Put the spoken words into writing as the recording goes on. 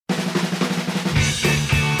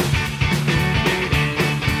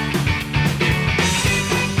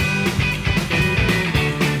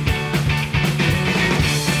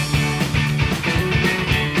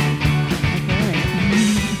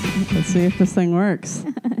see if this thing works.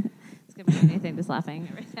 It's going to be anything just laughing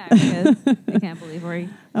every time because I can't believe we're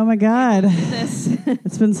Oh my God. this.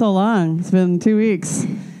 It's been so long. It's been 2 weeks.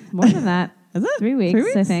 More than that. Is it? 3 weeks, 3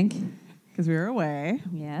 weeks? I think. Because we were away.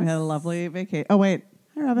 Yes. We had a lovely vacation. Oh, wait.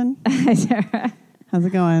 Hi, Robin. Hi, Sarah. How's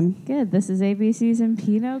it going? Good. This is ABC's and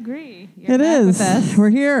Pinot Gris. It is. We're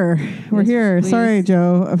here. We're Yes, here. please. Sorry,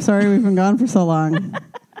 Joe. I'm sorry we've been gone for so long.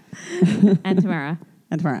 And Tamara.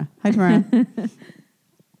 And Tamara. Hi, Tamara.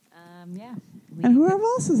 Yeah. And whoever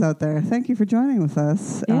else is out there, thank you for joining with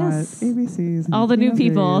us Yes. at ABC's. and All the new Pinot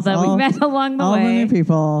people Gris. that we met along the all way. the new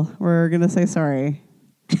people. We're going to say sorry.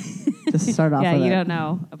 Just start off Yeah, with you it. don't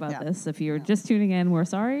know about this. If you're just tuning in, we're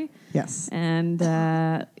sorry. Yes. And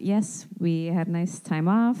yes, we had a nice time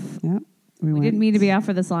off. Yep. We didn't mean to be off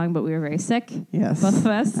for this long, but we were very sick. Yes. Both of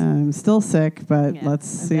us. I'm still sick, but Yeah, let's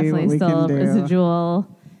see definitely what we still can do.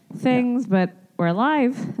 residual things, but we're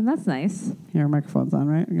alive, and that's nice. Here, our microphone's on,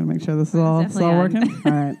 right? We're going to make sure this is It's all definitely on. working.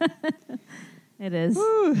 All right. It is.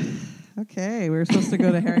 Woo. Okay, we were supposed to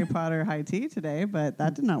go to Harry Potter high tea today, but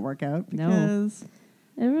that did not work out No. because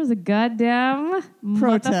There was a goddamn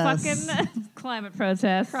Protest. motherfucking climate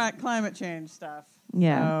protest. climate change stuff.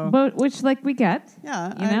 Yeah, So, but which like we get.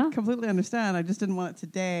 yeah, You I know? completely understand. I just didn't want it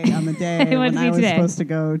today on the day I when want it to I be was today. supposed to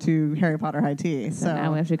go to Harry Potter high tea. So now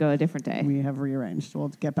we have to go a different day. we have rearranged. We'll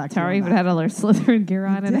get back Tara to you on even that. had all her Slytherin gear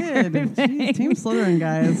on and Did. everything. Jeez, Team Slytherin,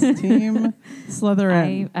 guys. Team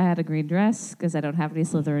Slytherin. I had a green dress because I don't have any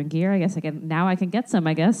Slytherin gear. I guess I can now. I can get some.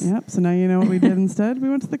 I guess. Yep. So now you know what we did instead. We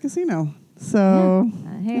went to the casino. So,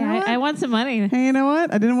 Hey, You know what? I want some money. hey, you know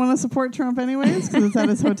what? I didn't want to support Trump anyways because it's at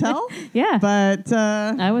his hotel. Yeah. But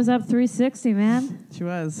I was up 360, man. she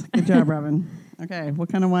was. Good job, Robin. Okay. What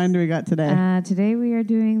kind of wine do we got today? Today we are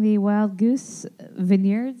doing the Wild Goose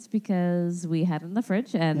Vineyards because we had it in the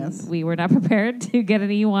fridge and Yes. we were not prepared to get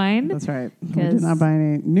any wine. That's right. We 'cause did not buy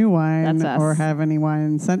any new wine that's us. or have any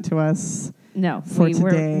wine sent to us. No, For we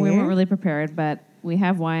today. weren't really prepared, but we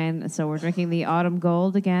have wine. So we're drinking the Autumn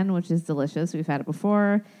Gold again, which is delicious. We've had it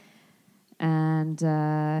before. And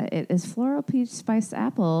it is floral peach spiced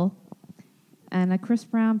apple and a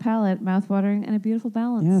crisp brown palate, mouthwatering, and a beautiful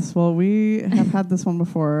balance. Yes. Well, we have had this one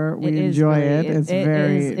before. We It is enjoy really- it. It's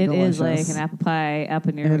very It delicious. is like an apple pie up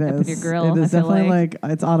in your It up in your is. grill. It is I feel definitely like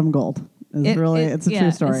it's autumn gold. It's a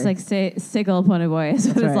true story. It's like Sigil Ponyboy is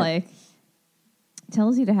what That's it's right. like.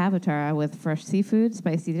 Tells you to have a Tara with fresh seafood,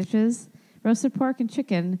 spicy dishes, roasted pork and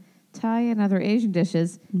chicken, Thai and other Asian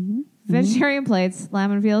dishes, vegetarian plates, lamb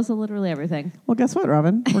and veal, so literally everything. Well, guess what,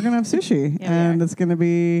 Robin? We're going to have sushi, Yeah, we and are. it's going to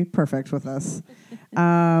be perfect with us.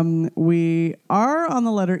 We are on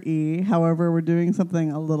the letter E. However, we're doing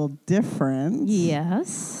something a little different.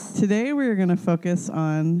 Yes. Today, we're going to focus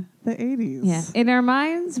on the 80s. Yeah. In our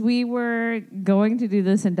minds, we were going to do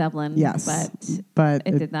this in Dublin. Yes. But But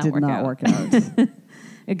it did not work out.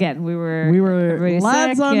 Again, we were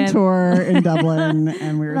lads sick on and- tour in Dublin,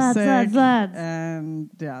 and we were Lads, sick. lads, lads. And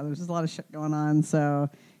yeah, there's just a lot of shit going on, so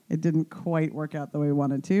it didn't quite work out the way we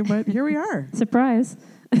wanted to, but here we are. Surprise.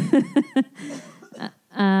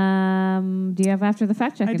 Do you have after the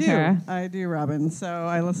fact checking, Tara? I do, Robin. So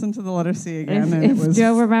I listened to the letter C again, If, and if it was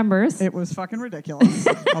Joe remembers. it was fucking ridiculous.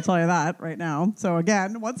 I'll tell you that right now. So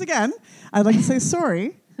once again, I'd like to say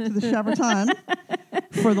sorry to the Chaberton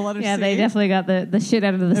for the letter Yeah, C. they definitely got the shit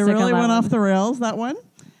out of the It stick really on that went one. off the rails, that one.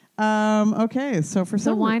 Okay, so for The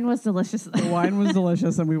some wine was delicious. the wine was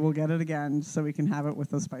delicious, and we will get it again so we can have it with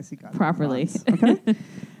the spicy gut Properly. buns, okay.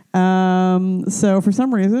 So for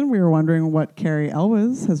some reason, we were wondering what Carrie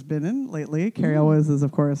Elwes has been in lately. Carrie Elwes is,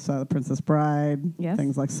 of course, The Princess Bride, Yes.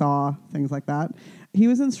 things like Saw, things like that. He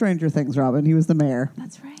was in Stranger Things, Robin. He was the mayor.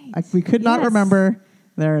 That's right. We could not Yes. remember.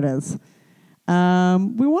 There it is.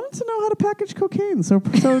 We wanted to know how to package cocaine so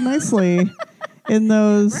nicely in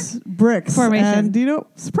those bricks. Formation. And do you know,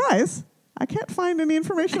 surprise, I can't find any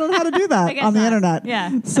information on how to do I that guess on the not. internet.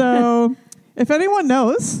 Yeah. So if anyone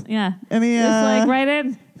knows, Yeah. any Just like right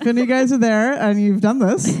in. if any of you guys are there and you've done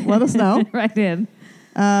this, let us know. Right in.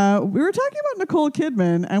 We were talking about Nicole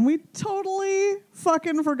Kidman, and we totally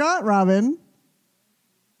fucking forgot, Robin,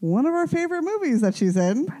 one of our favorite movies that she's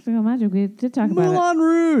in, Practical Magic. We did talk about it. Moulin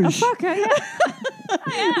Rouge. Oh, fuck. Oh, yeah.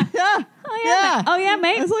 Yeah. Oh, yeah. Yeah. Oh, yeah,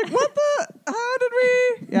 mate. I was like, what the? How did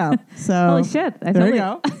we? Yeah. So Holy shit. I there you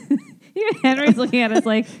totally- go. Even Henry's looking at us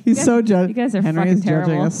like, He's you so guys, judging. you guys are Henry fucking is judging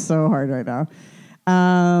terrible. us so hard right now.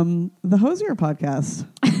 The Hosier podcast.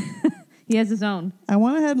 He has his own. I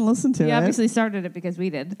went ahead and listened to He it. obviously started it because we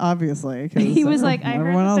did. Obviously. 'cause, He was like, I heard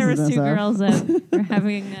everyone that there else was is two doing girls that were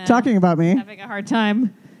having talking about me. having a hard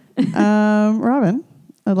time. Robin,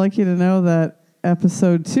 I'd like you to know that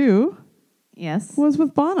episode 2 Yes. was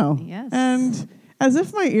with Bono. Yes. And as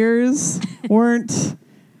if my ears weren't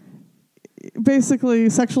basically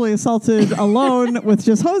sexually assaulted alone with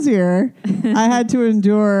just Hosier. I had to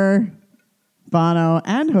endure Bono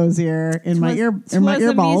and Hosier in my ear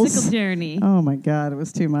balls. Musical journey. Oh my God, it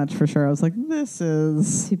was too much for sure. I was like, this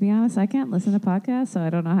is... To be honest, I can't listen to podcasts, so I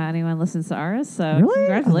don't know how anyone listens to ours. So Really?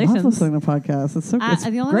 congratulations. I love listening to podcasts. It's so it's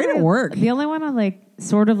great at work. The only one I like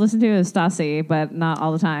sort of listen to is Stassi, but not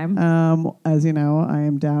all the time. As you know, I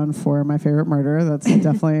am down for My Favorite Murder. That's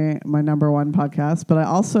definitely my number one podcast. But I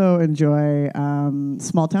also enjoy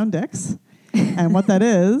Small Town Dicks. And what that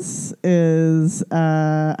is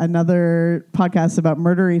another podcast about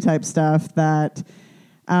murdery type stuff that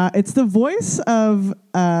it's the voice of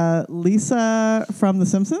Lisa from The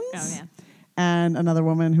Simpsons. Oh, yeah. And another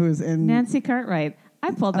woman who is in... Nancy Cartwright.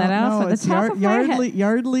 I pulled that out from the top of my head.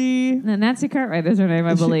 Yardley. No, Nancy Cartwright is her name,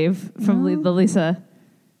 I believe, from the Lisa.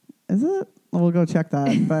 Is it? Well, we'll go check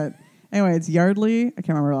that. But anyway, it's Yardley. I can't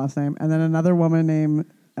remember her last name. And then another woman named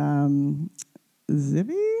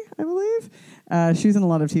Zibby, I believe. She's in a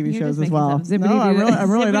lot of TV shows as well. No,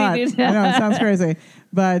 I'm really not. I know, it sounds crazy.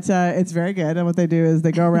 But it's very good. And what they do is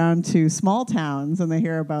they go around to small towns and they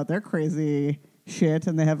hear about their crazy shit.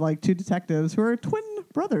 And they have like two detectives who are twin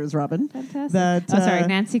brothers, Robin. Fantastic. Sorry,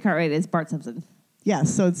 Nancy Cartwright is Bart Simpson.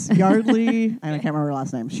 Yes, so it's Yardley, and I can't remember her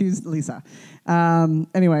last name. She's Lisa.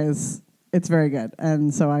 Anyways, it's very good,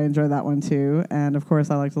 and so I enjoy that one too. And of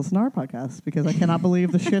course, I like to listen to our podcast because I cannot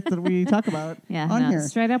believe the shit that we talk about on here.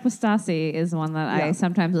 Straight Up with Stassi is one that I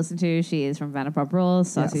sometimes listen to. She is from Vanderpump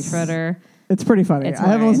Rules, Stassi Schroeder. It's pretty funny. I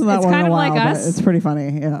haven't listened to that one in a while, but it's pretty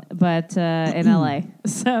funny. Yeah, but in LA,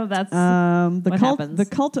 so that's what happens. The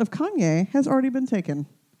cult of Kanye has already been taken.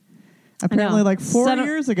 Apparently, like 4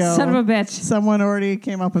 years ago, son of a bitch, someone already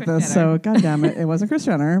came up with this. So, goddamn it, it wasn't Kris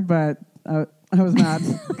Jenner, but I was mad.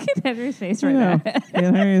 Look at Henry's face right now.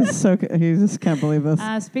 Henry's he just can't believe this.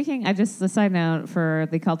 Just a side note for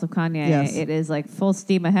the cult of Kanye, it is like full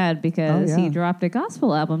steam ahead because he dropped a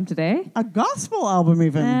gospel album today. A gospel album,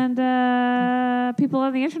 even. And people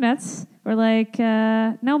on the internets were like,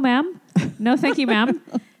 "No, ma'am, no, thank you, ma'am."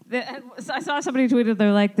 I saw somebody tweeted,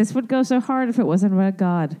 they're like, "This would go so hard if it wasn't about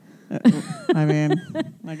God." I mean,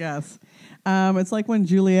 I guess. It's like when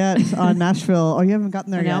Juliet on Nashville. Oh, you haven't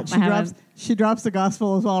gotten there yet. She drops the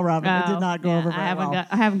gospel as well, Robin. It did not go over very well.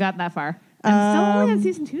 I haven't gotten that far. I'm still only on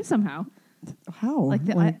season 2 somehow. How? I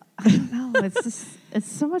don't know. It's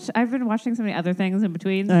so much. I've been watching so many other things in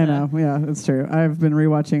between. So. I know. Yeah, it's true. I've been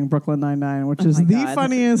rewatching Brooklyn Nine-Nine, which is the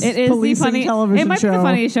funniest policing television show. It might be the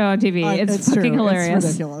funniest show on TV. It's fucking true. hilarious.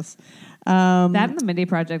 It's ridiculous. That and the Mindy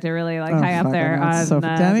Project are really high up there.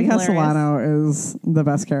 Danny Castellano is the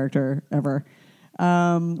best character ever.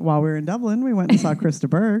 While we were in Dublin, we went and saw Krista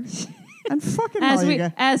Berg. And fucking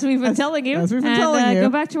as we've been telling you. Go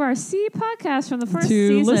back to our C podcast from the first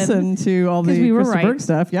season. To listen to all the Krista Berg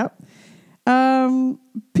stuff. Yep.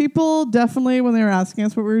 People definitely, when they were asking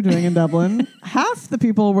us what we were doing in Dublin, half the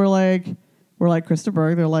people were like Krista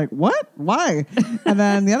Berg. They're like, what? Why? And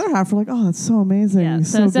then the other half were like, oh, that's so amazing. Yeah,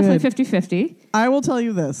 so it's definitely 50-50. I will tell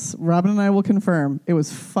you this. Robin and I will confirm. It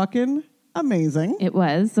was fucking amazing. It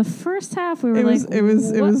was. The first half, we were what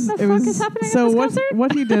the fuck is happening so at this concert?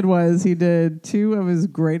 What he did was he did 2 of his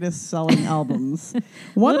greatest selling albums.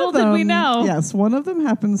 Little did we know. Yes, one of them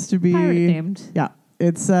happens to be... pirate themed. Yeah.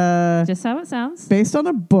 It's... just how it sounds. Based on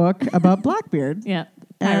a book about Blackbeard. Yeah.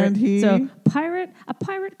 And a pirate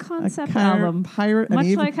concept album.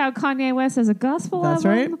 Much like how Kanye West has a gospel album. That's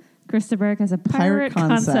right. Krista Berg has a pirate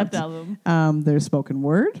concept album. There's spoken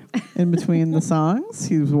word in between the songs.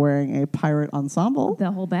 He was wearing a pirate ensemble.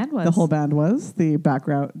 The whole band was. The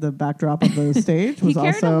backdrop of the stage was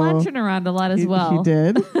also... He carried a lantern around a lot as well. He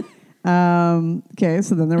did. Okay,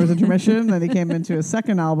 so then there was intermission. Then he came into a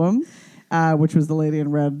second album. Which was the Lady in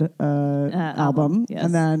Red album. Yes.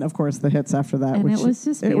 And then, of course, the hits after that. And it was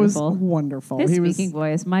just beautiful. It was wonderful. His speaking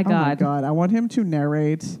voice, my God. Oh, my God. I want him to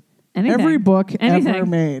narrate anything. Every book ever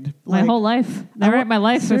made. My whole life. Narrate my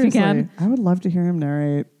life if you can. I would love to hear him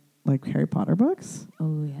narrate, Harry Potter books.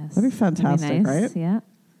 Oh, yes. That'd be fantastic, nice. right? Yeah.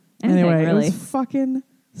 Anyway, it was fucking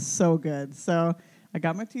so good. So I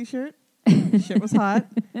got my T-shirt. Shit was hot.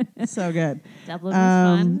 So good. Dublin was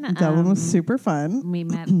fun. Dublin was super fun. We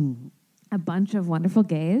met... a bunch of wonderful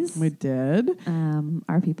gays. We did.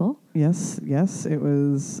 Our people. Yes. It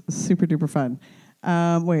was super duper fun.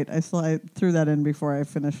 Wait, I threw that in before I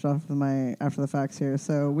finished off my after the facts here.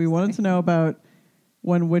 So we wanted to know about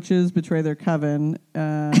when witches betray their coven.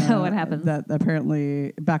 What happens? That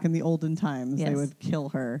apparently back in the olden times they would kill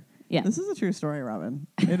her. Yeah. This is a true story, Robin.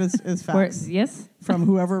 It is facts. Yes. From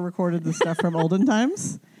whoever recorded the stuff from olden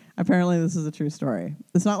times. Apparently this is a true story.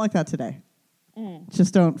 It's not like that today.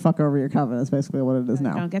 Just don't fuck over your coven. That's basically what it is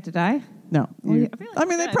now. Don't get to die? No. Well,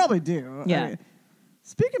 they probably do. Yeah.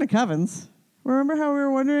 Speaking of covens, remember how we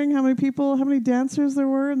were wondering how many dancers there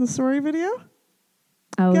were in the story video?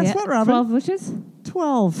 Oh, Guess what, Robin? 12 wishes?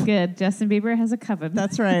 12. Good. Justin Bieber has a coven.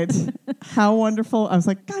 That's right. How wonderful. I was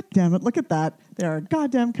like, God damn it, look at that. They're a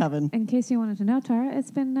goddamn coven. In case you wanted to know, Tara,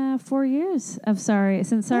 it's been 4 years since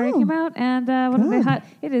Sorry came out. And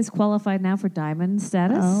it is qualified now for diamond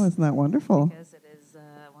status. Oh, isn't that wonderful? Because it is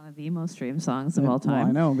one of the most streamed songs of all time. Well,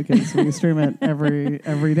 I know, because we stream it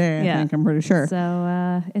every day, I think, I'm pretty sure.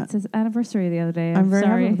 So it's his anniversary the other day. I'm very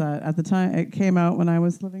happy with that. At the time, it came out when I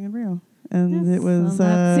was living in Rio. And it was...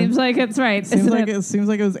 Well, seems like it's right. Seems like it was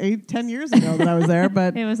 10 years ago that I was there,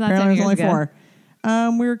 but it was not apparently 10 years it was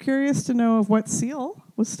only 4. We were curious to know if Wet Seal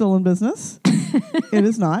was still in business. It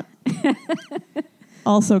is not.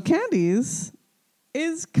 Also, Candies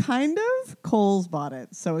is kind of... Kohl's bought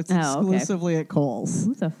it, so it's exclusively at Kohl's.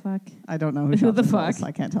 Who the fuck? I don't know who shops at Kohl's.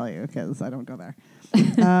 I can't tell you because I don't go there.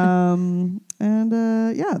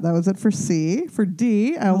 That was it for C. For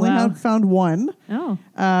D, I only found one. Oh.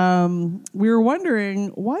 We were wondering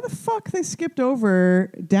why the fuck they skipped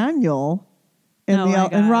over Daniel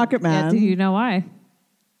in Rocket Man. Yeah, do you know why?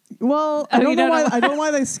 Well, I don't know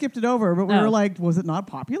why they skipped it over, but we were like, was it not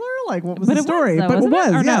popular? Like, what was the story? But it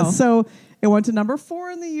was, yes. No? So it went to number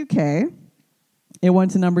 4 in the UK. It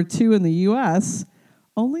went to number 2 in the US.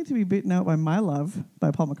 Only to be beaten out by My Love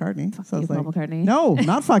by Paul McCartney. Fuck you, Paul McCartney. No,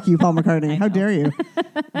 not fuck you, Paul McCartney. How dare you?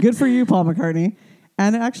 Good for you, Paul McCartney.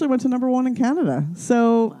 And it actually went to number 1 in Canada.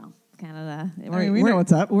 So, Canada. We know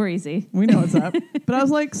what's up. We're easy. We know what's up. But I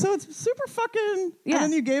was like, so it's super fucking... Yeah. And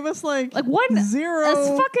then you gave us like 0... That's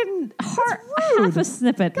fucking half a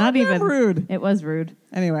snippet. God, not even rude. It was rude.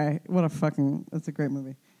 Anyway, that's a great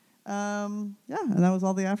movie. And that was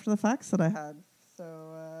all the after the facts that I had.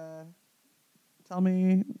 So... Tell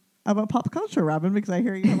me about pop culture, Robin, because I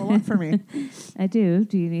hear you have a lot for me. I do.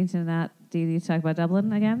 Do you need to talk about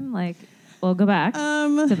Dublin again? Like, we'll go back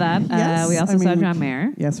to that. Yes. We also saw John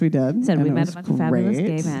Mayer. Yes, we did. We met a bunch of fabulous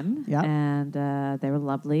gay men. Yep. And they were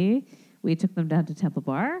lovely. We took them down to Temple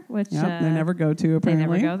Bar, which they never go to,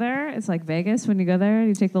 apparently. They never go there. It's like Vegas. When you go there,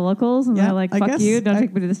 you take the locals, and they're like, fuck you, don't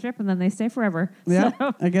take me to the strip, and then they stay forever. Yeah,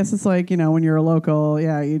 so. I guess it's like, when you're a local,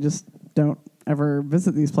 you just don't ever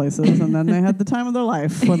visit these places, and then they had the time of their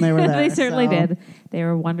life when they were there. They certainly did. They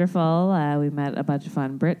were wonderful. We met a bunch of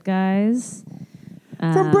fun Brit guys.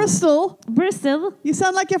 From Bristol. Bristol. You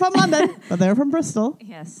sound like you're from London, but they're from Bristol.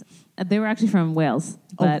 Yes. They were actually from Wales.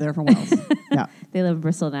 They're from Wales. Yeah. They live in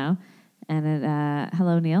Bristol now. And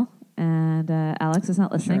hello, Neil. And Alex is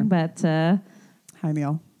not listening, but... Hi,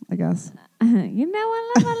 Neil, I guess. You know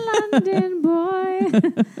I love a London boy.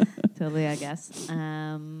 Totally, I guess.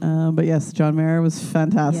 But yes, John Mayer was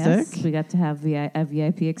fantastic. Yes, we got to have a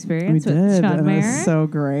VIP experience with John Mayer. It was so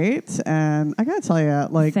great. And I got to tell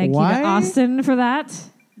you, thank why? You to Austin for that.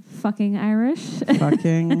 Fucking Irish.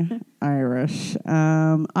 Fucking Irish.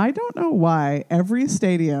 I don't know why every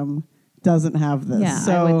stadium doesn't have this. Yeah,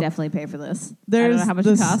 so I would definitely pay for this. I don't know how much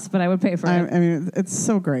it costs, but I would pay for it. I mean, it's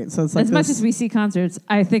so great. So it's like as much as we see concerts,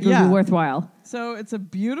 I think it would be worthwhile. So it's a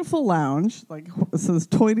beautiful lounge, this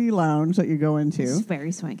toity lounge that you go into. It's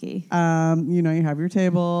very swanky. You have your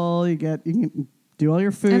table. You can do all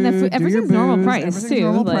your food. And your everything's booze, normal price too.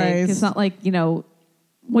 Normal price. It's not like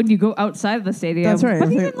when you go outside of the stadium. That's right.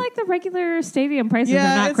 But even the regular stadium prices are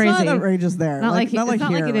not crazy. Yeah, it's not outrageous there. Not it's not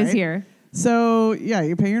here, like it is here. So,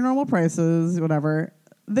 you pay your normal prices, whatever.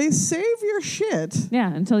 They save your shit. Yeah,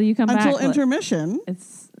 until you come back. Until intermission.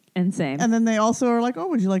 It's insane. And then they also are like,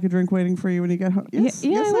 would you like a drink waiting for you when you get home? Yes,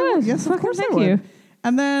 I would. Yes, of course I would. You.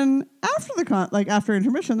 And then after after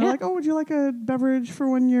intermission, they're like, would you like a beverage for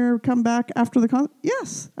when you come back after the concert?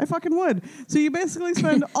 Yes, I fucking would. So you basically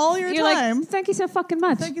spend all your time. Like, thank you so fucking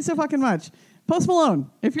much. Thank you so fucking much. Post Malone,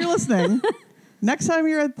 if you're listening, next time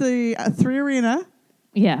you're at the 3 Arena,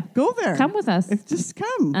 go there. Come with us. Just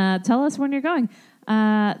come. Tell us when you're going.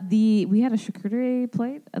 We had a charcuterie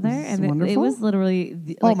plate there, and it was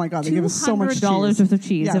literally oh my god, they gave us so much cheese. $200 worth of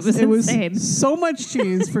cheese. Yes, it was insane. So much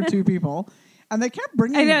cheese for 2 people, and they kept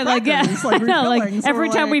bringing. I know, refilling. So every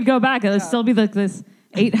time we'd go back, it would still be like this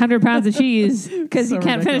 800 pounds of cheese because you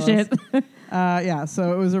can't ridiculous. finish it.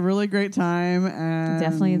 So it was a really great time, and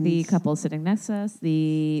definitely the couple sitting next to us.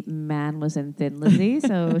 The man was in Thin Lizzy,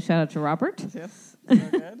 so shout out to Robert. Yes, so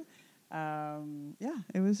good.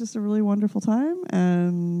 It was just a really wonderful time,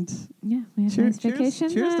 and we had a nice vacation.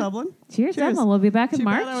 Cheers, Dublin. Cheers, Dublin. We'll be back in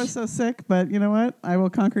March. Bad I was so sick, but you know what? I will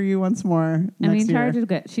conquer you once more next year. Tara did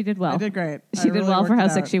good. She did well. I did great. She did well for how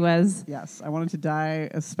sick she was. Yes, I wanted to die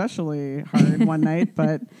especially hard one night,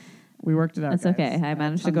 but We worked it out. It's okay. I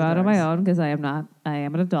managed to go out on my own because I am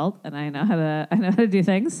an adult and I know how to do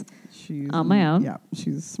things on my own. Yeah,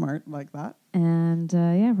 she's smart like that. And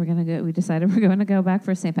we decided we're going to go back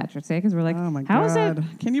for St. Patrick's Day because we're like, oh my how God. is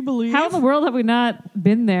it? Can you believe? How in the world have we not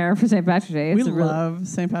been there for St. Patrick's Day? We love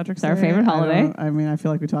St. Patrick's Day. It's our favorite holiday. I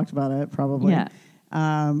feel like we talked about it probably. Yeah.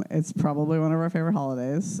 It's probably one of our favorite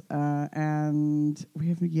holidays, and we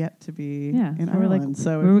have yet to be in Ireland.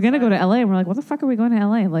 So we were going to go to LA, and we're like, what the fuck are we going to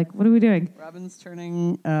LA? Like, what are we doing? Robin's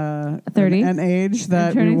turning 30, an age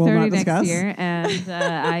that we will not discuss. Next year, and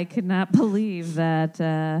I could not believe that.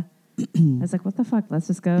 I was like, what the fuck? Let's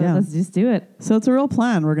just go. Yeah. Let's just do it. So it's a real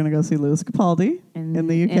plan. We're going to go see Lewis Capaldi in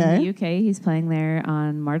the UK. In the UK, he's playing there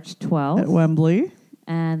on March 12th at Wembley.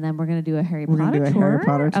 And then we're going to do a Harry Potter tour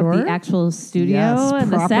of the actual studio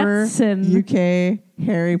and the sets. And UK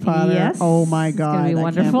Harry Potter. Yes. Oh, my God. It's going to be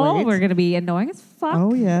wonderful. We're going to be annoying as fuck.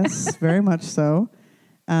 Oh, yes. Very much so.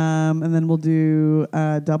 And then we'll do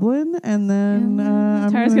Dublin, and then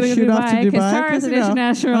I'm going to shoot off to Dubai. Tara's an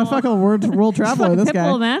international... I'm a fucking world traveler, this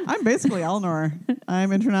guy. Man. I'm basically Eleanor.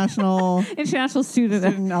 I'm international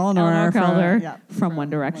student Eleanor Calder from One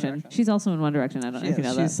Direction. She's also in One Direction. I don't know if you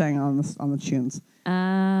know that. She's sang on the tunes.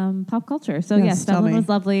 Pop culture. So yes, Dublin was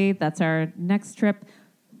lovely. That's our next trip.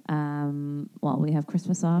 We have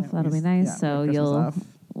Christmas off. That'll be nice. So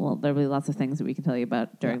there'll be lots of things that we can tell you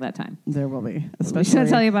about during that time. There will be. We should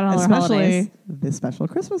tell you about all our holidays. This special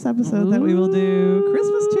Christmas episode that we will do.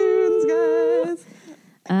 Christmas tunes,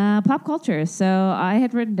 guys. Pop culture. So I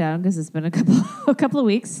had written down, because it's been a couple of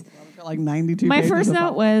weeks. Like 92 My first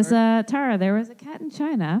note was, Tara, there was a cat in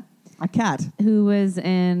China. A cat? Who was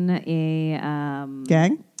in a...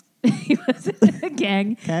 gang? He was in a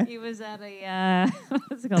gang. Okay. He was at a...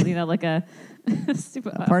 what's it called? Like a...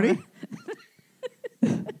 stupid... A party?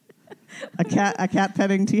 A cat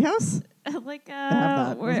petting tea house? Like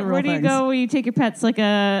where do you go when you take your pets? Like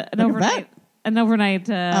an overnight. An overnight.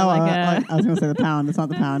 I was going to say the pound. It's not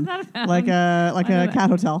the pound. Not a pound. Like a cat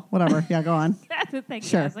hotel. Whatever. Yeah, go on. Thanks.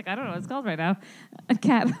 Sure. I was like, I don't know what it's called right now. A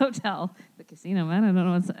cat hotel. The casino, man. I don't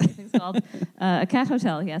know what anything's called. A cat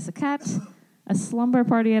hotel. Yes, a slumber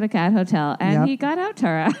party at a cat hotel, and he got out,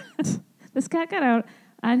 Tara. This cat got out,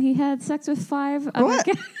 and he had sex with 5 other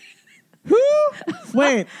cats. Who?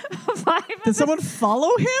 Wait. Did someone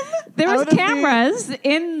follow him? There was cameras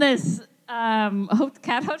in this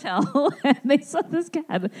cat hotel, and they saw this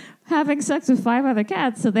cat having sex with 5 other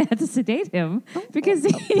cats, so they had to sedate him because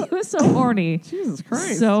he was so horny. Jesus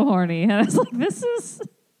Christ. So horny. And I was like, this is...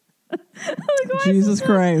 Jesus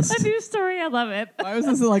Christ. A new story. I love it. Why was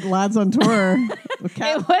this like Lads on Tour? It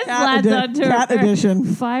was Lads on Tour. Cat edition.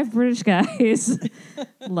 5 British guys.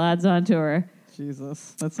 Lads on Tour.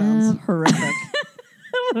 Jesus. That sounds horrific. Can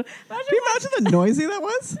you imagine the noisy that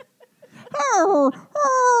was?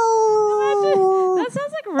 That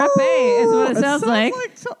sounds like rapé is what it sounds like.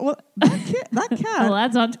 That cat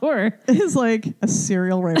Lads on Tour is like a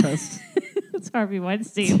serial rapist. It's Harvey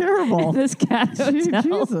Weinstein. Terrible. This cat hotel.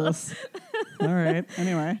 Jesus. All right.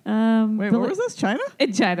 Anyway. Wait, where was this? China?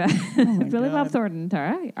 In China. Oh Billy God. Bob Thornton,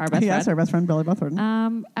 Tara, our best friend. Yes, our best friend, Billy Bob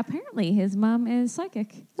Thornton. Apparently, his mom is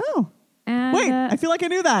psychic. Oh. And, wait, I feel like I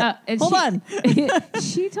knew that. Hold on.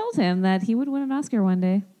 She told him that he would win an Oscar one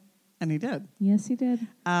day. And he did. Yes, he did.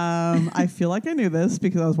 I feel like I knew this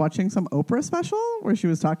because I was watching some Oprah special where she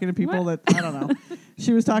was talking to people that, I don't know.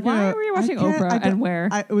 She was talking Why were you watching Oprah and where?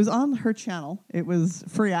 It was on her channel. It was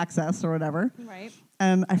free access or whatever. Right.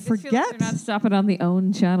 And I forget. Feel like you're not stopping on the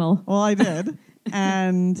OWN channel. Well, I did.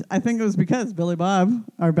 And I think it was because Billy Bob,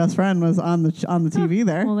 our best friend, was on the TV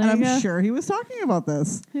there. Well, and I'm sure he was talking about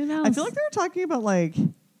this. Who knows? I feel like they were talking about like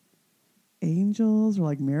angels or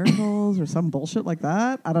like miracles or some bullshit like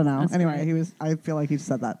that. I don't know. That's anyway, great. I feel like he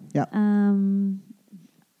said that. Yeah.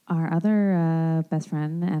 Our other best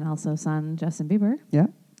friend and also son, Justin Bieber. Yeah.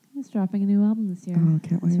 He's dropping a new album this year. Oh,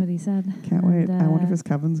 can't wait. That's what he said. Can't wait. I wonder if his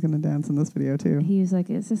Kevin's going to dance in this video too. He was like,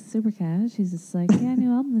 it's just super cash. He's just like, yeah,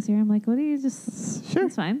 new album this year. I'm like, what do you just... Sure.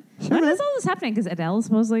 It's fine. Sure, when is all this happening? Because Adele's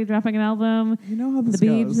supposedly dropping an album. You know how this the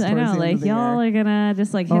goes. Biebs, I know. Like, y'all are going to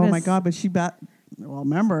just like hit us. Oh, my God. But she well,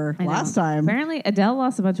 remember last time. Apparently, Adele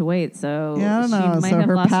lost a bunch of weight, so yeah, I don't know. she might have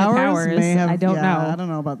lost her powers. I don't know. I don't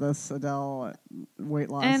know about this Adele weight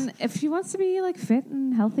loss. And if she wants to be like fit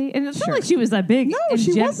and healthy, and it's not like she was that big. No,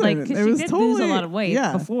 she wasn't. Like, it was she did totally, lose a lot of weight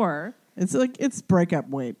before. It's like it's breakup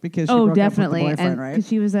weight because she broke definitely. up with the boyfriend, and right?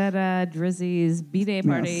 She was at Drizzy's B-Day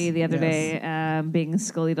party the other day, being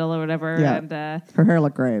Skeletol or whatever. Yeah. And her hair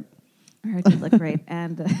looked great. Her did look great.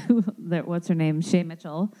 And what's her name? Shay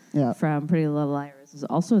Mitchell from Pretty Little Liars is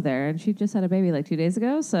also there. And she just had a baby like 2 days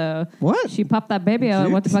ago. So what? She popped that baby out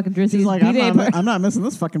and went to fucking Drizzy's like, I'm not missing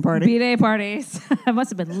this fucking party. B-Day parties. It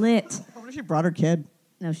must have been lit. I wonder if she brought her kid.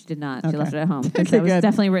 No, she did not. Okay. She left it at home. That was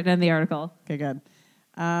definitely written in the article. Okay, good.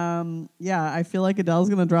 I feel like Adele's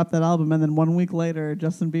going to drop that album, and then 1 week later,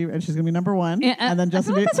 Justin Bieber, and she's going to be number one. Yeah, and then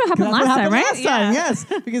Justin Bieber. That's what happened last time, right? Yes,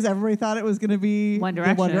 because everybody thought it was going to be One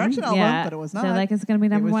Direction. the One Direction album, but it was not. They're like, it's going to be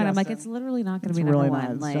number one. Justin. I'm like, it's literally not going to be really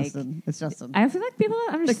number not. one. It's Justin. I feel like people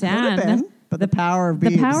don't understand. It could have been, but the power of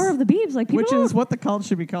Biebs. The power of the Biebs. Like, which is what the cult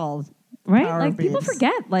should be called. Right? Like, people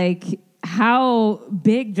forget, like, how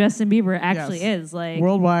big Justin Bieber actually is. Like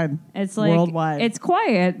worldwide. It's like worldwide. It's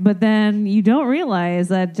quiet, but then you don't realize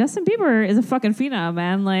that Justin Bieber is a fucking phenom,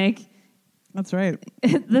 man. Like that's right.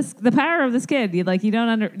 The power of this kid. You don't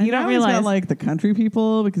realize. He's got like the country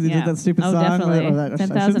people because he did that stupid song. Definitely. Or that,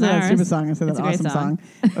 10,000 I shouldn't say hours. that stupid song. I said it's that awesome song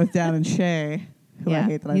with Dan and Shay, who I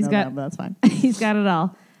hate that I know that, but that's fine. He's got it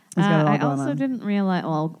all. I also on. didn't realize.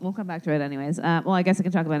 Well, we'll come back to it anyways. I guess I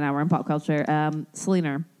can talk about it now. We're in pop culture.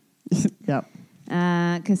 Selena. Yep.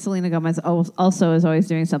 Because Selena Gomez also is always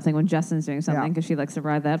doing something when Justin's doing something because she likes to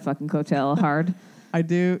ride that fucking coattail hard. I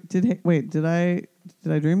do. Did I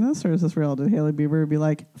dream this or is this real? Did Hailey Bieber be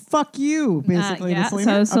like, fuck you, basically to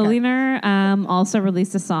Selena? So Selena also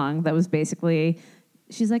released a song that was basically,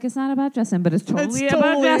 she's like, it's not about Justin, but it's totally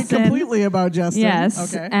about Justin. Completely about Justin.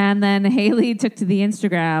 Yes. Okay. And then Hailey took to the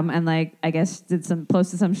Instagram and I guess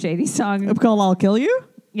posted some shady song. It's called I'll Kill You?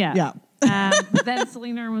 Yeah. But then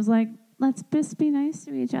Selena was like, let's just be nice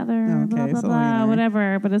to each other, blah, blah, blah,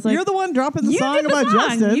 whatever. But it's like... You're the one dropping the song about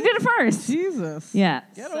Justin. You did it first. Jesus. Yeah.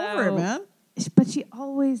 Get over it, man. But she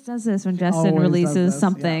always does this when Justin releases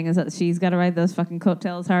something, is that she's got to ride those fucking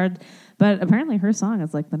coattails hard. But apparently her song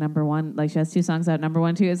is like the number one. Like she has 2 songs out, number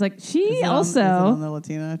 1, 2. It's like she is it on the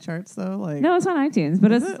Latina charts, though? No, it's on iTunes.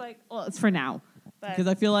 But it's like, well, it's for now. Because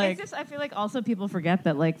I feel like also people forget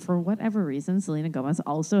that like for whatever reason Selena Gomez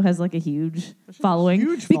also has like a huge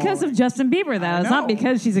following because of Justin Bieber. Though it's not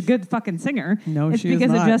because she's a good fucking singer. No, it's she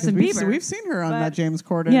because is not, of Justin Bieber. We've seen her on that James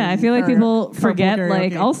Corden. Yeah, I feel like people forget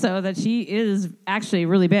like also that she is actually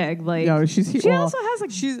really big. Like she also has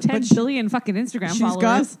like 10 billion fucking Instagram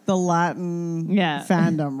followers. She's got the Latin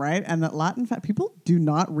fandom, right? And that Latin people do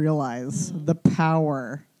not realize the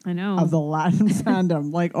power. I know. Of the Latin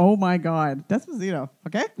fandom. Like, oh my God. Despacito.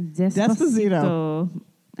 Okay? Despacito.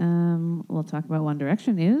 We'll talk about One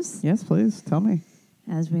Direction news. Yes, please. Tell me.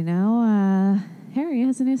 As we know, Harry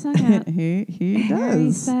has a new song out. he does.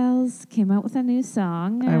 Harry Styles came out with a new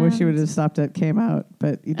song. I wish he would have stopped at came out,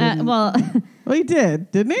 but he didn't. Well, he did,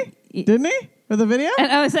 didn't he? Didn't he? For the video?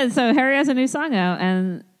 I said, so Harry has a new song out,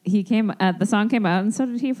 and the song came out, and so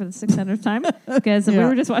did he for the 600th time. Because we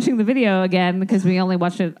were just watching the video again because we only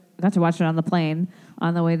got to watch it on the plane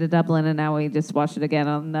on the way to Dublin, and now we just watched it again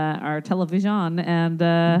on our television. And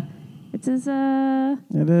it is.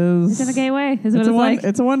 It's in a gay way. Is what it's like.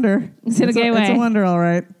 It's a wonder. It's in a gay way. It's a wonder, all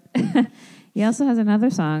right. He also has another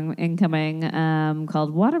song incoming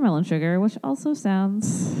called Watermelon Sugar, which also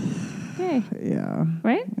sounds gay. Yeah.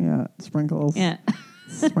 Right? Yeah. Sprinkles. Yeah.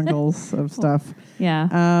 Sprinkles of stuff. Yeah.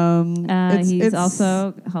 He's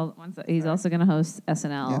also going to host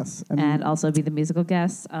SNL and also be the musical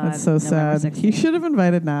guest. That's so sad. 16th. He should have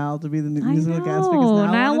invited Niall to be the musical guest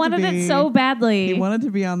because Niall wanted it so badly. He wanted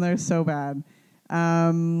to be on there so bad.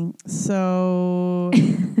 So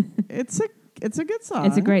it's a good song.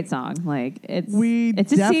 It's a great song. Like it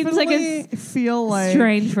just seems like it's feel like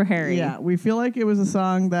strange for Harry. Yeah, we feel like it was a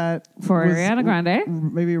song that for Ariana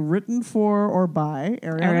Grande, maybe written for or by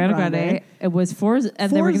Ariana Grande. It was for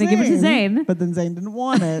and they were going to give it to Zayn, but then Zayn didn't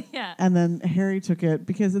want it. Yeah, and then Harry took it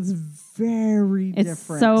because it's very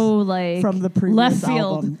different. So like from the previous left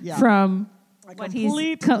field album. Yeah. from. What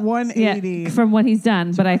complete 180 from what he's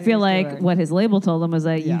done, but I feel like what his label told him was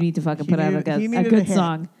that you need to fucking put out a good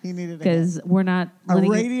song. He needed because we're not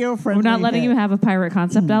radio-friendly. We're not letting you have a pirate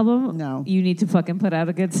concept album. No, you need to fucking put out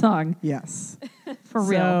a good song. Yes, for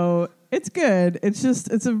real. So it's good. It's just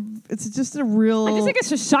a real. I just think it's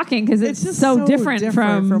just shocking because it's just so different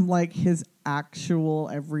from like his actual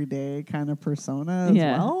everyday kind of persona as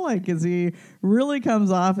well. Like, as he really comes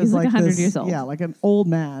off as like 100 years old. Yeah, like an old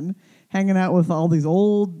man hanging out with all these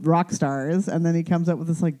old rock stars, and then he comes up with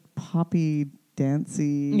this like poppy,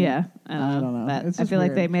 dancey. Yeah, I don't know. I feel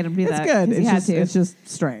like they made him do that. It's good. It's just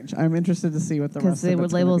strange. I'm interested to see what the rest of it's going to be like.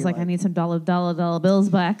 Because the label is like, I need some dollar bills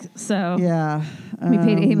back. So yeah, we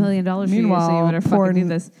paid $8 million for you, so you better fucking do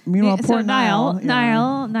this. Meanwhile, poor Niall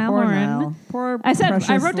Horan.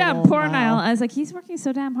 I wrote down poor Niall. I was like, he's working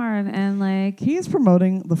so damn hard, and like he's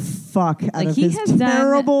promoting the fuck out of his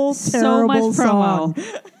terrible so much song.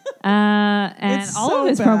 promo. And it's all of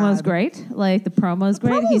his promos great. Like the promo's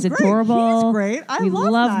great. He's adorable. He's great. We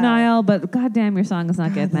love Niall, but goddamn, your song is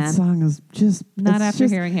not good, man. That song is just not after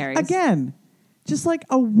hearing Harry's again. Just like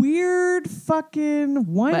a weird fucking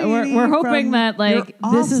 180. We're hoping that like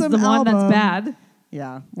this is the one that's bad.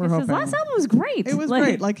 Yeah, we're hoping. His last album was great. It was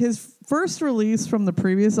great. Like his first release from the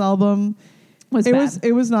previous album was bad.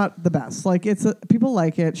 It was not the best. Like people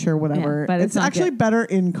like it, sure, whatever. Yeah, but it's actually better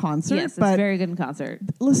in concert. Yes, it's very good in concert.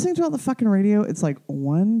 Listening to it on the fucking radio, it's like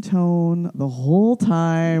one tone the whole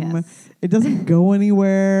time. Yes. It doesn't go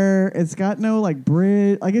anywhere. It's got no like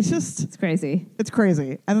bridge. Like it's crazy. It's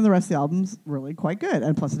crazy. And then the rest of the album's really quite good.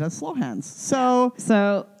 And plus it has slow hands. So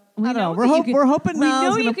I don't know. We're hoping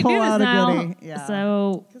Niall's going to pull out a goodie. Yeah.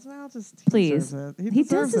 So because Niall just please, he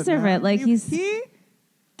does deserve it. Like he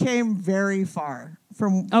came very far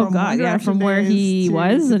from where he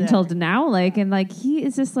was until now. Like and like he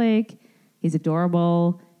is just like he's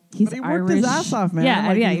adorable. He's Irish. Worked his ass off, man. Yeah,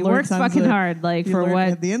 like, he works fucking hard. Like for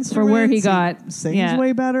where he got. Sings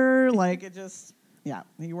way better. Like it just. Yeah,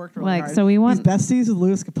 he worked really hard. So we want he's besties with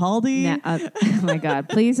Lewis Capaldi. Oh my God!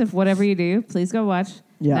 Please, if whatever you do, please go watch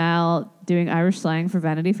Niall doing Irish slang for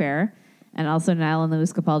Vanity Fair, and also Niall and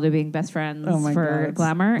Lewis Capaldi being best friends for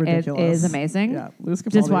Glamour. Ridiculous. It is amazing. Yeah, Lewis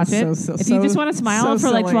Capaldi just watch it. If you just want to smile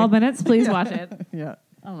for like 12 minutes, please watch it. Yeah.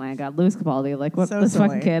 Oh my God, Lewis Capaldi! Like what this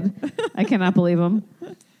fucking kid? I cannot believe him.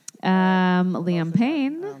 Liam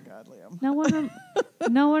Payne. Oh God, Liam.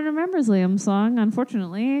 No one remembers Liam's song,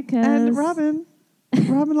 unfortunately. And Robin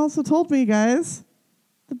also told me, guys,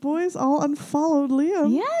 the boys all unfollowed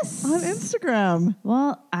Liam. Yes, on Instagram.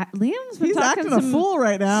 Well, Liam's been he's acting a fool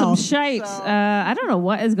right now. Some shite. So. I don't know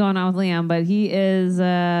what is going on with Liam, but he is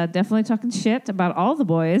definitely talking shit about all the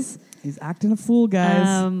boys. He's acting a fool,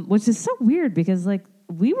 guys. Which is so weird because like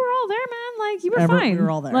we were all there, man. Like you were fine. We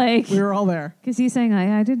were all there. Like we were all there. Because he's saying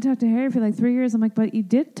I didn't talk to Harry for like 3 years. I'm like, but you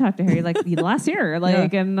did talk to Harry like last year.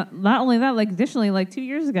 Like, and not only that, like additionally, like 2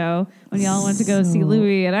 years ago when y'all went to go see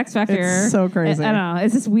Louis at X Factor. It's so crazy. I don't know.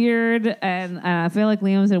 It's just weird, and I feel like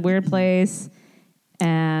Liam's in a weird place.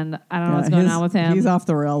 And I don't know what's going on with him. He's off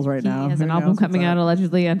the rails right now. He has an album coming out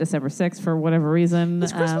allegedly on December 6th for whatever reason.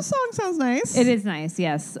 This Christmas song sounds nice. It is nice,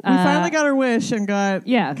 yes. We finally got our wish and got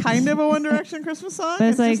kind of a One Direction Christmas song. But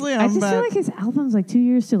it's like, Liam, I just feel like his album's like 2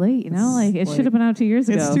 years too late, you know? Like it should have been out 2 years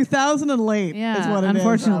ago. It's 2000 and late is what it is.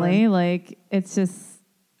 Unfortunately, like it's just,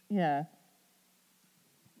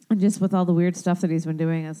 And just with all the weird stuff that he's been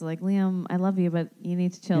doing, it's like, Liam, I love you, but you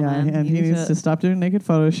need to chill, man. And he needs to stop doing naked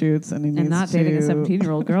photo shoots, and he needs not dating a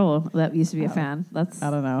 17-year-old girl that used to be a fan. That's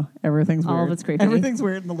I don't know. Everything's all weird. of it's creepy. Everything's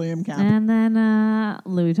weird in the Liam camp. And then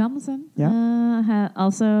Louis Tomlinson,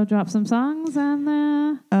 also dropped some songs,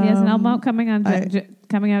 and he has an album coming on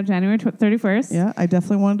coming out January 31st. Yeah, I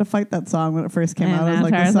definitely wanted to fight that song when it first came out. I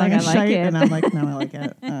was like, this song is shite, and I'm like, no, I like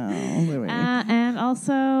it. Oh, Louis. And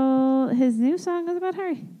also, his new song is about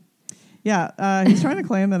Harry. Yeah, he's trying to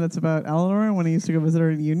claim that it's about Eleanor when he used to go visit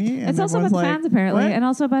her in uni. And it's also about the fans, apparently, and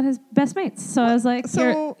also about his best mates. So I was like,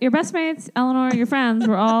 your best mates, Eleanor, your friends,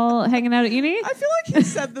 were all hanging out at uni? I feel like he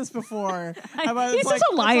said this before. He's such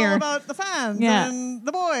a liar. It's all about the fans and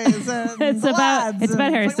the boys and it's the about lads. It's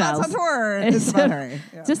about Harry like Styles. Lads on tour. It's about Harry.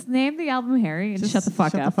 Yeah. Just name the album Harry and shut the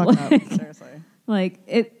fuck up. Seriously. Like,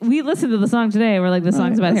 we listened to the song today. We're like, the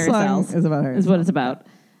song's about Harry Styles. Is about Harry. Is what it's about.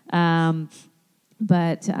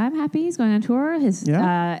 But I'm happy he's going on tour. His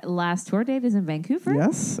last tour date is in Vancouver.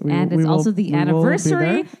 Yes. And it's also the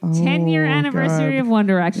anniversary, 10-year anniversary of One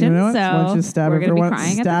Direction. You know what? So we're going to be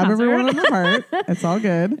crying at the concert. Stab everyone in the heart. It's all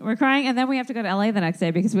good. We're crying, and then we have to go to LA the next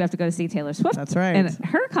day because we have to go to see Taylor Swift. That's right. And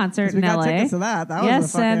her concert in LA. We got tickets to that. That was a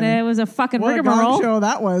fucking, and it was a fucking rigmarole. What a gong show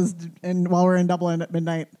that was while we were in Dublin at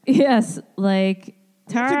midnight. Yes. Like...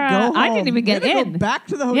 Tara, I didn't even get in. Go back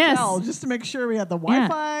to the hotel just to make sure we had the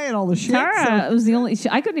Wi-Fi and all the shit. Tara was the only.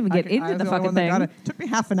 I couldn't even get into the fucking thing. It took me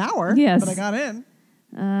half an hour. Yes, but I got in.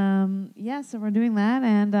 So we're doing that,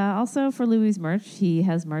 and also for Louis' merch, he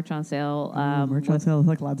has merch on sale. Merch on sale is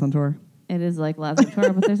like Lads on Tour. It is like Lads on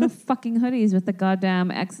Tour, but there's no fucking hoodies with the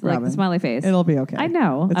goddamn X, like the smiley face. It'll be okay. I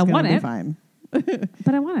know. I want it. Fine.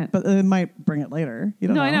 But I want it. But it might bring it later. You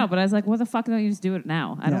don't know. I know, but I was like, what the fuck don't you just do it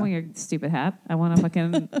now? I don't want your stupid hat. I want a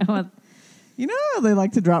fucking... You know how they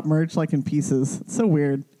like to drop merch like in pieces? It's so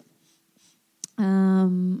weird.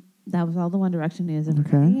 That was all the One Direction news.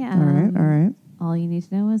 Okay. All right. All you need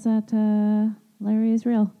to know is that Larry is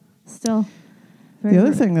real. Still. The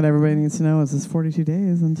other thing that everybody needs to know is it's 42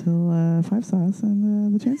 days until Five Sauce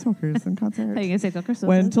and the Chainsmokers in concert. Are you going to say Cookers?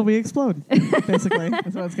 Until we explode, basically.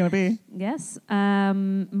 That's what it's going to be. Yes.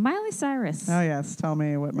 Miley Cyrus. Oh, yes. Tell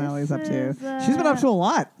me what Miley's up to. She's been up to a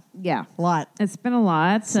lot. Yeah. A lot. It's been a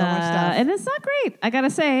lot. So much stuff. And it's not great. I got to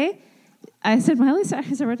say, I said Miley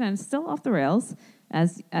Cyrus over time, still off the rails.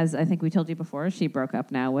 As I think we told you before, she broke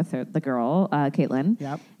up now with the girl, Caitlyn.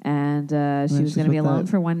 Yep. And she was going to be alone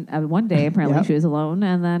for one day. Apparently, yep. She was alone.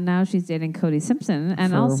 And then now she's dating Cody Simpson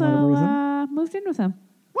and also moved in with him.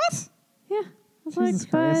 What? Yeah. I was Jesus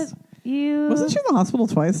Christ. But you... Wasn't she in the hospital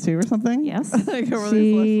twice, too, or something? Yes.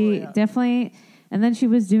 She definitely... And then she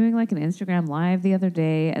was doing like an Instagram live the other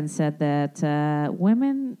day and said that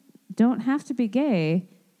women don't have to be gay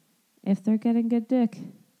if they're getting good dick.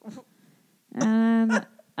 And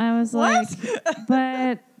I was like,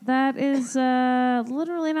 but that is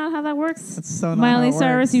literally not how that works. It's so not Miley how it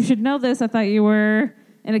Cyrus, works. You should know this. I thought you were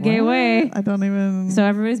in a gay way. I don't even... So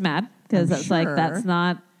everybody's mad because that's sure. like, that's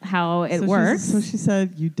not how it works. So she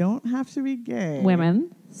said, you don't have to be gay.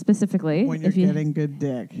 Women, specifically. When you're getting good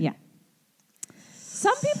dick. Yeah.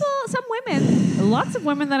 Some women, lots of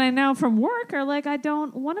women that I know from work are like, I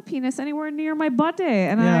don't want a penis anywhere near my body.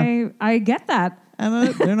 And I get that.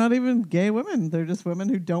 And they're not even gay women. They're just women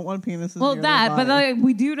who don't want penises near their body. But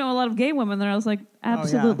we do know a lot of gay women that I was like,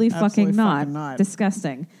 absolutely fucking not.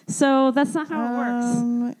 Disgusting. So that's not how it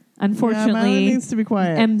works. Unfortunately, Miley needs to be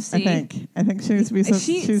quiet. MC. I think she needs to be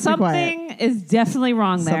something is definitely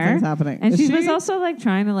wrong there. Something's happening. And she was also like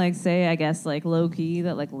trying to like say, I guess, like low key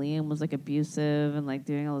that like Liam was like abusive and like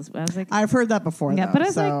doing all this. I was like, I've heard that before. Yeah, though, but I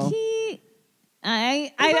was so.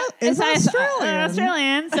 like, It's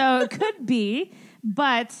Australian, so it could be.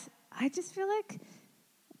 But I just feel like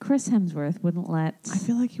Chris Hemsworth wouldn't let. I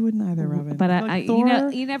feel like he wouldn't either, Robin. But you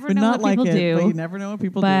never know what people do. But you never know what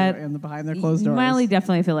people do behind their closed doors. Miley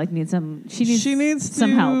definitely, I feel like, needs some. She needs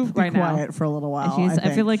some help right now. Quiet for a little while.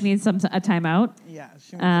 I feel like needs a timeout. Yeah,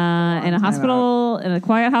 in a hospital, in a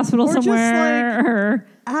quiet hospital or somewhere.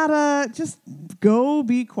 Just go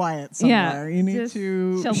be quiet somewhere. Yeah, you need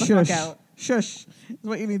to chill the fuck out. Shush is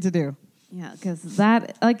what you need to do. Yeah, because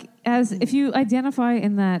that, like, if you identify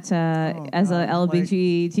in that as a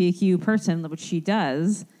LGBTQ person, which she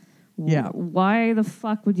does, why the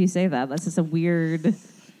fuck would you say that? That's just a weird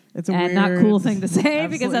not cool thing to say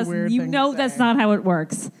because that's not how it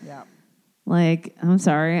works. Yeah. Like, I'm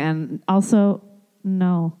sorry, and also,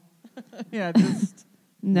 no. Yeah, just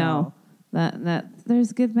no. That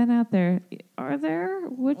there's good men out there. Are there?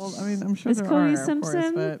 I'm sure is there Cody are,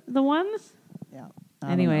 Simpson course, the one? Yeah.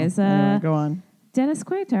 Anyways, anyway, go on. Dennis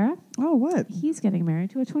Quaid, Tara. Oh, what? He's getting married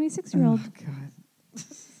to a 26-year-old. Oh, God.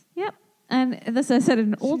 Yep. And this I said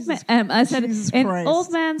an old man. I said in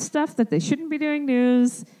old man stuff that they shouldn't be doing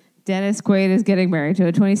news. Dennis Quaid is getting married to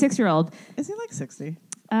a 26-year-old. Is he like 60?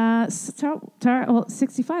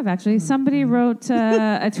 65 actually. Somebody wrote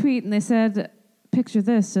a tweet and they said, "Picture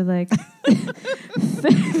this." So like,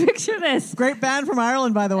 picture this. Great band from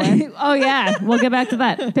Ireland, by the way. Oh yeah, we'll get back to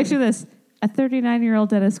that. Picture this. A 39-year-old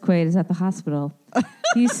Dennis Quaid is at the hospital.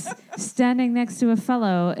 He's standing next to a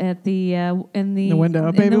fellow at in the window.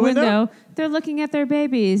 A baby window. They're looking at their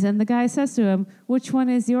babies, and the guy says to him, "Which one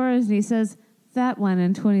is yours?" And he says, "That one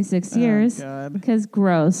in 26 years." God. Because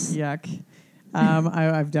gross. Yuck.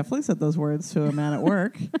 I've definitely said those words to a man at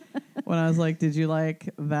work when I was like, "Did you like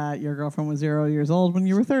that your girlfriend was 0 years old when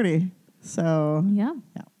you were 30?" So yeah.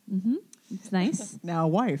 Mm-hmm. It's nice. Now a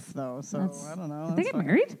wife, though, so I don't know. Did they get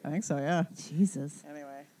married? I think so, yeah. Jesus.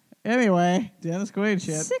 Anyway, Dennis Quaid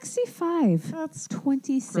shit. 65. That's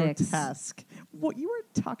 26. Grotesque. What you were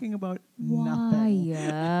talking about? Nothing.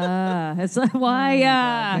 It's like,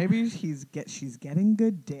 why? Maybe she's getting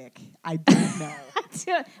good dick. I don't know.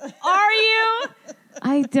 Are you?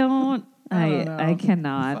 I don't know. I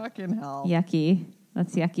cannot. Fucking hell. Yucky.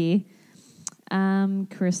 That's yucky.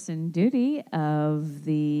 Kristen Duty of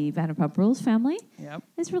the Vanderpump Rules family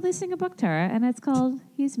is releasing a book, Tara, and it's called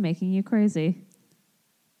 "He's Making You Crazy."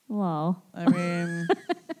 Lol. I mean,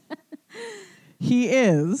 he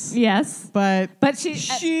is. Yes, but she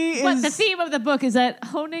is. But the theme of the book is that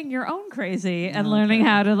honing your own crazy and learning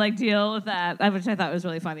how to like deal with that, which I thought was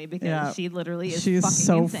really funny because she literally is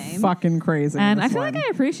fucking insane. Fucking crazy. And I feel like I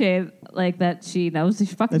appreciate like that she knows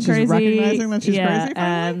she's fucking that crazy. She's recognizing that she's crazy.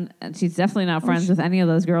 And she's definitely not friends with any of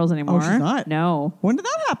those girls anymore. Oh, she's not? No. When did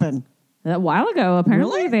that happen? A while ago.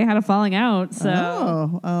 Apparently really? they had a falling out.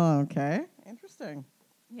 So. Oh, okay. Interesting.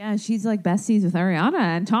 Yeah, she's like besties with Ariana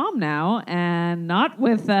and Tom now, and not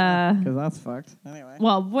with. Because that's fucked. Anyway.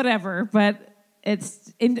 Well, whatever, but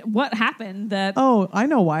it's in what happened that. Oh, I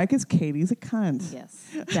know why. Because Katie's a cunt.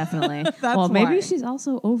 Yes, definitely. Well, maybe she's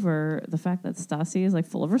also over the fact that Stassi is like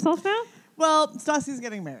full of herself now. Well, Stassi's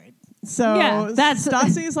getting married. So that's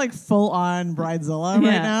Stassi's like full on bridezilla right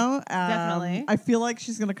now. Definitely. I feel like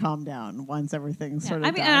she's gonna calm down once everything's sort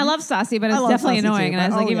of done. And I love Stassi, but it's definitely annoying. Too,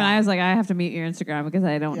 and I was like, I have to meet your Instagram because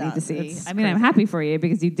I don't need to see. I mean, I'm happy for you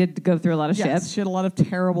because you did go through a lot of shit. She had a lot of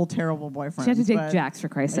terrible, terrible boyfriends. She had to take Jax for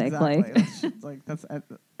Christ's sake. That's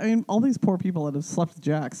I mean, all these poor people that have slept with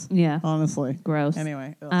Jax. Yeah, honestly, gross.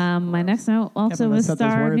 Anyway, my next note also was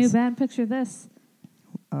our new band. Picture this.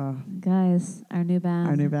 Guys, our new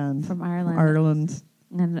band from Ireland.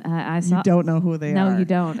 And I saw. You don't know who they are. No, you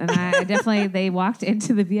don't. And I definitely, they walked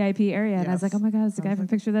into the VIP area, and I was like, oh my God, it's the guy from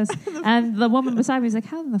Picture This. And the woman beside me was like,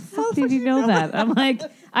 how in the fuck did you know that? I'm like,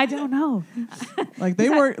 I don't know. Like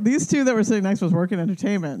these two that were sitting next to us work in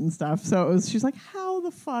entertainment and stuff. So she's like, how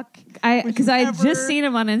the fuck? Because I had just seen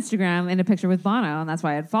him on Instagram in a picture with Bono, and that's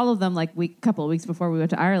why I had followed them like couple of weeks before we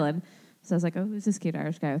went to Ireland. So I was like, oh, who's this cute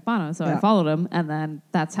Irish guy with Bono? So I followed him, and then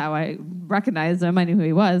that's how I recognized him. I knew who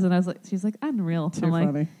he was, and I was like, she's like, unreal. I'm like,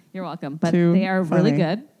 funny. You're welcome. But they are really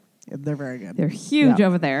good. Yeah, they're very good. They're huge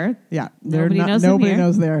over there. Yeah. Nobody knows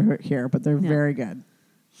they're here, but they're very good.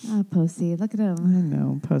 Oh, Posty. Look at him. I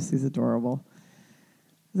know. Posty's adorable.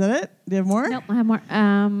 Is that it? Do you have more? Nope, I have more.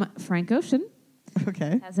 Frank Ocean.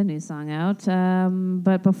 Okay. Has a new song out.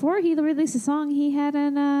 But before he released a song, he had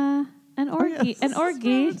an orgy. Oh, yes. An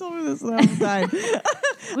orgy. Told me this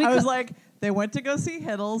I was like, they went to go see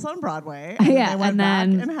Hiddles on Broadway. And and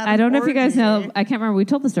then I don't know if you guys know. I can't remember. We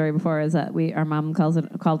told the story before. Is that our mom called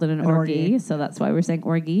it an orgy, so that's why we're saying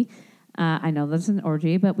orgy. I know that's an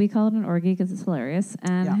orgy, but we call it an orgy because it's hilarious.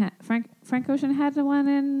 And Frank Ocean had one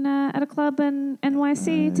in at a club in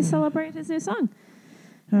NYC to celebrate his new song.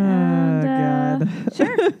 God.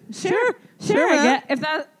 Sure. If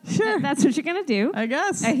that's what you're gonna do, I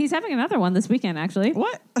guess he's having another one this weekend. Actually,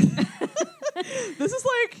 what? This is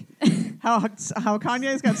like how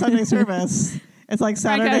Kanye's got Sunday service. It's like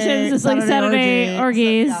Saturday. It's like Saturday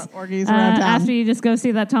orgies. Orgies around town. After you just go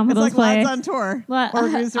see that Tom Hiddles play. It's like Lads on tour.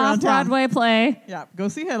 Orgies around town. Off-Broadway play. Yeah, go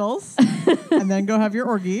see Hiddles, and then go have your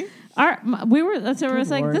orgy.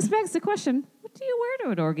 This begs the question. What do you wear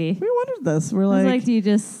to an orgy? We wondered this. We're like, do you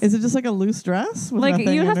just? Is it just like a loose dress? With like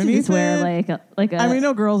you have to just wear like a. I mean,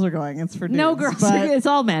 no girls are going. It's for dudes. No girls. It's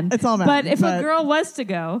all men. It's all men. But if a girl was to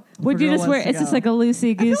go, would you just wear? It's just like a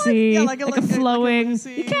loosey goosey, like a flowing.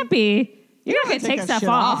 You can't be. You're not going to take stuff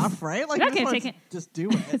off, right? Like, you're not going to take it. Just do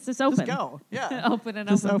it. It's just open. Just go. Yeah. Open and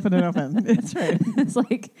just open. Just open and open. That's right. It's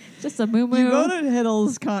like just a moo-moo. You go to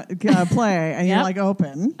Hiddles play and you're like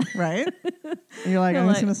open, right? And you're like, I'm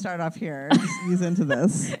just going to start off here. Just ease into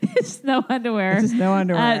this. It's no underwear. It's just no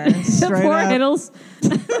underwear. Straight poor Hiddles.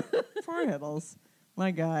 Poor Hiddles. My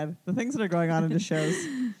God. The things that are going on into shows.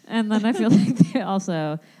 And then I feel like they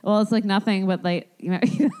also, it's like nothing but like,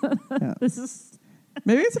 this is...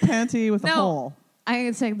 Maybe it's a panty with a hole. I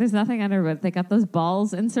would say there's nothing under it. They got those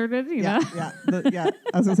balls inserted, know? Yeah.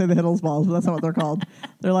 I was going to say the Hiddles balls, but that's not what they're called.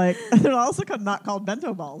 They're also not called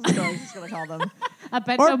bento balls. So I was just going to call them. A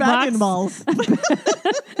bento box. Balls.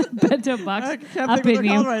 Bento box. I can't think what they're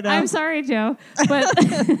called right now. I'm sorry, Joe. But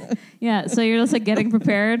so you're just like getting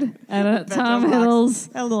prepared at a Tom Hiddles.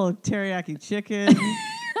 A little teriyaki chicken.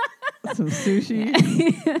 Some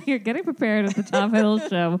sushi. You're getting prepared at the Tom Hiddles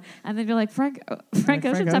show, and then you're like, Frank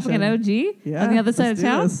Ocean's having an OG on the other side of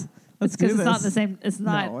town. It's because it's not the same. It's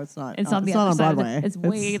not. No, it's not. It's on the other side. Broadway. It's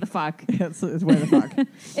way the fuck. It's way the fuck.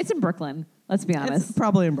 It's in Brooklyn. Let's be honest. It's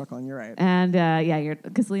probably in Brooklyn. You're right. And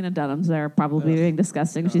because Lena Dunham's there, probably being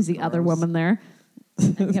disgusting. She's the other woman there.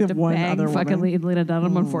 You have to bang fucking Lena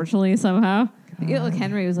Dunham, unfortunately, somehow. Look,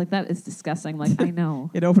 Henry was like, that is disgusting. Like, I know.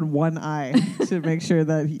 It opened one eye to make sure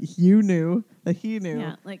that you knew that he knew.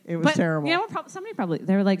 Yeah, it was terrible. You know, somebody probably,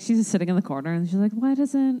 they were like, she's just sitting in the corner, and she's like, why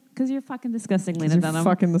doesn't, because you're fucking disgusting, Lena Dunham.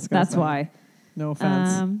 Fucking disgusting. That's why. No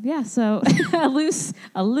offense. So a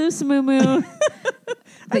loose moo-moo.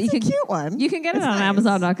 That's a cute one. You can get it on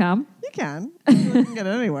Amazon.com. You can. You can get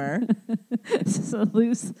it anywhere. It's just a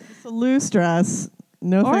loose dress.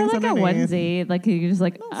 No or things like underneath. a onesie, like you just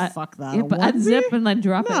like fuck that. You unzip and then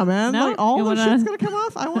drop it. No, man. Like all the shit's gonna come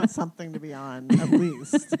off. I want something to be on at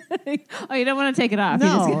least. Oh, you don't want to take it off.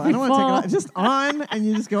 No, I don't want to take it off. Just on, and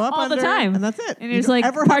you just go up all under, the time, and that's it. And you're just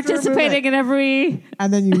like participating in every.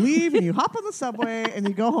 And then you leave, and you hop on the subway, and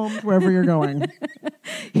you go home to wherever you're going.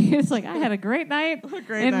 It's like I had a great night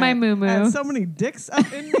in my moo-moo. I had so many dicks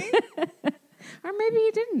up in me. Or maybe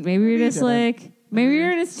you didn't. Maybe you're just like. Maybe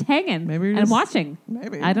you're just hanging and watching.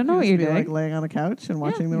 Maybe. I don't know what you're doing. Like laying on a couch and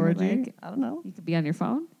watching the orgy. Like, I don't know. You could be on your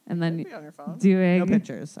phone and then on your phone. doing no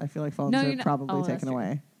pictures. I feel like phones are probably taken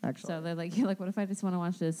away. Actually, so they're like, you're like, what if I just want to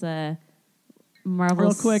watch this Marvel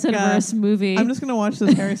real quick Cineverse movie? I'm just gonna watch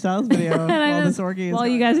this Harry Styles video while this orgy is. While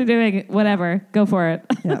you guys are doing it, whatever, go for it.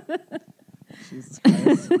 Yeah. Jesus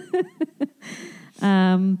Christ.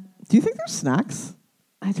 Do you think there's snacks?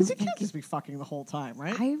 Because you can't just be fucking the whole time,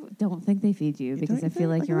 right? I don't think they feed you because I feel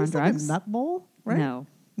like you're on drugs. Like a nut bowl, right? No.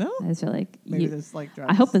 I just feel like maybe there's like drugs.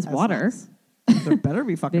 I hope there's water. There better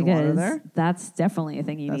be fucking water there. That's definitely a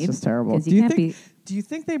thing you need. That's just terrible. Do you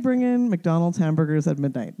think they bring in McDonald's hamburgers at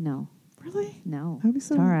midnight? No. Really? No. That'd be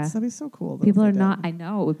so cool. People are not. I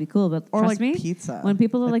know it would be cool, but or trust like me, pizza. When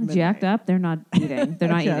people are like jacked up, they're not eating. They're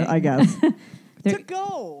not eating. I guess. To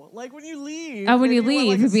go, like when you leave. Oh, when you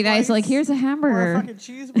leave, it'd be nice. Like, here's a hamburger or a fucking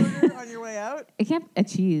cheeseburger on your way out. It can't a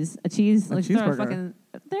cheeseburger.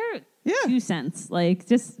 They're 2 cents. Like,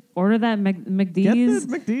 just order that McD's.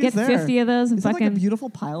 Get 50 of those and Is fucking like a beautiful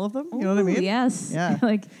pile of them. You know what I mean? Yes. Yeah.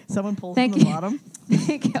 Like someone pulls from the bottom.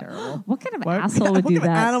 Terrible. What kind of asshole would do that? What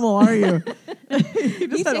kind of animal are you? You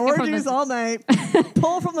just had orgies all night.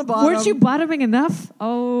 Pull from the bottom. Weren't you bottoming enough?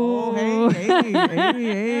 Oh, hey.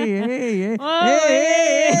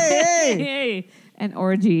 An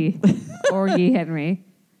orgy, Henry.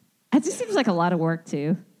 It just seems like a lot of work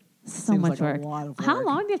too. So much work. How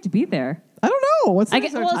long do you have to be there? I don't know. What's the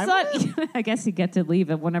time? I guess you get to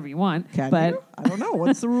leave it whenever you want. But you? I don't know.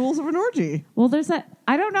 What's the rules of an orgy? Well, there's that.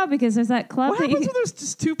 I don't know because there's that club. What happens when there's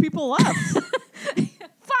just 2 people left?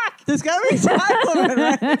 Fuck. There's got to be time limit,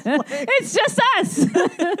 right? It's just us.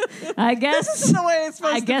 I guess. This is the way it's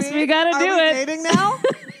supposed to be. I guess we got to do it. Dating now?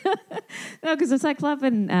 No, because there's that club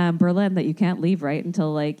in Berlin that you can't leave right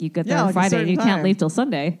until like you get there on Friday and you can't leave till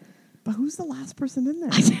Sunday. But who's the last person in there?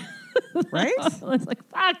 Right? It's like,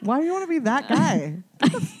 fuck. Why do you want to be that guy?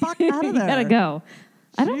 Get the fuck out of there. You gotta go.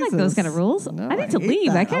 I don't like those kind of rules. No, I need to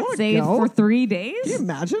leave. That. I can't stay for 3 days. Can you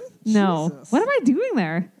imagine? No. Jesus. What am I doing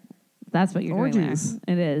there? That's what you're Orgies. doing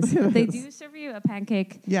there. It is. They do serve you a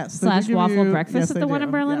pancake / waffle breakfast at the one in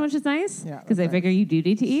Berlin, which is nice. Yeah. Because they figure you do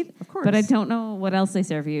need to eat. Of course. But I don't know what else they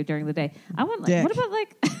serve you during the day. I want like, what about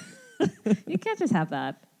like, you can't just have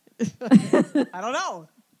that. I don't know.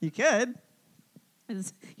 You could.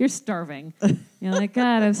 You're starving. You're like,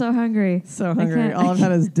 God, I'm so hungry. So hungry. All I've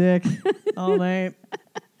had is dick all night.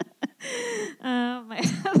 My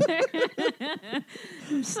other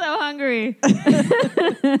I'm so hungry.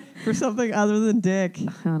 For something other than dick.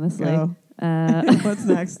 Honestly. What's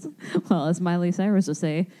next? Well, as Miley Cyrus would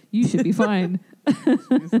say, you should be fine.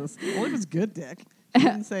 Jesus. Well, it was good dick. She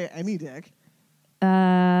didn't say any dick.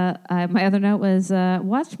 My other note was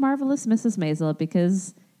watch Marvelous Mrs. Maisel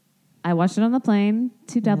because I watched it on the plane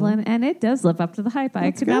to Dublin, and it does live up to the hype. I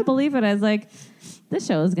could not believe it. I was like, this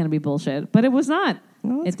show is going to be bullshit. But it was not.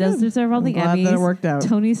 Well, it does deserve all the Emmys. That it worked out.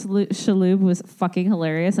 Tony Shalhoub was fucking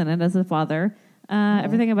hilarious in it as a father.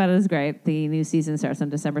 Everything about it is great. The new season starts on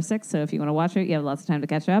December 6th, so if you want to watch it, you have lots of time to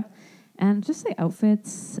catch up. And just the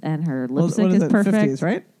outfits and her lipstick is perfect. 50s,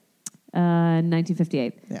 right?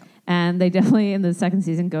 1958. Yeah. And they definitely, in the second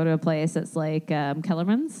season, go to a place that's like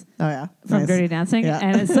Kellerman's. Oh, yeah. From Dirty Dancing. Yeah.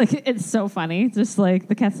 And it's like, it's so funny. It's just like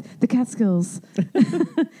the Catskills.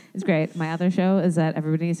 It's great. My other show is that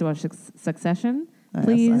everybody needs to watch Succession.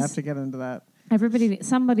 Please. Yes, I have to get into that.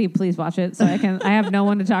 Somebody please watch it so I have no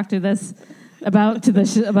one to talk to this about the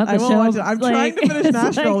show. I'm trying to finish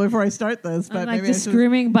Nashville before I start this, but I'm maybe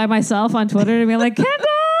screaming by myself on Twitter to be like, Kendall,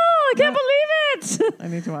 I can't believe it. I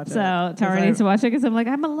need to watch it. So Tara needs to watch it because I'm like,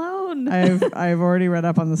 I'm alone. I've already read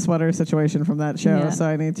up on the sweater situation from that show, so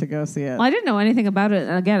I need to go see it. Well, I didn't know anything about it.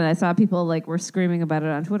 And again, I saw people were screaming about it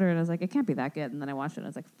on Twitter, and I was like, it can't be that good. And then I watched it, and I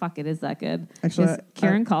was like, fuck, it is that good. Actually,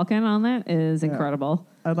 Kieran Culkin on that is incredible.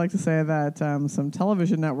 I'd like to say that some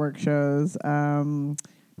television network shows,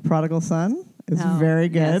 Prodigal Son is very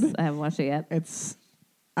good. Yes, I haven't watched it yet.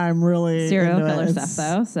 I'm really serial killer stuff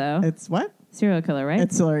though. So it's what? Serial killer, right?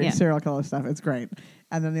 It's serial killer stuff. It's great.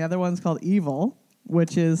 And then the other one's called Evil,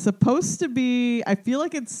 which is supposed to be, I feel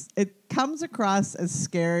like it comes across as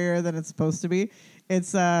scarier than it's supposed to be.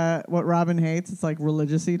 It's what Robin hates. It's like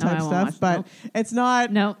religious-y type stuff, but it's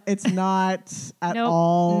not. No, it's not at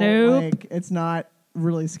all. Nope. Like, it's not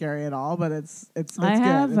really scary at all, but it's I good.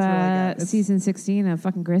 have it's really good. season 16 of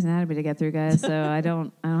fucking Grey's Anatomy to get through, guys. So I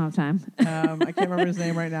don't have time. I can't remember his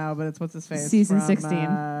name right now, but it's what's his face. Season from,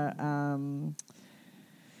 16.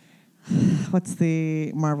 What's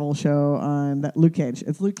the Marvel show on that? Luke Cage.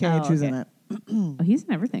 It's Luke Cage who's in it. He's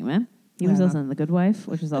in everything, man. He was also in The Good Wife,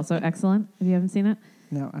 which is also excellent. If you haven't seen it,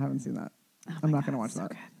 no, I haven't seen that. I'm not going to watch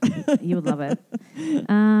that. You would love it.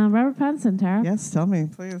 Robert Pattinson, Tara. Yes, tell me,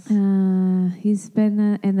 please. He's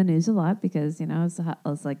been in the news a lot because,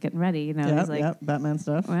 it's like getting ready. He's like Batman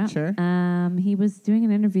stuff. Well, sure. He was doing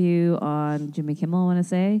an interview on Jimmy Kimmel, I want to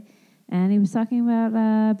say, and he was talking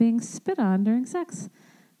about being spit on during sex.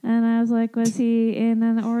 And I was like, was he in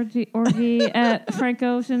an orgy at Frank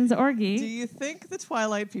Ocean's orgy? Do you think the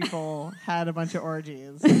Twilight people had a bunch of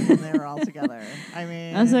orgies when they were all together? I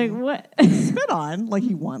mean, I was like, what? Spit on? Like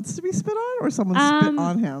he wants to be spit on, or someone spit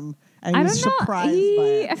on him and he was surprised by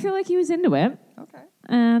it? I feel like he was into it. Okay.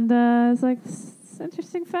 And it's like, this is an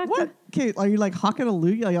interesting fact. What? Okay, are you like hawking a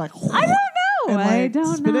loogie? Are you like? I don't know. I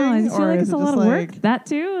don't know. I feel like it's a lot of work. That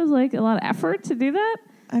too is like a lot of effort to do that.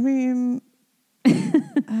 I mean.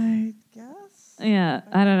 I guess. Yeah,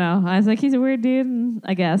 I don't know. I was like, he's a weird dude,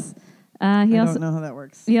 I guess. I don't know how that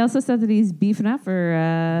works. He also said that he's beefing up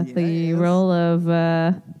for the role of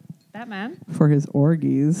Batman. For his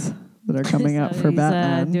orgies that are coming up for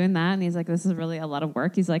Batman. He's doing that, and he's like, this is really a lot of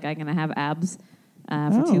work. He's like, I'm going to have abs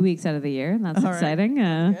for 2 weeks out of the year, and that's exciting.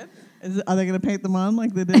 Good. Are they going to paint them on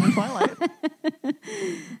like they did in Twilight?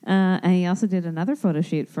 And he also did another photo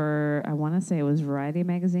shoot for, I want to say it was Variety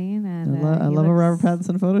magazine. And I love a Robert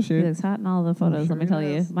Pattinson photo shoot. He looks hot in all the photos, let me tell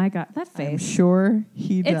you. My God, that face. I'm sure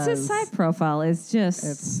he does. His side profile is just...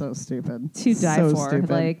 It's so stupid. To die for. Stupid.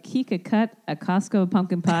 Like, he could cut a Costco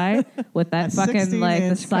pumpkin pie with that fucking, like,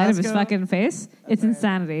 the side of his fucking face. It's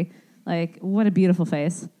insanity. Like, what a beautiful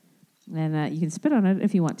face. And you can spit on it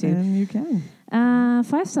if you want to. And you can.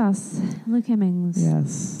 5 Sauce, Luke Hemmings.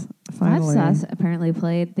 Yes, finally. 5 Sauce apparently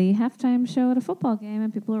played the halftime show at a football game,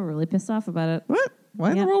 and people are really pissed off about it. What?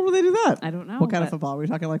 Why in the world would they do that? I don't know. What kind of football? Are we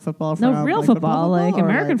talking like football? No, real like football, like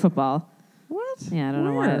American football. What? Yeah, I don't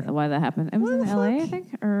know why that happened. It was in LA, I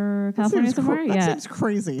think, or California somewhere. That seems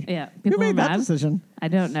crazy. Yeah, who made that decision? I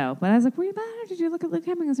don't know, but I was like, "Were you mad, or did you look at Luke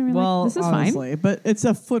Hemmings and realize this is honestly, fine?" But it's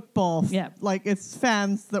a football. Like it's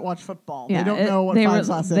fans that watch football. Yeah, they don't know what 5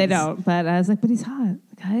 Sauce is. They don't. But I was like, "But he's hot,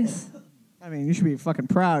 guys." I mean, you should be fucking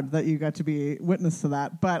proud that you got to be witness to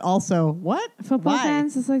that. But also, what football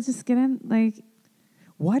fans is like just get in like.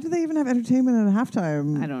 Why do they even have entertainment at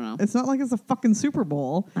halftime? I don't know. It's not like it's a fucking Super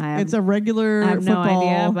Bowl. It's a regular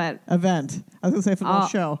football event. I was going to say football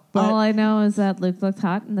show. But all I know is that Luke looked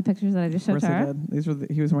hot in the pictures that I just showed Tara.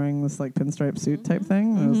 He was wearing this like pinstripe suit type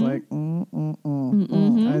thing. And I was like,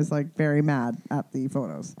 I was like very mad at the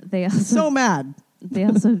photos. So mad. They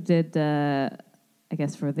also did, I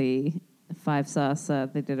guess for the 5 Sauce,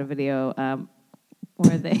 they did a video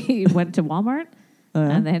where they went to Walmart.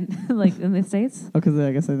 And then, like, in the States. Oh, because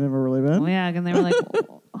I guess they've never really been? Well, yeah, and they were like,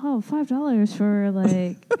 $5 for,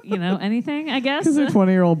 like, anything, I guess. Because they're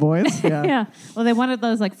 20-year-old boys. Yeah. Yeah. Well, they wanted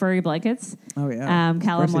those, like, furry blankets. Oh, yeah.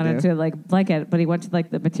 Callum wanted to, like, blanket, but he went to,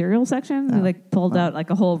 like, the material section. And he, like, pulled out, like,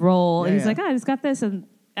 a whole roll. And he's like, I just got this. And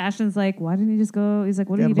Ashton's like, why didn't you just go? He's like,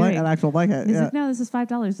 what are you doing? An actual blanket. He's like, no, this is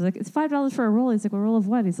 $5. He's like, it's $5 for a roll. He's like, a roll of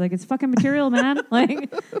what? He's like, it's fucking material, man.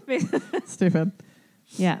 Like, stupid.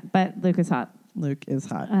 Yeah, but Luke is hot. Luke is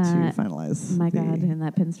hot to finalize. My God, in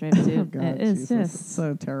that pinstripe suit. Oh God, it is just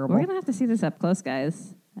so terrible. We're going to have to see this up close,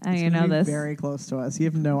 guys. You know this. Very close to us. You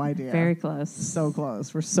have no idea. Very close. So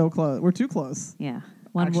close. We're so close. We're too close. Yeah.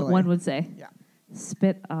 One would say. Yeah.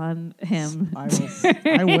 Spit on him.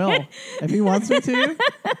 I will. If he wants me to,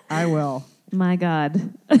 I will. My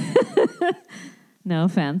God. No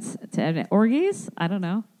offense to orgies. I don't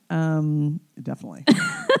know. Definitely.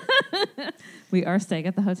 We are staying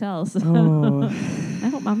at the hotel, so I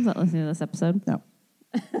hope Mom's not listening to this episode. No.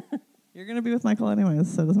 You're going to be with Michael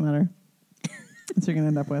anyways, so it doesn't matter. That's what you're going to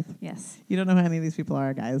end up with. Yes. You don't know who any of these people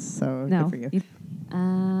are, guys, so good for you.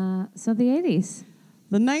 So the 80s.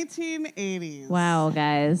 The 1980s. Wow,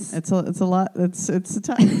 guys. It's a lot. It's a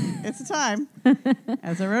time. It's a time.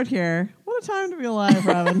 As I wrote here, what a time to be alive,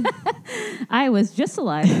 Robin. I was just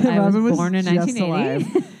alive. I was born in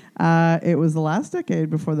 1980. It was the last decade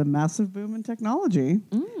before the massive boom in technology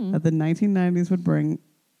that the 1990s would bring.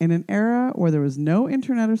 In an era where there was no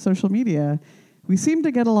internet or social media, we seemed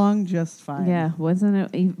to get along just fine. Yeah, wasn't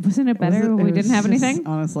it better when we didn't have anything?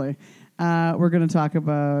 Honestly. We're going to talk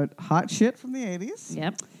about hot shit from the 80s.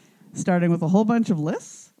 Yep. Starting with a whole bunch of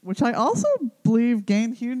lists, which I also believe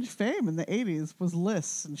gained huge fame in the 80s, was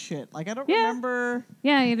lists and shit. Like, I don't remember.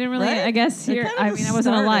 Yeah, you didn't really, right? I guess, I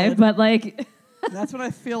wasn't alive, but like. That's when I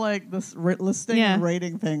feel like this listing and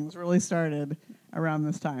rating things really started around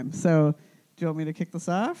this time. So Do you want me to kick this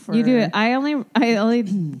off? Or? You do it. I only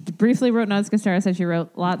briefly wrote notes because Sarah said she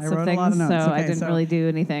wrote lots of things, so I didn't really do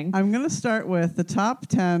anything. I'm going to start with the top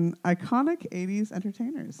 10 iconic 80s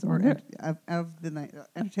entertainers, or of the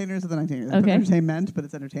entertainers of the 1980s. Okay. Entertainment, but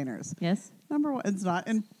it's entertainers. Yes. Number one, it's not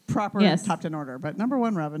in proper top 10 order, but number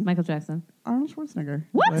one, Robin. Michael Jackson. Arnold Schwarzenegger.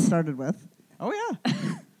 What? I started with. Oh, yeah.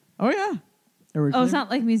 Oh, yeah. Originally. Oh, it's not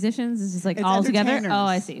like musicians. It's just like all together. Oh,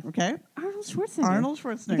 I see. Okay. Arnold Schwarzenegger. Arnold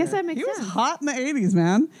Schwarzenegger. I guess that makes sense. He was hot in the 80s,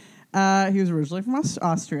 man. He was originally from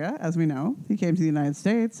Austria, as we know. He came to the United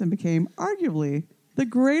States and became arguably the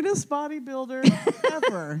greatest bodybuilder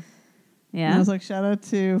ever. Yeah. And I was like, shout out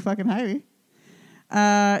to fucking Heidi.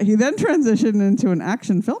 He then transitioned into an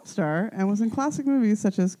action film star and was in classic movies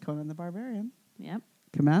such as Conan the Barbarian. Yep.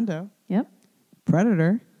 Commando. Yep.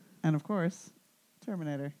 Predator. And, of course,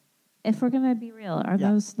 Terminator. If we're going to be real, are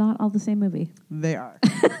those not all the same movie? They are.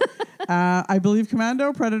 I believe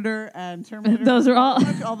Commando, Predator, and Terminator. Those are all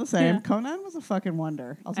the same. Yeah. Conan was a fucking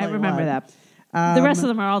wonder. I remember that. The rest of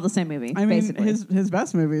them are all the same movie. I mean, his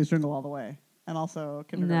best movie is Jingle All the Way, and also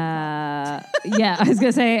Kindergarten Cop. Yeah, I was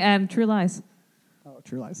going to say, and True Lies. Oh,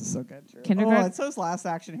 True Lies is so good. Kindergarten. Oh, it's his last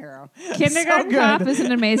action hero. Kindergarten Cop is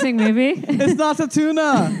an amazing movie. It's not a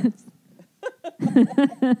tuna.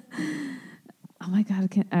 Oh my God!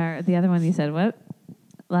 The other one you said what?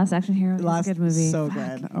 Last Action Hero. Last good movie. So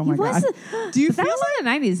good. Oh my God. Do you feel like in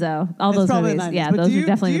the 90s though? All those movies. 90s, yeah, those are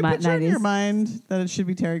definitely the 90s. Do you picture in your mind that it should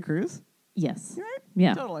be Terry Crews? Yes. Right?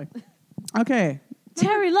 Yeah. Totally. Okay.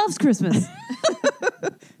 Terry loves Christmas.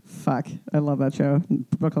 Fuck. I love that show.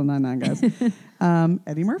 Brooklyn Nine-Nine, guys.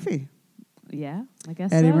 Eddie Murphy. Yeah, I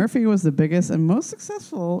guess Eddie Murphy was the biggest and most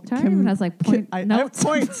successful. Terry even has like notes.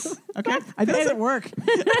 Points. Okay. It doesn't work.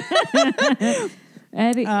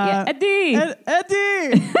 Eddie. Eddie.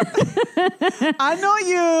 Eddie. I know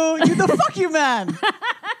you. You the fuck you, man.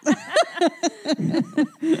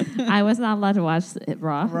 I was not allowed to watch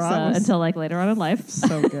Raw until like later on in life.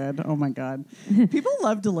 So good. Oh my God. People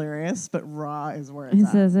love Delirious, but Raw is where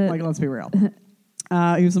it's at. Like, let's be real.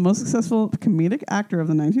 He was the most successful comedic actor of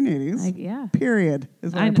the 1980s. Period,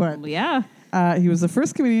 is what I put. Yeah. He was the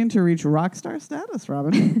first comedian to reach rock star status,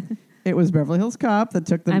 Robin. It was Beverly Hills Cop that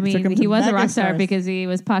took him he was a rock star stars. because he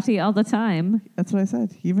was potty all the time. That's what I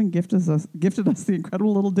said. He even gifted us the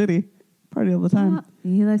incredible little ditty, Party All the Time.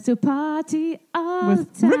 He likes to party all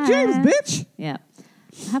with the time. Rick James, bitch. Yeah.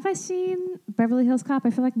 Have I seen Beverly Hills Cop? I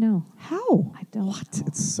feel like no. How? I don't. What? Know.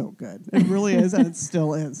 It's so good. It really is, and it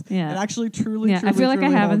still is. Yeah. It actually truly, I feel like I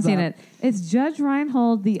haven't seen it. It's Judge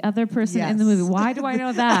Reinhold, the other person in the movie. Why do I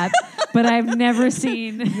know that? But I've never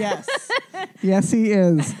seen. Yes. Yes, he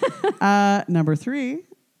is. Number 3,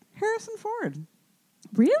 Harrison Ford.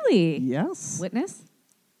 Really? Yes. Witness?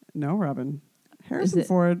 No, Robin. Harrison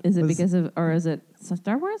Ford. Is it because of, or is it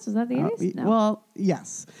Star Wars? Was that the 80s? No. Well,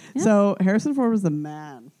 yes. Yeah. So Harrison Ford was the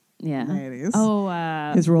man. Yeah. In the 80s.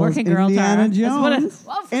 Oh, his role Working as Girl. Indiana Jones.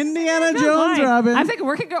 Indiana Jones, Robin. I'm thinking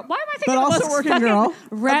Working Girl. Why am I thinking but also Working Girl?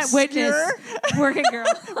 Witness. Working Girl.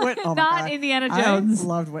 Oh not Indiana Jones. I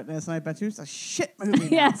loved Witness, and I bet you it's a shit movie.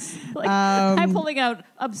 Yes. Like, I'm pulling out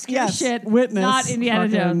obscure shit. Witness. Not Indiana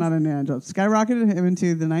Jones. Not Indiana Jones. Skyrocketed him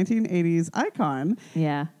into the 1980s icon.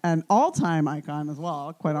 Yeah. An all-time icon as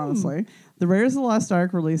well, quite honestly. The Raiders of the Lost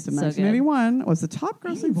Ark, released in 1981, was the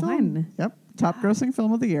top-grossing film. Yep. Top-grossing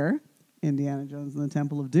film of the year. Indiana Jones and the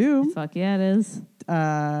Temple of Doom. Fuck yeah, it is.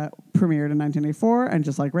 Premiered in 1984, and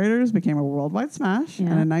just like Raiders, became a worldwide smash. Yeah.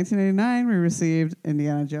 And in 1989, we received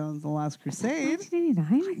Indiana Jones and the Last Crusade.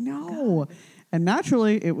 1989? I know. God. And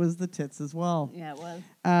naturally, it was the tits as well. Yeah, it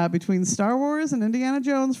was. Between Star Wars and Indiana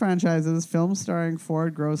Jones franchises, films starring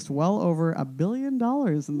Ford grossed well over $1 billion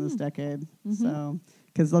in this decade. Mm-hmm. So,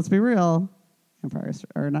 because let's be real, Empire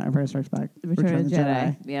Strikes Back, Return of the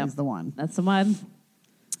Jedi is the one. That's the one.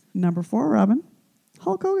 Number 4, Robin,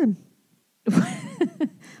 Hulk Hogan.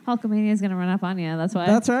 Hulkamania is going to run up on you. That's why.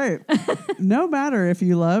 That's right. No matter if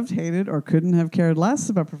you loved, hated, or couldn't have cared less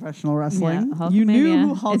about professional wrestling, you knew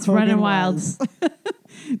who Hulk Hogan was.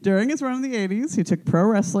 During his run in the 80s, he took pro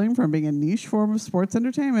wrestling from being a niche form of sports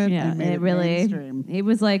entertainment and made it mainstream. It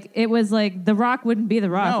was like The Rock wouldn't be The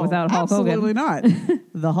Rock without Hulk Hogan. Absolutely not.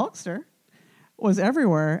 The Hulkster was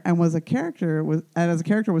everywhere and was a character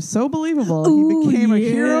was so believable he became a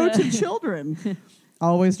hero to children.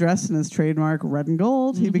 Always dressed in his trademark red and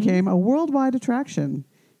gold, he became a worldwide attraction.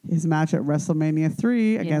 His match at WrestleMania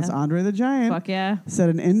 3 against Andre the Giant set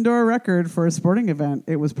an indoor record for a sporting event.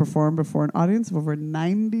 It was performed before an audience of over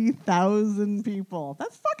 90,000 people.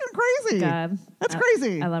 That's fucking crazy. God. That's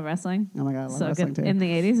crazy. I love wrestling. Oh my God, I love wrestling good. too. In the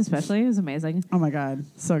 80s especially, it was amazing. Oh my God,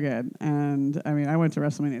 so good. And I mean, I went to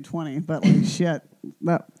WrestleMania 20, but like shit.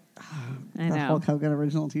 I know. Hulk Hogan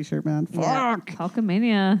original T-shirt, man. Yeah. Fuck.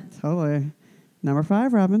 Hulkamania. Totally. Number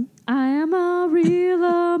 5, Robin. I am a real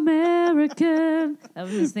American. That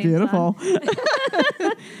was his theme Beautiful.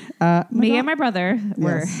 Me and my brother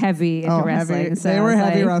were heavy into wrestling. Heavy. So they were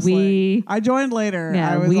heavy wrestling. I joined later.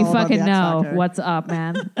 Yeah, we fucking know what's up,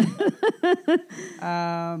 man.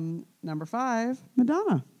 Number 5,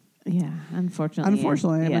 Madonna. Yeah, unfortunately.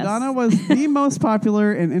 Yes. Madonna was the most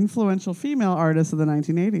popular and influential female artist of the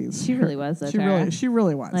 1980s. She really was. She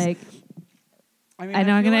really was. Like, I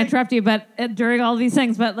know I'm going to interrupt you, but during all these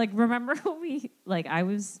things, but like, remember when I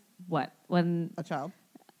was when a child,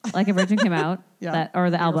 like a Virgin came out,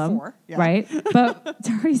 or the album, right? But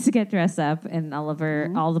Tara used to get dressed up in all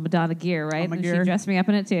the Madonna gear, right? And she dressed me up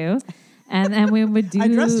in it too. And then we would do. I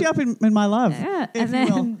dressed you up in my love. Yeah, and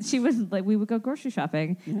then she would we would go grocery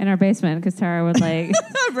shopping in our basement because Tara would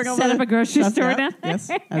set up a grocery store down there. Yes,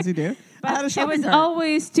 as you do. But I had a shopping cart.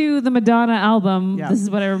 Always to the Madonna album. Yeah. This is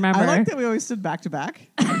what I remember. I like that we always stood back to back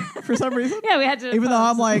for some reason. Yeah, we had to. Even though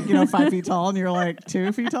I'm 5 feet tall and you're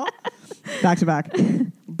 2 feet tall, back to back.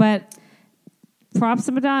 But props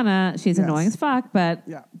to Madonna. She's annoying as fuck, but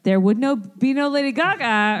there would be no Lady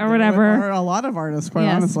Gaga or whatever. Or a lot of artists, quite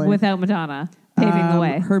honestly. Without Madonna paving the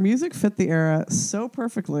way. Her music fit the era so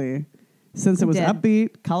perfectly since it was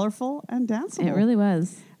upbeat, colorful, and danceable. It really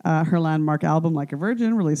was. Her landmark album, Like a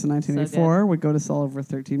Virgin, released in 1984, would go to sell over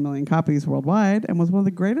 13 million copies worldwide and was one of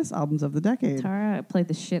the greatest albums of the decade. Tara played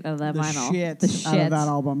the shit out of that vinyl. The shit out of that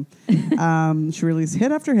album. She released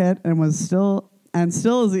hit after hit and still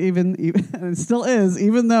is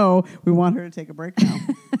even though we want her to take a break now.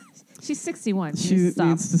 She's 61. She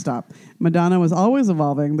needs to stop. Madonna was always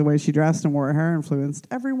evolving. The way she dressed and wore her hair influenced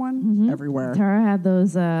everyone, everywhere. Tara had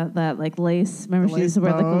those lace. Remember, she used to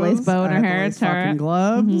wear the lace bow in her hair. Tara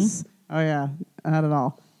gloves. Oh yeah, I had it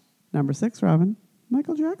all. Number 6, Robin.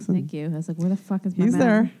 Michael Jackson. Thank you. I was like, where the fuck is my He's man?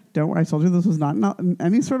 There. Don't worry. I told you this was not in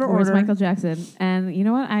any sort of Where's order. Michael Jackson? And you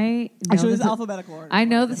know what? Actually, it's alphabetical order. I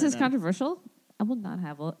know this is controversial. I will not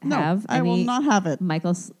have I will not have it.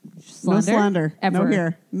 Michael slander. No slander. Ever. No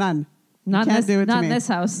here. None. Not you can't do it not to me. in this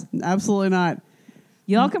house. Absolutely not.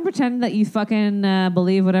 Y'all can pretend that you fucking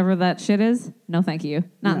believe whatever that shit is. No, thank you.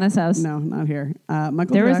 Not in this house. No, not here.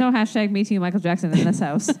 There is no hashtag MeToo Michael Jackson in this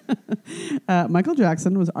house. Michael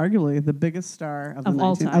Jackson was arguably the biggest star of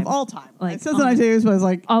all time. Of all time. It says the 1980s,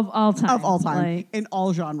 but it's of all time. Of all time. In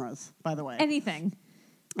all genres, by the way. Anything.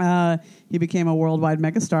 He became a worldwide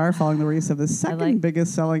megastar following the release of the second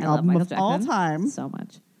biggest selling album of all time. So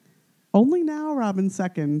much. Only now, Robin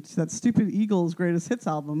second, that stupid Eagles greatest hits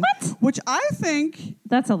album. What? Which I think...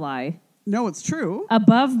 That's a lie. No, it's true.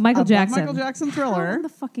 Above Michael Jackson. Michael Jackson Thriller. How in the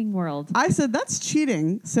fucking world? I said that's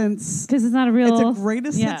cheating since... Because it's not a real... It's a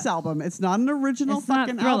greatest hits album. It's not an original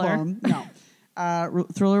fucking album. No.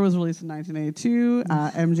 Thriller was released in 1982.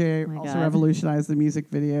 MJ also revolutionized the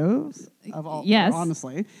music videos of all. Yes.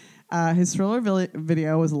 Honestly. His Thriller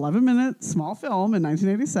video was 11-minute small film in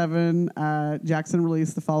 1987. Jackson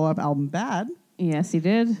released the follow-up album Bad. Yes, he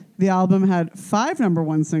did. The album had 5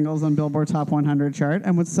 #1 singles on Billboard Top 100 chart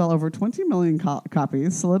and would sell over 20 million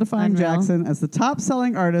copies, solidifying Jackson as the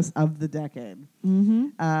top-selling artist of the decade.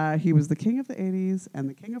 Mm-hmm. He was the king of the 80s and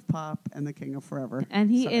the king of pop and the king of forever. And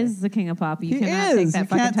he is the king of pop. You cannot take that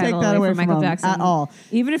fucking title away from Michael Jackson at all.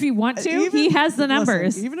 Even if you want to, he has the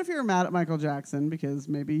numbers. Listen, even if you're mad at Michael Jackson because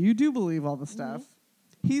maybe you do believe all the stuff,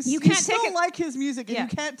 you still like his music, and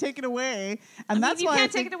you can't take it away. And that's why you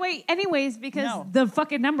can't take it away anyways because the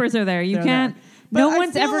fucking numbers are there. You can't. No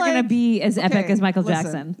one's ever going to be as epic as Michael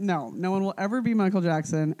Jackson. No one will ever be Michael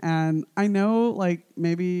Jackson. And I know,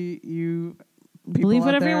 maybe you believe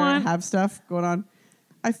whatever you want, have stuff going on.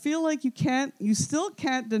 I feel like you still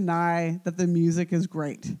can't deny that the music is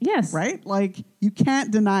great. Yes, right. You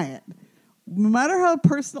can't deny it. No matter how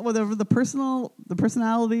personal, whatever the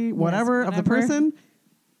personality, whatever of the person.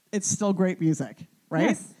 It's still great music, right?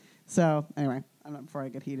 Yes. So anyway, before I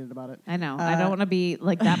get heated about it. I know. I don't want to be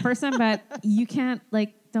like that person, but you can't,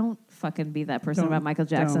 don't fucking be that person about Michael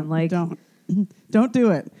Jackson. Don't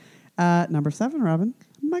do it. Number 7, Robin,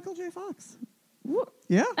 Michael J. Fox.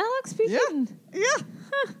 Yeah. Alex P. Keaton. Yeah.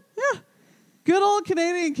 Huh. Yeah. Good old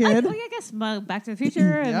Canadian kid. I guess Back to the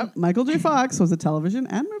Future. Yep. Michael J. Fox was a television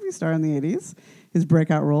and movie star in the 80s. His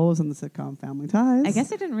breakout role was in the sitcom Family Ties. I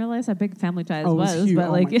guess I didn't realize how big Family Ties was. Huge.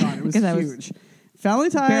 But my God, it was huge. Family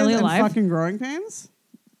Ties and fucking Growing Pains?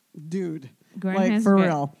 Dude. Growing Pains for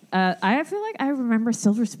real. I feel like I remember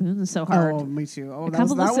Silver Spoons so hard. Oh, me too. Oh, that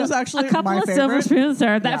was actually a couple my of favorite. Silver Spoons.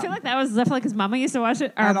 I feel like that was definitely because Mama used to watch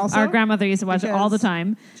it. Our grandmother used to watch it all the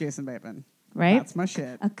time. Jason Bateman. Right? That's my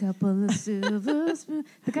shit. A couple of silver spoons.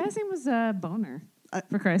 The guy's name was Boner.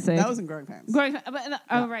 For Christ's sake. That was in Growing Pains. Right.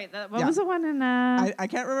 What was the one in... I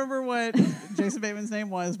can't remember what Jason Bateman's name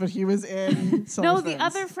was, but he was in Silver No, Spoons. the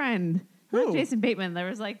other friend. Who? Not Jason Bateman. There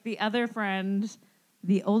was like the other friend,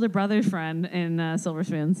 the older brother's friend in Silver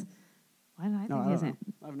Spoons. Why did I think his name?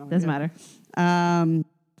 I have no Doesn't idea. matter.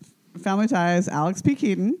 Family Ties, Alex P.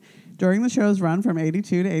 Keaton. During the show's run from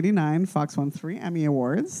 82 to 89, Fox won 3 Emmy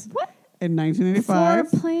Awards. What? In 1985.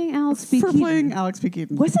 For playing Alex P. Keaton. For playing Alex P.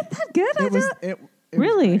 Keaton. Was it that good? It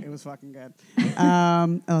really? It was fucking good.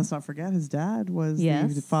 Let's not forget, his dad was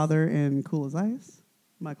the father in Cool as Ice,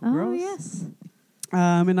 Michael Gross. Oh, yes.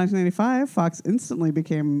 In 1985, Fox instantly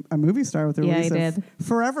became a movie star with the release of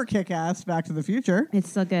Forever Kick-Ass, Back to the Future. It's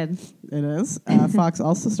still good. It is. Fox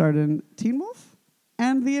also starred in Teen Wolf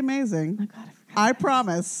and The Amazing. Oh, God, I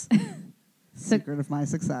promise. Secret of My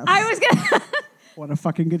Success. I was going to... What a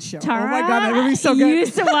fucking good show. Tara, oh my God, that movie's so good. You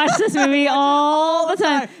used to watch this movie all the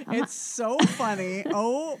time. It's so funny.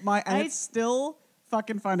 Oh my, and it's still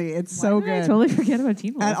fucking funny. It's so good. I totally forget about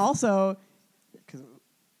Teen Wolf. And also,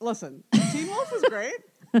 listen, Teen Wolf was great.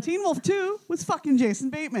 Teen Wolf 2 was fucking Jason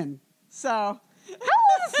Bateman. So. How old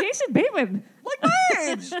is Jason Bateman? Like my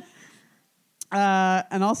age.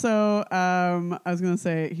 And also, I was going to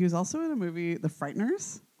say, he was also in a movie, The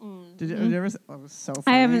Frighteners. Did you ever? It was so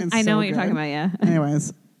funny. I haven't. I know what you're talking about. Yeah.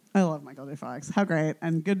 Anyways, I love Michael J. Fox. How great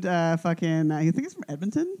and good. Fucking. You think he's from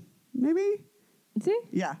Edmonton? Maybe. Is he?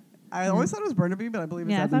 Yeah. I always thought it was Burnaby, but I believe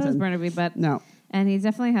it's Edmonton. I thought it was Burnaby, but no. And he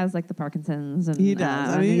definitely has like the Parkinson's, and he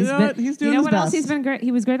does. I mean, he's doing. You know his what best. else he's been great?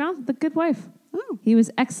 He was great on The Good Wife. Oh, he was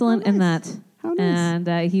excellent in that. How nice.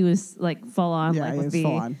 And he was like full on. Yeah, like, he with was the,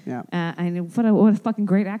 full on. Yeah. I know what a fucking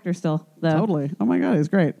great actor still. Though. Totally. Oh my God, he's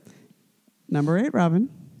great. Number 8, Robin.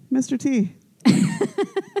 Mr. T.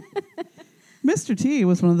 Mr. T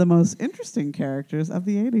was one of the most interesting characters of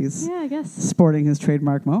the 80s. Yeah, I guess. Sporting his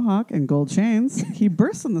trademark mohawk and gold chains, he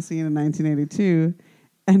burst on the scene in 1982,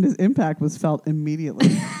 and his impact was felt immediately.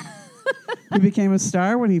 He became a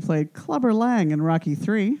star when he played Clubber Lang in Rocky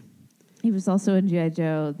III. He was also in G.I.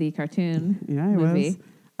 Joe, the cartoon movie.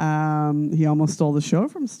 Was. He almost stole the show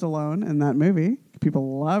from Stallone in that movie.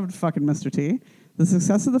 People loved fucking Mr. T. The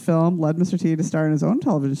success of the film led Mr. T to star in his own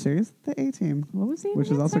television series, The A-Team. What was he in?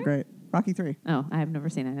 Which is also great. Rocky III. Oh, I have never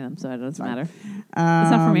seen any of them, so it doesn't matter. It's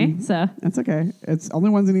not for me, so. It's okay. It's only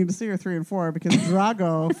ones you need to see are 3 and 4 because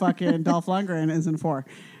Drago fucking Dolph Lundgren is in 4.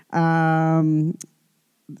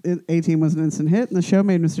 A-Team was an instant hit, and the show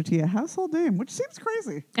made Mr. T a household name, which seems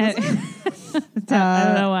crazy. I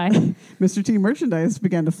don't know why. Mr. T merchandise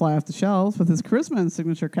began to fly off the shelves with his charisma and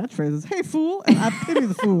signature catchphrases, "Hey, fool," and "I pity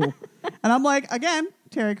the fool." And I'm like, again,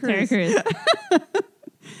 Terry Crews. Terry Crews.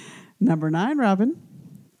 Number 9, Robin.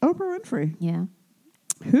 Oprah Winfrey. Yeah.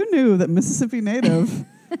 Who knew that Mississippi native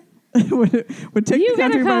would take the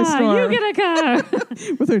country by storm? You get a car.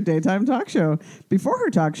 With her daytime talk show. Before her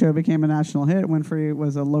talk show became a national hit, Winfrey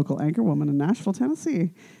was a local anchorwoman in Nashville,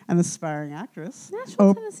 Tennessee, an aspiring actress.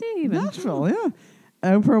 Nashville, Tennessee, even. Nashville, yeah.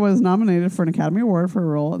 Oprah was nominated for an Academy Award for her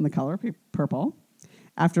role in The Color Purple.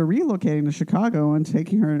 After relocating to Chicago and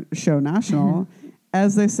taking her show national,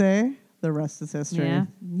 as they say, the rest is history. Yeah.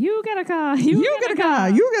 You get a car. You get a car.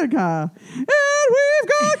 You get a car. And we've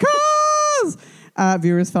got cars.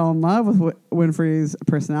 Viewers fell in love with Winfrey's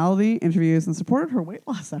personality, interviews, and supported her weight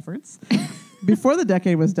loss efforts. Before the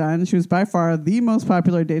decade was done, she was by far the most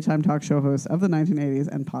popular daytime talk show host of the 1980s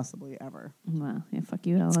and possibly ever. Well, yeah, fuck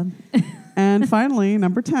you, Ellen. And finally,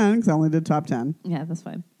 number 10, because I only did top 10. Yeah, that's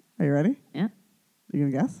fine. Are you ready? Yeah. You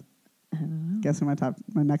gonna guess? I don't know. Guess who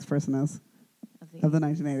my next person is of the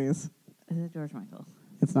 1980s. Is it George Michael?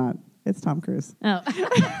 It's not. It's Tom Cruise. Oh.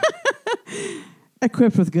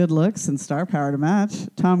 Equipped with good looks and star power to match,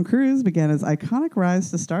 Tom Cruise began his iconic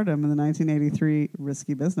rise to stardom in the 1983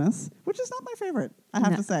 Risky Business, which is not my favorite, I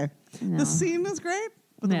have to say. No. The scene is great,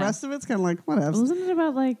 but the rest of it's kind of like, whatever. Wasn't it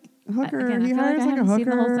about like... Hooker. Again, he hires like a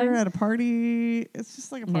hooker at a party. It's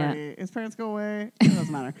just like a party. Yeah. His parents go away. It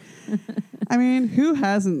doesn't matter. I mean, who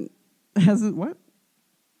hasn't what?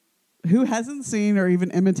 Who hasn't seen or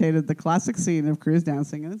even imitated the classic scene of Cruise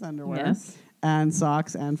dancing in his underwear? Yes. And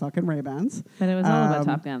socks and fucking Ray-Bans. But it was all about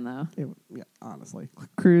Top Gun, though. Yeah, honestly.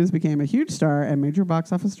 Cruise became a huge star and major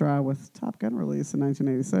box office draw with Top Gun release in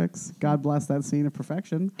 1986. God bless that scene of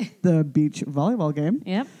perfection. The beach volleyball game.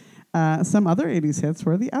 Yep. Some other 80s hits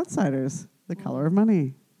were The Outsiders, The Color of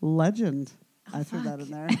Money, Legend. I threw that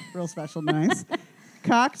in there. Real special, nice.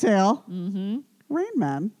 Cocktail. Mm-hmm. Rain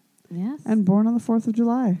Man. Yes. And Born on the 4th of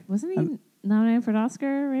July. Wasn't he nominated for an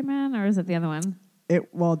Oscar, Rain Man, or is it the other one?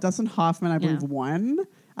 Dustin Hoffman, I believe, won.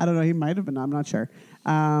 I don't know. He might have been. I'm not sure.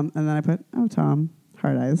 And then I put, Tom,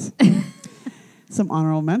 Hard Eyes. Some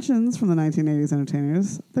honorable mentions from the 1980s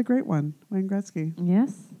entertainers. The great one, Wayne Gretzky.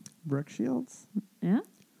 Yes. Brooke Shields. Yeah.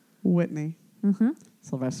 Whitney. Mm-hmm.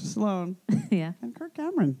 Sylvester Stallone. Yeah. And Kirk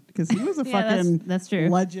Cameron, because he was a that's true.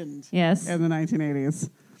 legend yes. in the 1980s.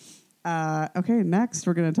 Okay, next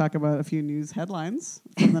we're going to talk about a few news headlines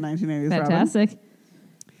from the 1980s. Fantastic. Robin.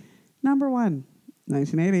 Number 1,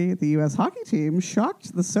 1980, the U.S. hockey team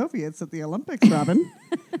shocked the Soviets at the Olympics, Robin.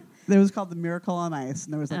 It was called The Miracle on Ice,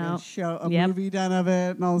 and there was like a movie done of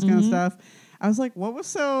it and all this kind of stuff. I was like, what was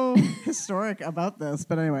so historic about this?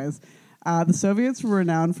 But anyways, the Soviets were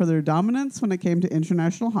renowned for their dominance when it came to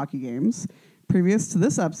international hockey games. Previous to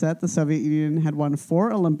this upset, the Soviet Union had won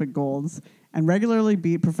 4 Olympic golds and regularly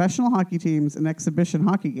beat professional hockey teams in exhibition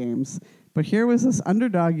hockey games. But here was this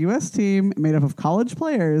underdog U.S. team made up of college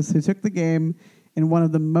players who took the game in one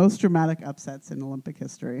of the most dramatic upsets in Olympic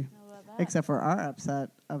history. Except for our upset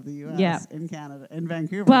of the U.S. in Canada, in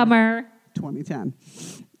Vancouver. Bummer. 2010.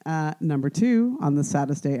 Number 2, on the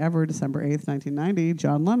saddest day ever, December 8th, 1990,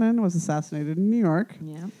 John Lennon was assassinated in New York.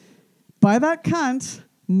 Yeah. By that cunt,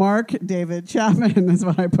 Mark David Chapman is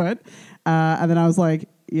what I put. And then I was like,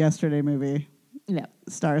 yesterday movie. No.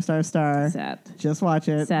 Star. Sad. Just watch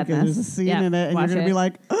it. Sadness. Because there's a scene in it and you're going to be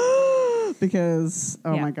like, oh, because,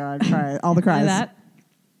 oh my God, cry. All the cries. That.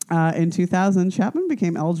 In 2000, Chapman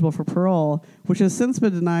became eligible for parole, which has since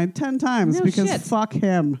been denied 10 times fuck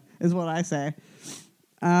him, is what I say.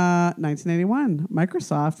 1981,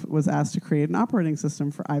 Microsoft was asked to create an operating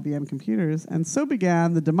system for IBM computers, and so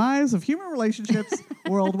began the demise of human relationships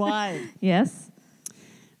worldwide. Yes.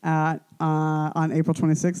 On April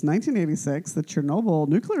 26, 1986, the Chernobyl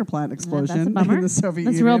nuclear plant explosion in the Soviet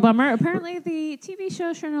Union. That's a real bummer. Apparently, the TV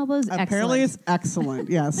show Chernobyl is excellent. Apparently, it's excellent,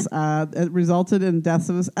 yes. It resulted in deaths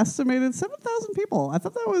of an estimated 7,000 people. I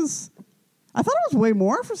thought it was way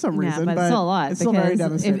more for some reason, but it's still a lot. It's still very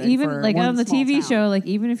devastating. Even like on the TV town. show, like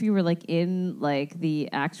even if you were like in like the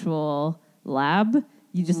actual lab,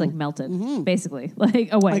 you just like melted, basically,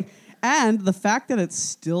 like away. And the fact that it's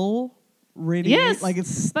still radiating, like it's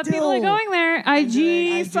still. But people are going there.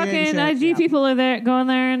 IG people are there, going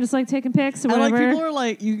there and just like taking pics or whatever. And like people are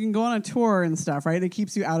like, you can go on a tour and stuff, right? It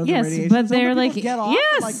keeps you out of the radiation. But they're like, get off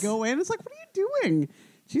and like go in. It's like, what are you doing?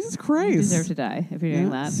 Jesus Christ. You deserve to die if you're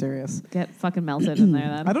doing that. Serious. Get fucking melted in there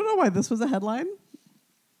then. I don't know why this was a headline.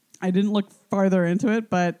 I didn't look farther into it,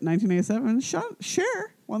 but 1987,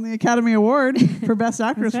 Cher won the Academy Award for Best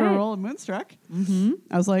Actress for a role in Moonstruck. Mm-hmm.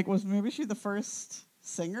 I was like, maybe she the first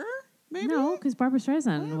singer? Maybe? No, because Barbara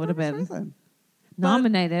Streisand would have been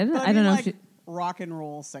nominated. But I don't know like, if rock and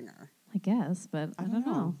roll singer. I guess, but I don't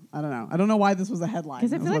know. I don't know why this was a headline.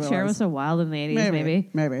 Because I feel like Cher was so wild in the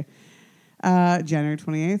 80s, Maybe. January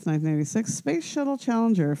 28th, 1986, Space Shuttle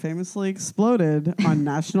Challenger famously exploded on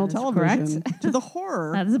national television to the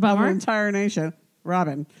horror of the entire nation.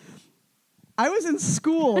 Robin, I was in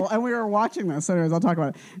school and we were watching this. So anyways, I'll talk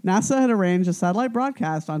about it. NASA had arranged a satellite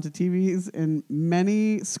broadcast onto TVs in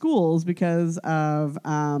many schools because of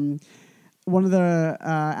one of the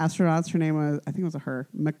astronauts. Her name was, I think it was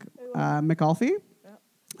McAuliffe.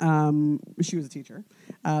 She was a teacher.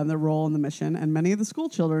 The role in the mission, and many of the school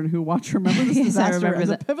children who watch remember this disaster as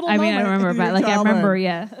a pivotal moment. I remember, but like childhood. I remember,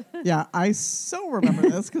 yeah. Yeah, I so remember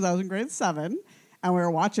this because I was in grade 7, and we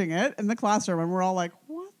were watching it in the classroom, and we're all like,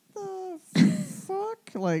 "What the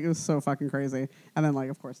fuck?" Like it was so fucking crazy. And then,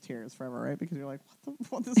 like, of course, tears forever, right? Because you're like,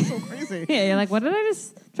 "What? This is so crazy." Yeah, you're like, "What did I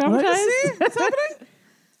just traumatize? What's happening?"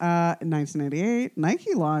 In 1998,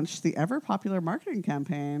 Nike launched the ever popular marketing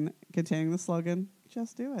campaign containing the slogan,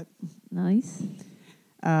 "Just do it." Nice.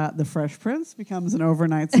 The Fresh Prince becomes an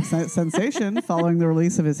overnight sensation following the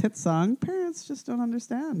release of his hit song, Parents Just Don't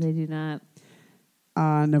Understand. They do not.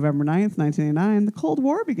 On November 9th, 1989, the Cold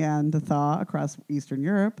War began to thaw across Eastern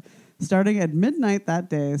Europe. Starting at midnight that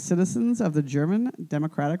day, citizens of the German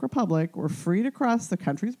Democratic Republic were freed across the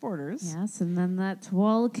country's borders. Yes, and then that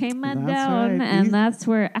wall came down, right. And that's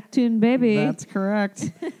where Achtung Baby. That's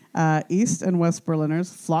correct. East and West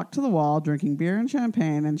Berliners flocked to the wall, drinking beer and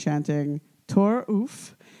champagne and chanting Tor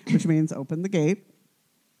auf, which means open the gate.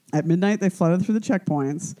 At midnight, they flooded through the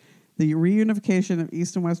checkpoints. The reunification of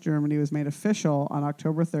East and West Germany was made official on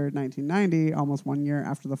October 3rd, 1990, almost 1 year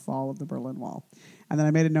after the fall of the Berlin Wall. And then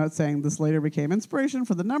I made a note saying this later became inspiration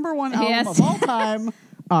for the #1 album of all time,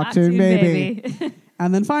 Achtung Baby.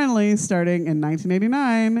 And then finally, starting in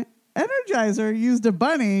 1989, Energizer used a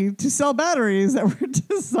bunny to sell batteries that were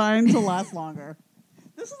designed to last longer.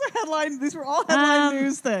 This is a headline. These were all headline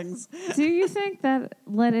news things. Do you think that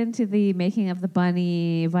led into the making of the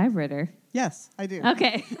bunny vibrator? Yes, I do.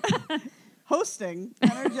 Okay. hosting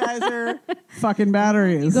Energizer fucking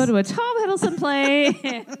batteries. You go to a Tom Hiddleston play.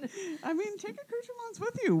 I mean, take accoutrements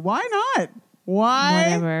with you. Why not? Why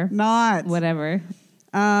Whatever. not? Whatever.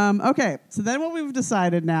 Okay, so then what we've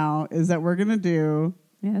decided now is that we're going to do,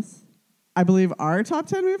 Yes. I believe, our top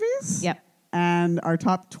 10 movies. Yep. And our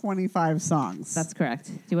top 25 songs. That's correct.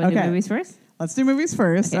 Do you want to do movies first? Let's do movies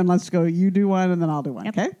first, and let's go. You do one, and then I'll do one.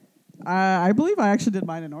 Yep. Okay. I believe I actually did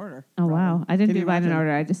mine in order. Oh wow! I didn't Can do you mine in imagine?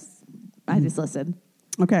 order. I just listed.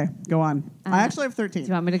 Okay, go on. I actually have 13. Do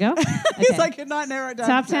you want me to go? Because I could not narrow it down.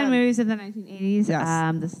 Top to 10 movies of the 1980s.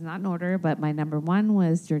 Yes. This is not in order, but my number one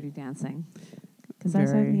was Dirty Dancing. Because I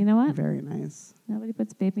said, Very, you know what? Very nice. Nobody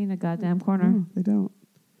puts baby in a goddamn corner. No, they don't.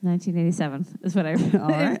 1987 is what I. All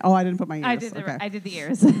right. Oh, I didn't put my ears. I did. Okay. I did the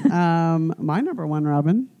ears. My number one,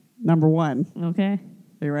 Robin. Number one. Okay.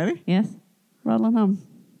 Are you ready? Yes. Rattle and hum.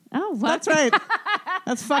 Oh, what? That's right.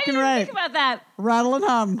 That's fucking I didn't right. think about that. Rattle and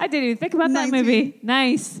hum. I didn't even think about that movie.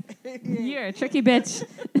 Nice. You're a tricky bitch.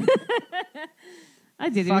 I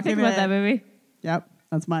didn't even think about that movie. Yep.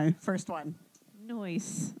 That's my first one.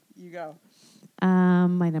 Nice. You go.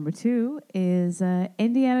 My number two is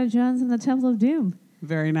Indiana Jones and the Temple of Doom.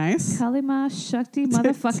 Very nice. Kalima Shakti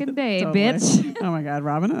motherfucking day, Totally. bitch. Oh my God,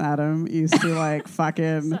 Robin and Adam used to like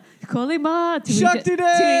fucking Kalima to Shakti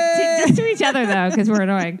day! just to each other though, because we're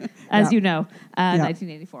annoying, as Yep. you know. Yep.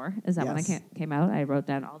 1984 is that when Yes. I came out. I wrote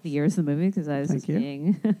down all the years of the movie because I was Thank just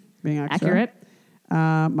you. being extra. accurate.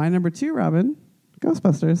 My number two, Robin,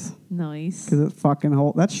 Ghostbusters, Nice. because it fucking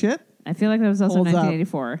that shit. I feel like that was also holds up.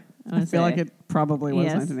 1984. I feel like it probably was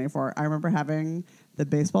Yes. 1984. I remember having the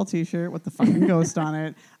baseball T-shirt with the fucking ghost on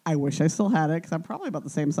it. I wish I still had it because I'm probably about the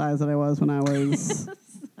same size that I was when I was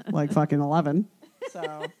like fucking 11.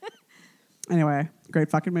 So anyway, great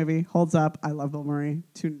fucking movie. Holds up. I love Bill Murray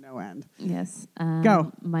to no end. Yes.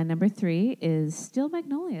 Go. My number three is Steel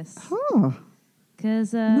Magnolias. Oh,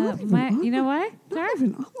 Because Not even on you know the- why? Tara? not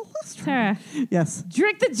even on the list. Tara, Yes.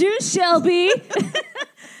 drink the juice, Shelby.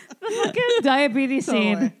 The fucking diabetes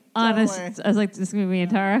Totally, scene. Honest, totally. I was like, this is gonna be me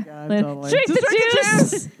and Tara. God, Like, totally. Drink Just the drink the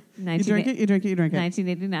juice. juice. You drink it. You drink it. You drink it.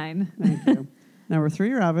 1989. Thank you. Number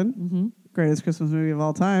three, Robin. Mm-hmm. Greatest Christmas movie of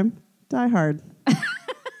all time. Die Hard.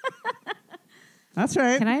 That's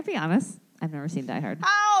right. Can I be honest? I've never seen Die Hard.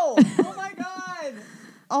 Ow! Oh my God!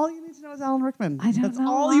 All you need to know is Alan Rickman. I don't That's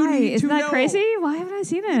know all why. you need Isn't to that know. crazy? Why haven't I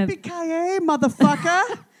seen it? Yippee-ki-yay,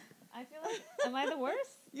 motherfucker! I feel like, am I the worst?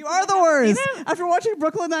 You are the worst. seen it? After watching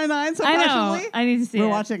Brooklyn Nine-Nine so I know. passionately, I need to see we're it.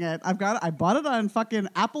 watching it. I bought it on fucking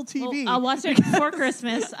Apple TV. Well, I'll watch it for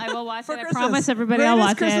Christmas. I will watch For it. I Christmas. promise everybody I'll Greatest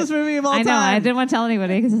watch Christmas it. movie of all I know. I time. didn't want to tell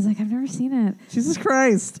anybody because I was like, I've never seen it. Jesus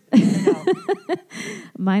Christ.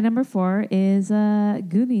 My number four is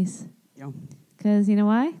Goonies. Yo. Because you know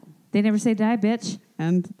why? They never say die, bitch.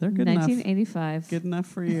 And they're good enough. 1985. Good enough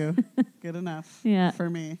for you. Good enough Yeah. for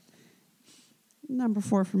me. Number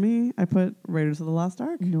four for me, I put Raiders of the Lost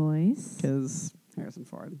Ark. Noise. Because Harrison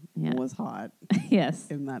Ford Yeah. was hot Yes.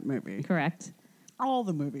 in that movie. Correct. All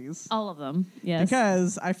the movies. All of them. Yes.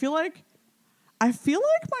 Because I feel like my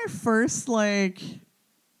first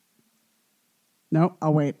No,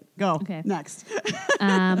 I'll wait. Go. Okay. Next.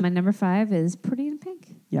 My number five is Pretty in Pink.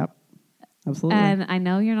 Yep. Absolutely. And I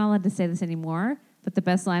know you're not allowed to say this anymore, but the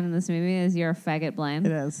best line in this movie is "You're a faggot, Blaine."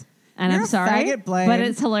 it is. And You're I'm a sorry, faggot, Blaine. but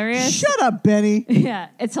it's hilarious. Shut up, Benny. Yeah,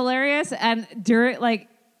 it's hilarious, and during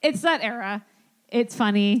it's that era. It's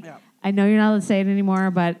funny. Yeah. I know you're not allowed to say it anymore,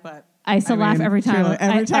 but I still laugh mean, every time. truly,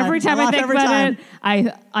 every time. Every time I I laugh think every about time.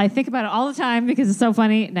 it, I think about it all the time because it's so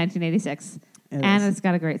funny. 1986, It and is. it's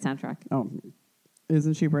got a great soundtrack. Oh,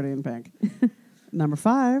 isn't she pretty in pink? Number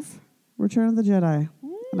five, Return of the Jedi.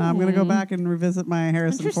 Now I'm going to go back and revisit my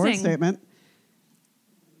Harrison Ford Interesting. statement.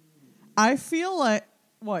 I feel like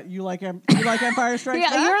what you like Empire Strikes Yeah,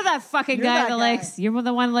 Back? you're that fucking You're guy that that guy. likes. You're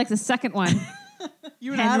the one that likes the second one.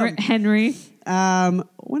 You and Adam. Henry.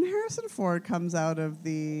 When Harrison Ford comes out of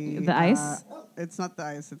the ice? it's not the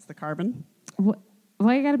ice, it's the carbon.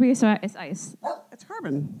 Why you gotta be so? It's ice. It's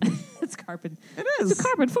carbon. It's carbon. It is. It's a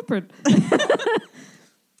carbon footprint.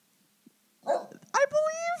 I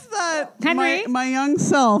believe that Henry? my young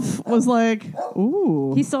self was like,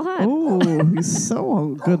 ooh. He's so hot. Ooh, he's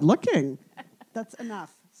so good looking. That's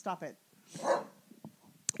enough. Stop it.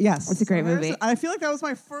 Yes. It's a great movie. I feel like that was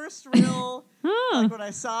my first real, like when I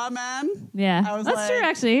saw a man. Yeah, I was that's like, true.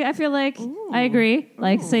 Actually, I feel like ooh, I agree.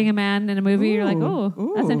 Like ooh. seeing a man in a movie, you're like, Ooh,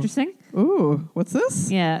 oh, that's ooh. interesting. Ooh, what's this?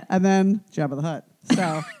 Yeah, And then Jabba the Hutt.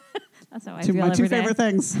 So That's how I feel my every two day. favorite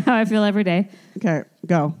things. How I feel every day. Okay,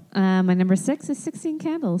 go. My number 6 is 16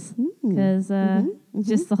 Candles. Because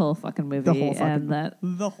just the whole fucking movie. The whole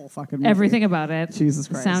fucking movie. Everything about it. Jesus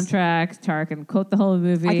Christ. Soundtrack. Tara can quote the whole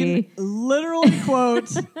movie. I can literally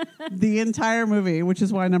quote the entire movie, which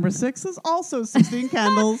is why number 6 is also 16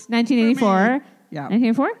 Candles. 1984. Yeah.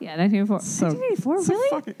 1984? Yeah, 1984. So, 1984,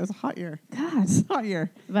 really? It was a hot year. God. It's a hot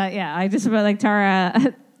year. But yeah, I just about like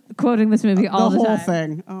Tara quoting this movie all the time. The whole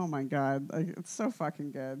thing. Oh my God. Like, it's so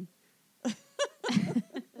fucking good.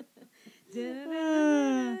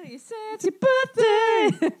 You said it's your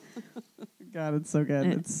birthday. God, it's so good.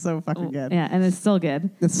 It's so fucking good. Yeah, and it's still good.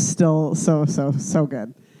 It's still so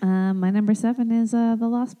good. My number 7 is The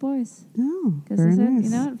Lost Boys. Oh, Because very nice. you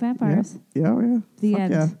know what? Vampires. Yeah. The Fuck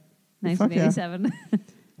end. Yeah. 1987.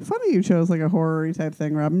 Funny you chose like a horror-y type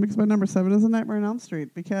thing, Robin, because my number 7 is A Nightmare on Elm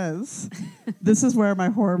Street, because this is where my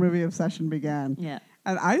horror movie obsession began. Yeah.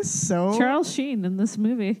 And Charles Sheen in this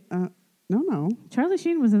movie. No. Charlie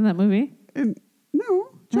Sheen was in that movie. No.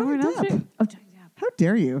 Johnny Depp. Oh, Johnny Depp. How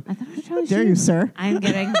dare you? I thought it was Charlie How dare Sheen. you, sir? I'm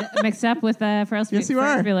getting mixed up with Ferris Bueller. Yes, you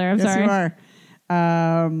are. I'm sorry. Yes, you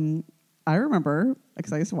are. I remember,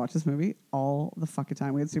 because I used to watch this movie all the fucking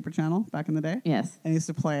time. We had Super Channel back in the day. Yes. And I used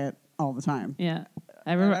to play it all the time. Yeah.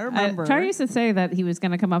 I remember. Tara used to say that he was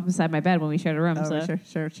going to come up beside my bed when we shared a room.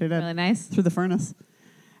 Sure did. Really nice. Through the furnace.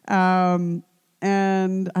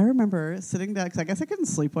 And I remember sitting down, because I guess I couldn't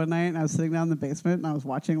sleep one night, and I was sitting down in the basement, and I was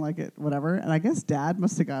watching like it, whatever, and I guess Dad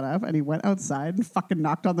must have got up, and he went outside and fucking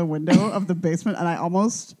knocked on the window of the basement, and I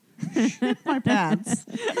almost shit my pants.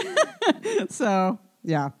 So,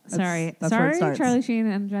 yeah. Sorry, starts. Charlie Sheen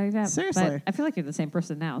and Johnny Depp. Seriously. But I feel like you're the same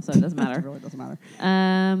person now, so it doesn't matter. It really doesn't matter.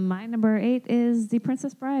 My number 8 is The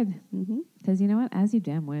Princess Bride. Because you know what? As you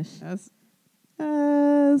damn wish. As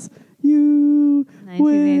you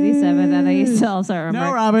 1987, wish. and I used to also remember.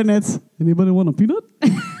 No, Robin, it's anybody want a peanut?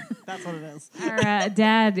 That's what it is. Our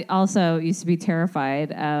dad also used to be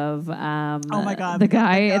terrified of oh my God, the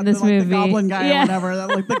guy in this movie. The goblin guy or whatever.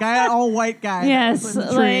 Like the guy, all white guy. Yes,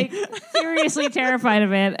 like seriously terrified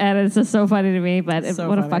of it. And it's just so funny to me. But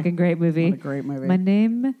what a fucking great movie. What a great movie. My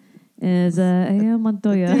name is Eo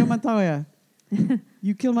Montoya. Eo Montoya.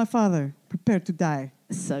 You killed my father. Prepare to die.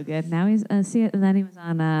 So good. Now he's and then he was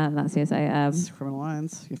on not CSI. Criminal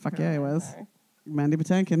Minds. Fuck yeah, he was. Mandy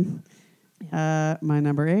Patinkin. My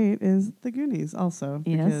number 8 is The Goonies. Also,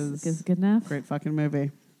 yes, because good enough. Great fucking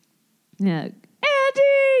movie. Yeah, Andy,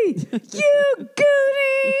 you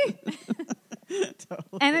Goonie.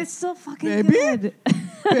 Totally. And it's so fucking good.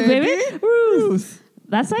 Baby Ruth.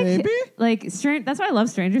 That's like strange. That's why I love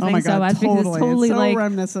Stranger Things so much because it's totally so like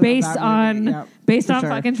reminiscent based of that on movie. based on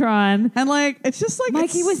fucking Tron. And like it's just like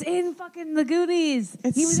Mikey was in fucking The Goonies.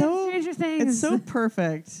 He was in Stranger Things. It's so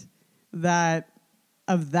perfect that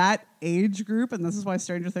of that age group, and this is why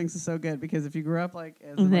Stranger Things is so good because if you grew up like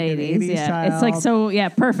as in the 80s, child, it's like so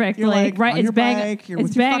perfect. You're like right, it's bang. Bike, you're it's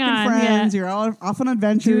with your bang fucking on. Friends. Yeah. You're all off on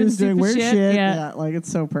adventures, doing weird shit. Yeah, like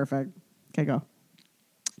it's so perfect. Okay, go.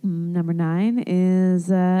 Number 9 is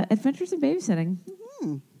Adventures in Babysitting.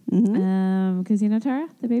 Because you know Tara,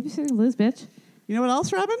 the babysitting Liz bitch. You know what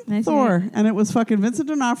else, Robin? Thor, and it was fucking Vincent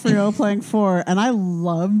D'Onofrio playing Thor, and I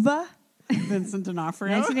love Vincent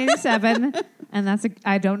D'Onofrio. 1987, and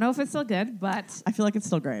I don't know if it's still good, but I feel like it's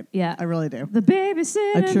still great. Yeah, I really do. The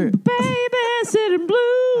babysitting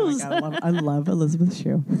blues. Oh my God, I love Elizabeth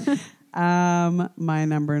Shue. My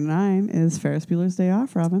number 9 is Ferris Bueller's Day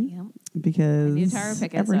Off, Robin. Yep. Because I knew Tara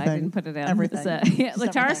pick it, so I didn't put it in. Everything.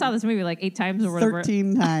 Tara saw this movie like 8 times or whatever.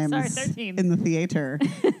 13 times. Sorry, 13. In the theater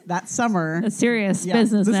that summer. A serious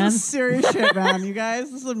business, man. This is serious shit, man. You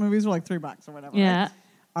guys, the movies were like $3 or whatever. Yeah.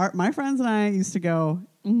 Right? My friends and I used to go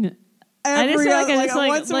I just feel like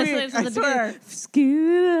once a week. I swear.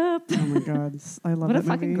 Scoot up. Oh my God, I love it. What a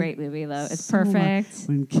fucking great movie, though. It's so perfect.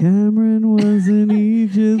 When Cameron was in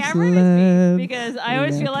Egypt, Cameron is me because I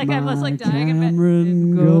always feel like I'm just like dying in bed.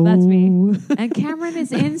 That's me. And Cameron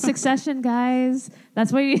is in Succession, guys.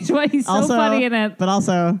 That's why he's so funny in it. But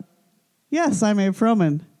also, yes, I'm Abe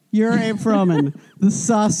Froman. You're Abe Froman, the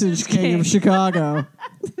Sausage King of Chicago.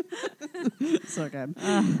 So good.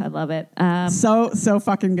 I love it. So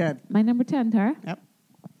fucking good. My number 10, Tara. Yep.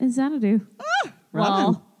 Is Xanadu.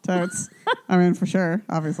 Robin. Totes. I mean, for sure,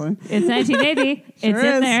 obviously. It's 1980. It's in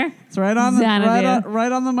there. It's right on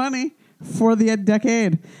the money for the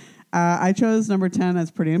decade. I chose number 10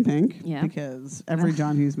 as Pretty in Pink because every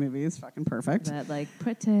John Hughes movie is fucking perfect. But like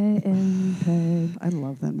Pretty in Pink. I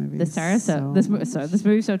love that movie. This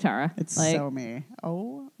movie's so Tara. It's like, so me.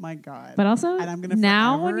 Oh my God. But also, and I'm gonna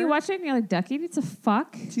now when you watch it and you're like, Ducky needs to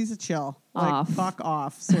fuck she's a chill. off. Like, fuck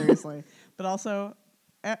off. Seriously. But also,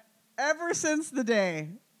 ever since the day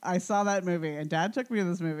I saw that movie, and Dad took me to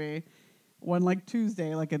this movie one like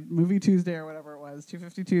Tuesday, like a movie Tuesday or whatever it was,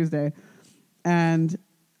 250 Tuesday, and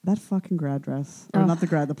that fucking grad dress, or not the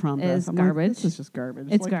prom dress. I'm garbage. Like, this is just garbage.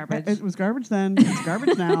 It's garbage. It was garbage then. It's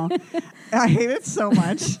garbage now. I hate it so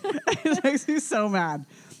much. It makes me so mad.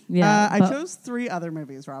 Yeah, I chose 3 other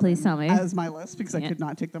movies, Robin. Please tell me. As my list, because I could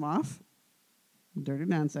not take them off. Dirty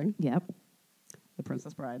Dancing. Yep. The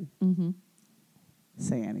Princess Bride. Mm-hmm.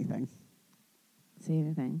 Say Anything. Say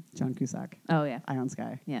Anything. John Cusack. Oh, yeah. Eye on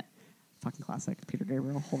Sky. Yeah. Fucking classic. Peter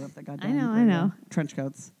Gabriel holding up that goddamn I know. trench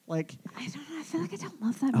coats. Like, I don't know. I feel like I don't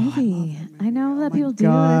love that movie. I know that my people do.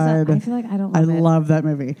 God. I feel like I don't love it. I love that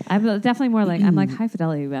movie. I'm definitely more like, I'm like High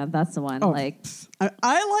Fidelity, man. That's the one. Oh, like,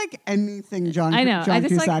 I like anything John I know. John I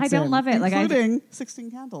just like, Cusack's I don't in, love it. Like, including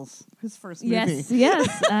 16 Candles, his first movie. Yes. But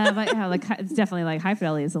yeah, like, it's definitely like High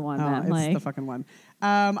Fidelity is the one. It's like, the fucking one.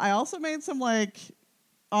 I also made some like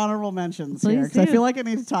honorable mentions Please here because I feel like I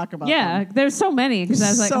need to talk about them. There's so many because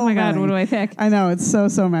I was like, So oh my God, many. what do I pick? I know, it's so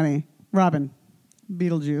many. Robin,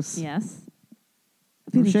 Beetlejuice. Yes.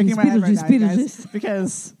 I'm shaking my head right now, Beetlejuice. guys,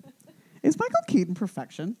 because is Michael Keaton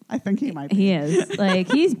perfection? I think he might be. He is. Like,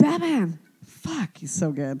 he's Batman. Fuck, he's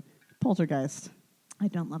so good. Poltergeist. I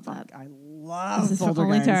don't love that. I love This is from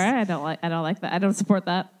Poltergeist. Only Tara. I don't like that. I don't support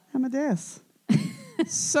that. Amadeus.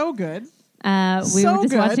 So good. We were So just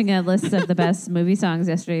good. watching a list of the best movie songs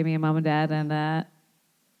yesterday, me and Mom and Dad, and that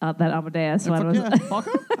Amadeus one was.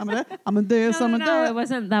 Falco? Amadeus. No, it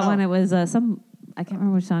wasn't that one. It was some. I can't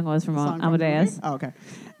remember which song it was from Song from Amadeus. the movie? Oh, okay.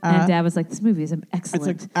 And Dad was like, "This movie is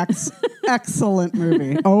excellent." It's an excellent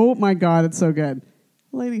movie. Oh my God, it's so good.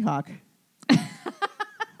 Lady Hawk.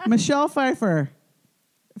 Michelle Pfeiffer.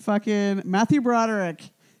 Fucking Matthew Broderick.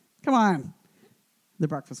 Come on. The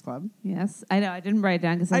Breakfast Club. Yes, I know. I didn't write it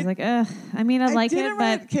down because I was like, ugh. I mean, I like it,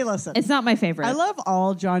 but okay, listen. it's not my favorite. I love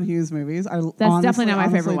all John Hughes movies. That's definitely not my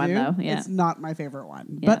favorite one, do. though. Yeah. It's not my favorite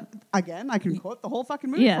one. Yeah. But again, I can quote the whole fucking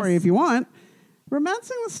movie for you if you want.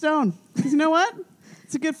 Romancing the Stone. Because you know what?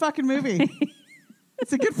 It's a good fucking movie.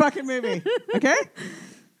 It's a good fucking movie. Okay?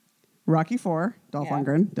 Rocky IV. Dolph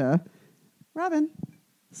Lundgren. Duh. Robin.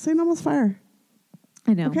 St. Elmo's Fire.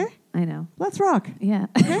 I know. Okay? I know. Let's rock. Yeah.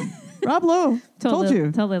 Okay? Rob Lowe. Told you.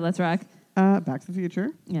 Totally. Let's rock. Back to the Future.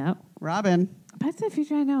 Yeah. Robin. Back to the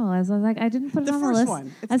Future, I know. I was like, I didn't put it The on the first list.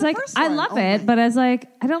 one. It's I was the like, first I one love only. it, but I was like,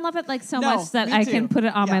 I don't love it like so No, much that me I too. can put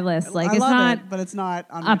it on my list. Like, I it's love not it, but it's not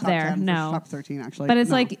on my up top there. 10 No. top 13 actually. But it's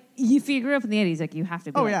No. like, if you grew up in the 80s, like, you have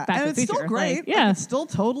to be Oh like, yeah, Back and to the it's Future. still great. Like, yeah. Like, it still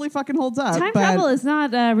totally fucking holds up. Time but travel is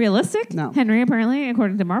not realistic, No. Henry, apparently,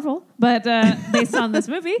 according to Marvel, but based on this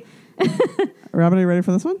movie. Robin, are you ready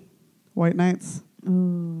for this one? White Knights.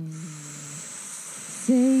 Ooh.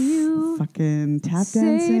 Say you. Fucking tap Say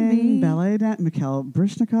dancing, me. ballet dance. Mikhail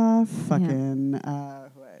Brishnikov. Fucking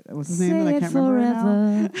what's his name that I can't remember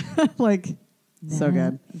right now? Like so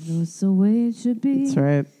good. That's the way it should be. That's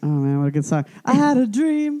right. Oh man, what a good song. I had a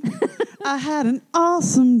dream. I had an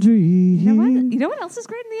awesome dream. You know what else is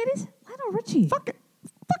great in the 80s? Lionel Richie. Fuck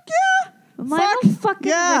yeah. Lionel fucking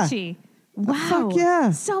yeah. Richie. Wow. Fuck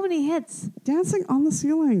yeah. So many hits. Dancing on the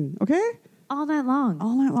Ceiling. Okay. All night long.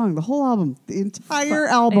 All night long. The whole album. The entire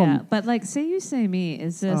album. Yeah, but like Say You Say Me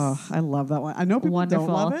is just Oh, I love that one. I know people wonderful.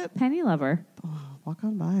 don't love it. Penny Lover. Oh, Walk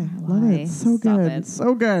On By. I love Why? it. So Stop good. it.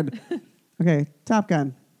 So good. Okay, Top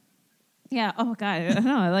Gun. Yeah. Oh God. I don't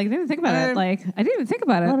know. Like I didn't even think about it. Like I didn't even think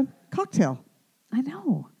about it. Robin, Cocktail. I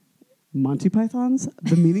know. Monty Python's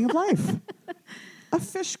The Meaning of Life. A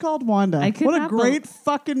Fish Called Wanda. What a great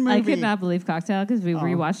fucking movie. I could not believe Cocktail because we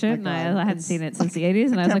rewatched it and I hadn't seen it since the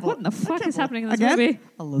 80s and I was like, what in the fuck is happening in this movie?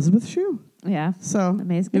 Elizabeth Shue. Yeah. So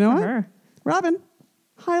Amazing. You know for what? her. Robin,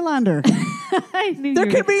 Highlander. I knew There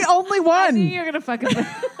could be only I knew one. you were gonna fucking.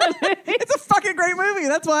 It's a fucking great movie.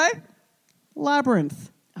 That's why. Labyrinth.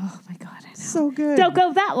 Oh my God. I know. So good. Don't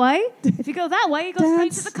go that way. If you go that way, you go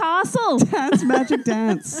straight to the castle. Dance, Magic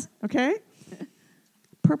Dance. Okay?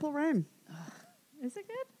 Purple Rain. Is it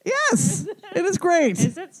good? Yes. It is great.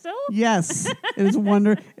 Is it still? Yes. It is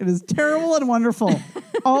It is terrible and wonderful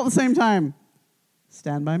all at the same time.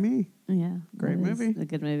 Stand By Me. Yeah. Great movie. A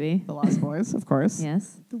good movie. The Lost Boys, of course.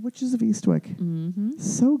 Yes. The Witches of Eastwick. Mm-hmm.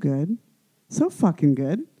 So good. So fucking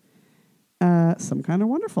good. Some Kind of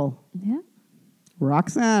Wonderful. Yeah.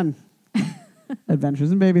 Roxanne.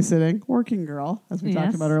 Adventures in Babysitting. Working Girl, as we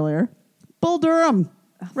talked about earlier. Bull Durham.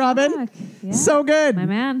 Robin. Yeah. So good. My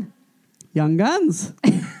man. Young Guns.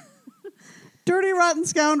 Dirty Rotten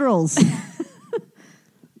Scoundrels.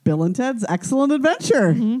 Bill and Ted's Excellent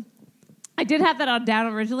Adventure. Mm-hmm. I did have that on down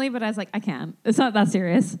originally, but I was like, I can't. It's not that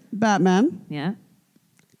serious. Batman. Yeah.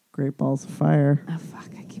 Great Balls of Fire. Oh, fuck.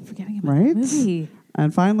 I keep forgetting about Right? that movie.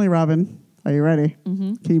 And finally, Robin, are you ready?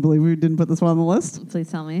 Mm-hmm. Can you believe we didn't put this one on the list? Please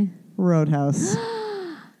tell me. Roadhouse.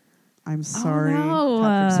 I'm sorry, no.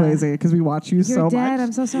 Patrick Swayze, because we watch you so dead. much.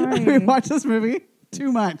 I'm so sorry. We watch this movie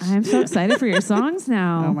too much. I'm so excited for your songs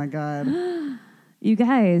now. Oh my God. You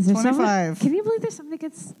guys, there's 25. Can you believe there's so many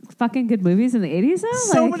good fucking good movies in the 80s though?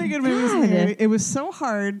 So many good movies in the 80s. It was so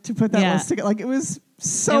hard to put that list together. Like, it was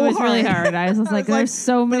so hard. It was really hard. I was just like, there's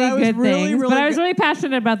so many good things. But I was really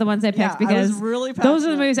passionate about the ones I picked because those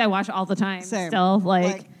are the movies I watch all the time. Same. Still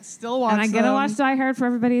watch and I'm going to watch Die Hard for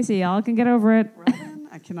everybody so y'all can get over it.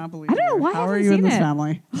 I cannot believe I don't know why How I are haven't you in seen this it.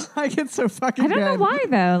 family? I get so fucking good. I don't know why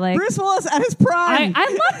though. Like Bruce Willis at his prime. I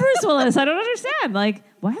love Bruce Willis. I don't understand. Like,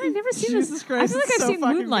 why have I never seen Jesus this? Christ, I feel like I've seen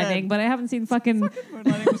Moonlighting, but I haven't seen fucking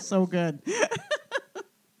Moonlighting was so good.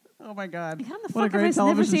 Oh my God. How the what a fuck have great I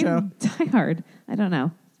never television show. seen Die Hard? I don't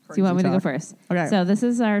know. Do you want me to go first? Okay. So this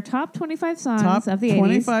is our top 25 songs of the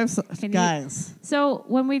 25 80s. Guys. So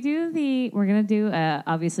when we do we're going to do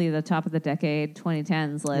obviously the top of the decade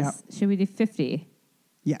 2010s list. Yep. Should we do 50?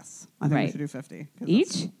 Yes. I think we should do 50.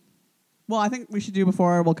 Each? Well, I think we should do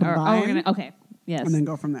before we'll combine. Okay. Yes. And then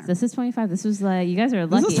go from there. This is 25. This was you guys are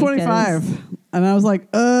lucky. This is 25. And I was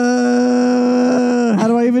like, how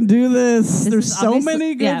do I even do this? There's so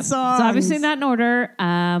many good songs. It's obviously not in order. Do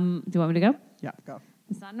you want me to go? Yeah, go.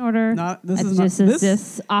 It's not in order. This is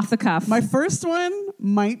just off the cuff. My first one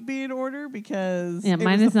might be in order because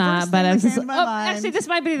mine is not. But I was just actually this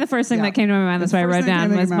might be the first thing that came to my mind. That's why I wrote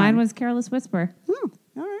down. Mine was Careless Whisper.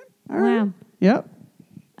 All right. Wow. Yep.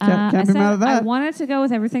 Can't be mad at that. I wanted to go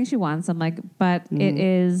with Everything She Wants. I'm like, but it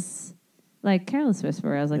is like Careless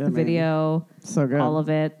Whisper. I was like the video, so good, all of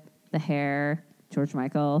it, the hair, George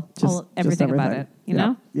Michael, everything about it. You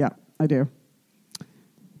know? Yeah, I do.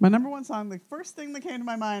 My number one song, the first thing that came to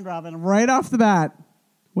my mind, Robin, right off the bat,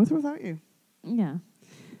 With or Without You. Yeah.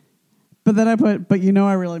 But then I put, but you know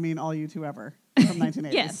I really mean All You Two Ever from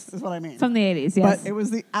 1980s. Yes. Is what I mean. From the 80s, yes. But it was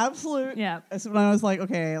the absolute, when I was like,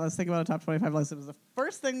 okay, let's think about a top 25 list. It was the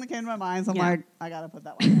first thing that came to my mind, so I'm like, I got to put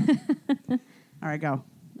that one down. All right, go.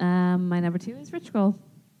 My number 2 is Rich Girl.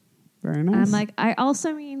 Very nice. I'm like, I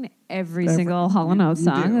also mean every single Hall & Oates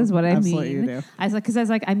song is what I Absolutely mean. You do. I was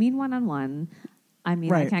like, I mean One on One. I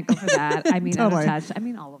mean, I can't go for that. I mean, Out of Touch. I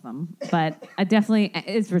mean, all of them. But I definitely,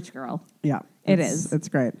 it's Rich Girl. Yeah. It is. It's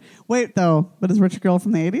great. Wait, though, but is Rich Girl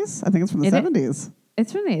from the 80s? I think it's from the 70s.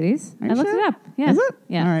 It's from the 80s. I looked it up. Yeah. Is it?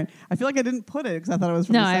 Yeah. All right. I feel like I didn't put it because I thought it was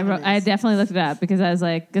from the 70s. I definitely looked it up because I was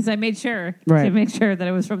like, because I made sure to make sure that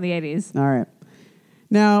it was from the 80s. All right.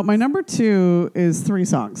 Now, my number 2 is 3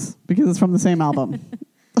 songs because it's from the same album.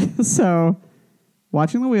 So,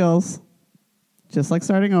 Watching the Wheels, Just Like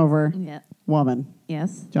Starting Over, Woman.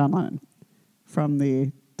 Yes. John Lennon from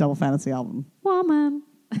the Double Fantasy album. Woman.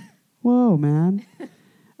 Whoa, man.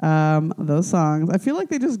 Those songs, I feel like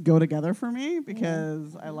they just go together for me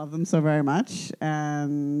because I love them so very much.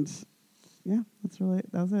 And yeah, that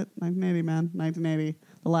was it. 1980, man. 1980.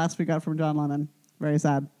 The last we got from John Lennon. Very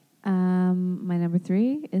sad. My number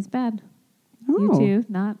 3 is Bad. Oh. U2,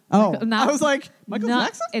 not. I was like, Michael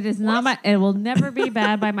Jackson? It is not it will never be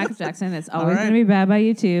Bad by Michael Jackson. It's always going to be Bad by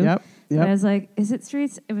U2. Yep. But I was like, is it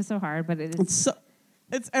Streets? It was so hard, but it is.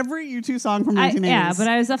 It's every U2 song from 1980s. Yeah, but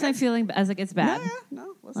I was definitely feeling, I was like, it's bad. Yeah,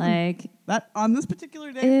 no, listen. Like, that, on this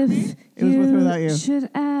particular day for me, it was With or Without You. Should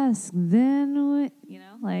ask, then,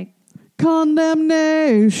 like.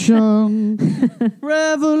 Condemnation,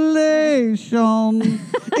 revelation,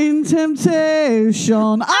 in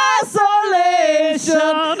temptation, isolation,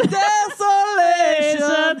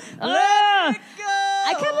 desolation, let it go.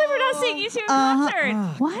 I can't believe we're not seeing you two in concert.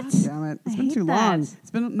 What? God damn it. It's been too long.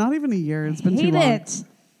 It's been not even a year. It's been too long. It.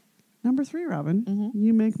 Number 3, Robin.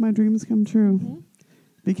 You make my dreams come true.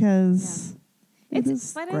 Because...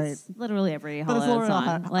 It's literally every Hall &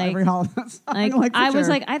 song. Every Hall & song. Like I was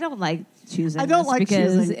like, I don't like choosing. I don't like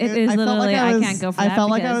because choosing. it is literally I can't go for that. I felt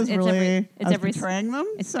like I was betraying them.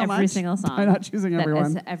 It's so every much single song by not choosing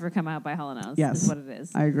everyone that has ever come out by Hall & Oates. Yes, is what it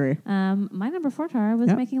is. I agree. My number 4, Tara,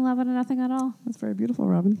 was Making Love Out of Nothing at All. That's very beautiful,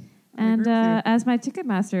 Robin. And as my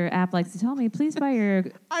Ticketmaster app likes to tell me, please buy your.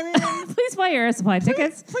 Please buy your supply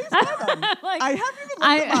tickets. Please buy them. I haven't looked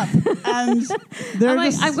them up, and they're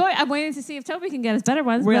I'm waiting to see if Toby can get us better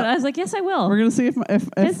ones. But I was like, yes, I will. We're gonna see if one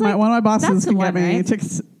of my bosses can get me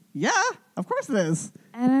tickets. Yeah, of course it is.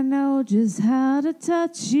 And I know just how to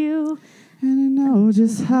touch you, and I know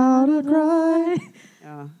just how to cry.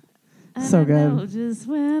 Yeah. So good. I know just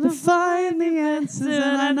when to find the answers,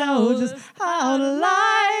 and I know just how to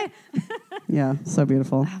lie. Yeah, so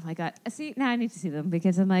beautiful. Oh my God! See, now I need to see them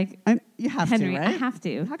because I'm like, you have Henry, to, right? I have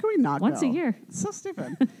to. How can we not once go? a year? It's so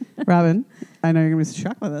stupid. Robin, I know you're going to be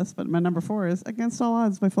shocked by this, but my number 4 is Against All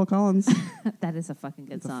Odds by Phil Collins. That is a fucking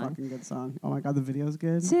good song. It's a fucking good song. Oh my God, the video's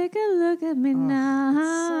good. Take a look at me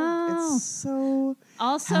now. It's so...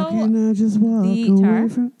 Also, how can I just walk away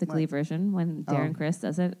from... the Glee version, when Darren Criss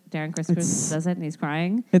does it. Darren Criss does it and he's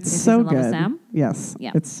crying. It's so good. Sam. Yes.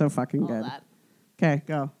 Yeah. It's so fucking All good. That. Okay,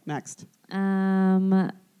 go. Next.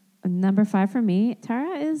 Number 5 for me,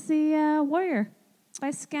 Tara, is the Warrior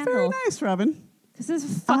by Scandal. Very nice, Robin. This is a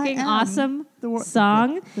fucking awesome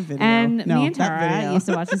song. The video. And me and Tara used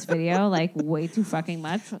to watch this video like way too fucking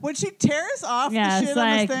much. When she tears off the shit like,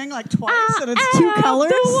 on this thing like twice and it's 2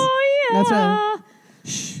 colors. The warrior. That's right.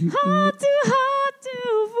 Hard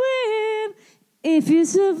to win if you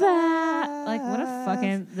survive. Like, what a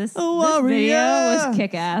fucking... This video was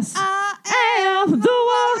kick-ass. I am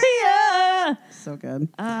the warrior. So good.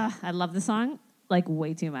 I love the song. Like,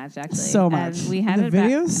 way too much, actually. So much. And we had the it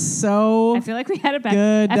video's back. so I feel like we had it back.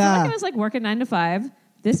 good. I feel like it was like working 9 to 5.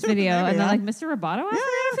 This video, maybe, and then like Mr. Roboto.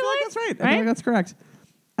 I feel like that's right. I feel like that's correct.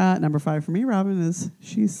 Number 5 for me, Robin, is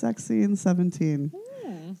She's Sexy in 17.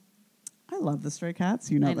 I love the Stray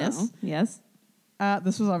Cats. You know this. Yes.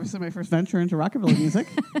 This was obviously my first venture into rockabilly music.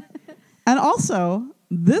 And also,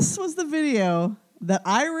 this was the video that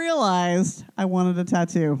I realized I wanted a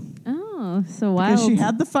tattoo. Oh, so wild. Because she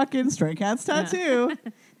had the fucking Stray Cats tattoo. And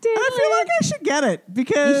I feel like I should get it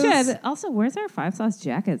because... You should. Also, where's our 5 Sauce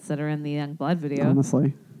jackets that are in the Young Blood video?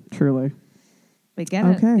 Honestly. Truly. But get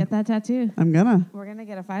it. Get that tattoo. I'm gonna. We're going to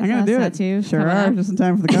get a 5 Sauce tattoo. Sure are. Just in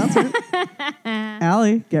time for the concert.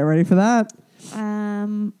 Allie, get ready for that.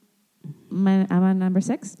 I'm on number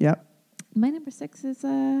 6. Yep. My number 6 is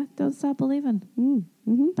Don't Stop Believing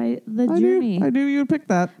by The Journey. I knew you would pick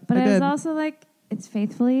that. But I was also like, it's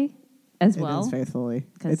Faithfully as well. It is Faithfully.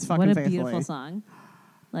 It's fucking what a Faithfully. Beautiful song.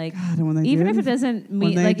 Like, God, and when they even if it doesn't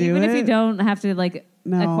mean, like, even if you don't have to, like,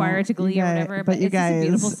 acquire it to Glee or whatever, but it's just a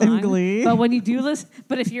beautiful song. Glee. But when you do listen,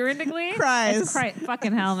 but if you're into Glee, cries. It's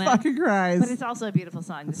fucking hell, man. Fucking cries. But it's also a beautiful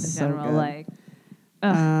song just in general. Good. Like,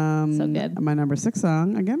 so good. My number 6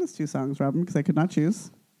 song, again, is 2 songs, Robin, because I could not choose.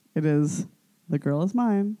 It is The Girl Is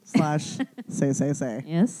Mine / Say, Say, Say.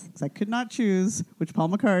 Yes. Because I could not choose which Paul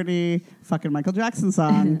McCartney, fucking Michael Jackson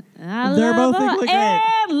song. They're both equally great.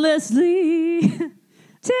 Endlessly.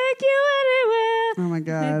 Take you anywhere. Oh my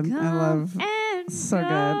God. I love so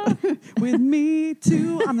good. With me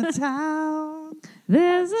too on the town.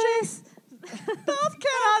 There's this. Both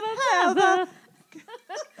cannot have the.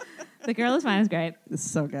 The Girl Is Mine is great. It's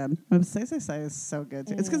so good. Say, Say, Say is so good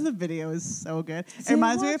too. It's because the video is so good. It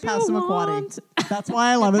reminds me of Passamaquoddy. That's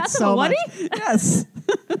why I love it so much. Yes.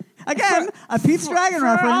 Again, a Pete's Dragon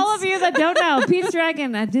reference. For all of you that don't know, Pete's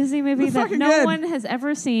Dragon, a Disney movie that no one has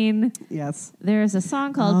ever seen. Yes. There is a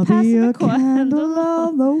song called Passamaquoddy.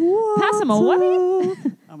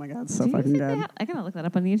 Oh my God, so fucking good. I gotta look that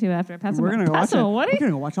up on YouTube after We're gonna go watch it. We're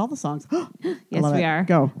gonna go watch all the songs. Yes, we are.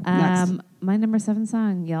 Go. Next. My number 7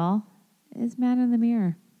 song, y'all, is "Man in the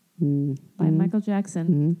Mirror" by Michael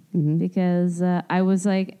Jackson. Because I was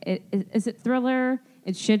like, is it Thriller?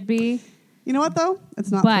 It should be. You know what, though? It's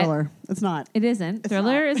not Thriller. It's not. It isn't.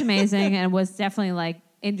 Thriller is amazing and was definitely like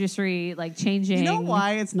industry like changing. You know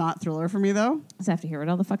why it's not Thriller for me, though? Because I have to hear it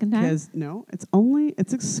all the fucking time. Because, no,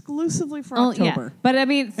 it's exclusively for October. Yeah. But I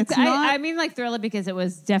mean, I mean like Thriller because it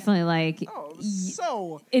was definitely like...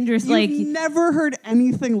 so interesting. Like, you've never heard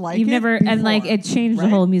anything like you've it never, before, and like it changed the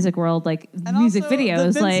whole music world, like and music also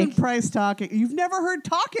videos. The Vincent like Price talking. You've never heard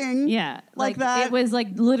talking. Yeah, like that. It was like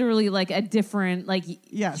literally like a different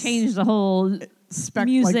changed the whole music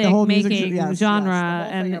like the whole making genre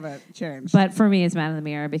the whole thing of it changed. But for me, it's Man in the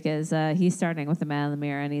Mirror because he's starting with the Man in the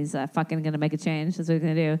Mirror and he's fucking gonna make a change. That's what he's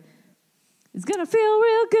gonna do. It's gonna feel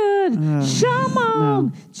real good. Come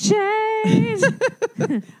on, change.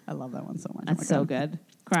 I love that one so much. That's so good.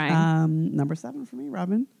 Crying. Number 7 for me,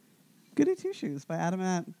 Robin. Goody Two Shoes by Adam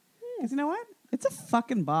Ant. Because you know what? It's a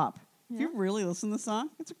fucking bop. If you really listen to the song,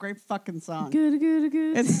 it's a great fucking song. Good.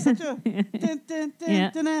 It's such a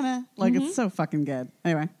like it's so fucking good.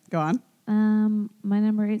 Anyway, go on. My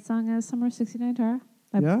number 8 song is Summer of '69, Tara.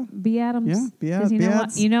 By B. Adams. Yeah, B.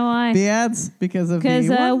 Adams. You know why? B. Ads because of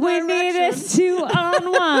we needed to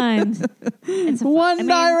unwind. It's One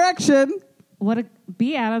Direction. What a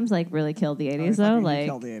B. Adams like really killed the 80s though. Like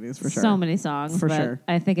killed the 80s for sure. So many songs for sure.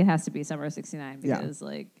 I think it has to be Summer of '69 because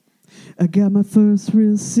like I got my first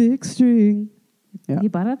real 6-string. Yeah. He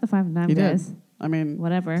bought it at the 5 and Dime, guys. Did. I mean,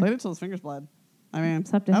 whatever. Played it till his fingers bled. I mean,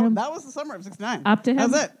 it's up to him. That was the summer of '69. Up to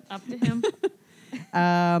him. That's it. Up to him.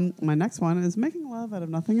 My next one is Making Love Out of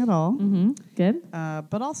Nothing at All. Good.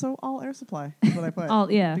 But also All Air Supply is what I put.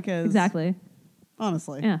 Because exactly.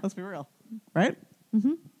 Honestly, let's be real. Right?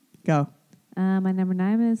 Mm-hmm. Go. My number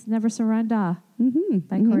 9 is Never Surrender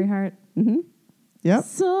by Corey Hart. Yep.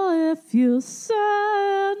 So if you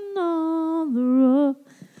stand on the road,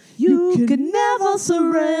 you can never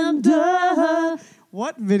surrender.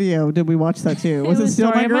 What video did we watch that to? Was it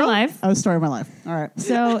Still Story My Girl? of My Life. Oh, Story of My Life. All right.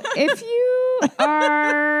 So if you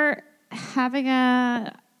are having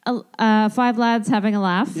a 5 lads having a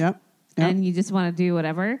laugh, Yep. and you just want to do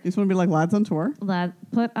whatever, You just want to be like lads on tour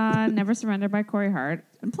put on Never Surrender by Corey Hart.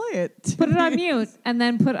 and play it. Put it on mute, and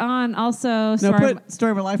then put on also put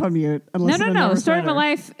Story of My Life on mute. And listen to No. Never Story of My Surrender.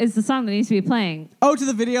 Life is the song that needs to be playing. Oh, to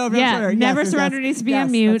the video of Never Surrender. Never Surrender needs to be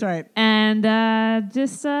on mute. That's right. And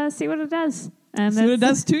just see what it does. And see what it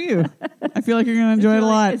does to you. I feel like you're going to enjoy it a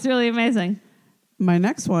lot. It's really amazing. My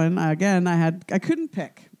next one, again, I couldn't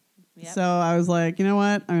pick. Yep. So I was like, you know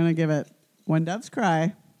what? I'm going to give it When Doves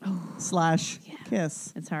Cry /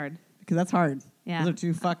 Kiss. It's hard. Because that's hard. Yeah. Those are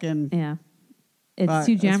two fucking... Yeah. It's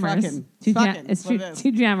two jammers. It's two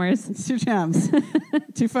jammers. It's two jams.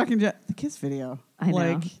 Two fucking the Kiss video. I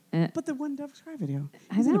know. But the When Doves Cry video.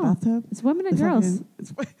 I know. In a bathtub. It's women and girls.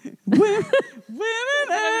 It's women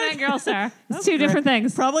and girls, Sarah. It's two different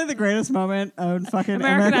things. Probably the greatest moment of fucking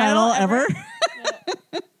American Idol ever.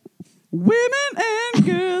 Women and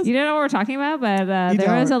girls. You don't know what we're talking about, but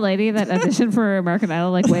there was a lady that auditioned for American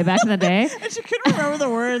Idol like way back in the day. And she couldn't remember the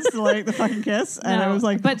words to like the fucking Kiss. And I was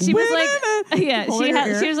like, but she was like,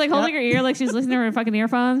 she was like holding her ear like she was listening to her fucking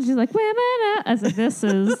earphones. She's like, women. I said, this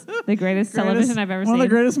is the greatest television I've ever seen. One of the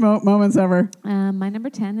greatest moments ever. My number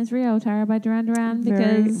 10 is Rio, Tara by Duran Duran,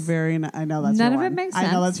 because I know that's none your of one. it makes sense.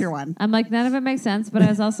 I know that's your one. I'm like, none of it makes sense, but I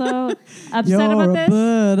was also upset You're about this. a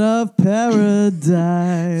bird of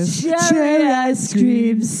paradise. Cherry ice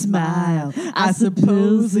cream smile. I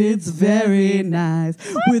suppose it's very nice.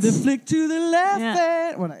 With a flick to the left.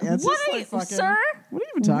 Yeah. What are you, sir? What are you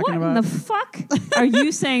even talking about? What in the fuck are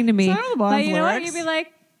you saying to me? But you know what? You'd be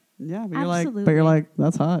like, yeah, but absolutely. you're like,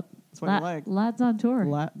 that's hot. That's what you like. Lads on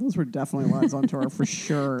tour. Those were definitely lads on tour for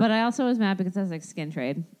sure. But I also was mad because I was like, Skin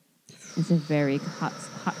Trade. It's a very hot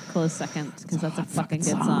close second because that's a fucking good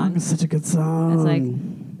song. It's such a good song. It's like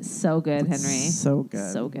so good, Henry. So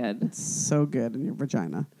good. So good. It's so good in your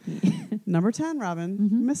vagina. Number 10,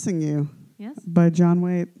 Robin, Missing You. Yes. By John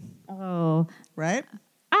Waite. Oh. Right?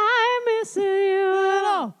 I'm missing you at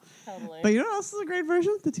all. Totally. But you know what else is a great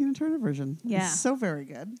version? The Tina Turner version. Yeah. It's so very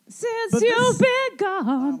good. Since you've been gone.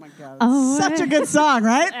 Oh my God. Oh, such a good song,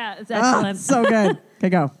 right? Yeah, it's excellent. So good. Okay,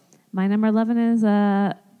 go. My number 11 is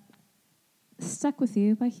Stuck With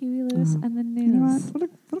You by Huey Lewis and the News. You know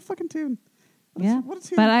what a fucking tune. What a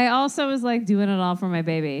tune. But I also was like doing it all for my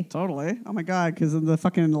baby. Totally. Oh my God, because in the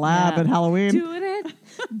fucking lab at Halloween. Doing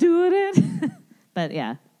it. But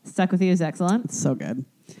yeah, Stuck With You is excellent. It's so good.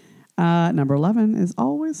 Number 11 is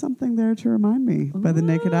Always Something There to Remind Me by The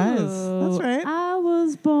Naked Eyes. That's right. I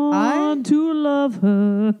was born to love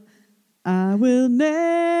her. I will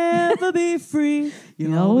never be free.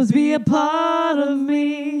 You'll always be a part of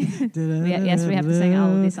me. Yes, we have to sing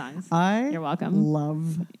all of these songs. You're welcome.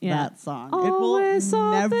 Love that song. Always it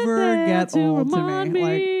will never get old to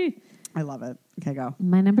me. Like, I love it. Okay, go.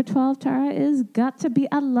 My number 12, Tara, is Got to Be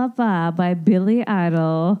a Lover by Billy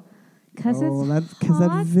Idol. Because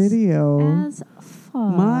that video. As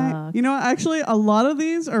fuck. Actually, a lot of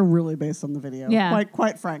these are really based on the video. Yeah.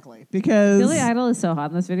 Quite frankly, because Billy Idol is so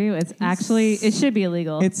hot in this video. It should be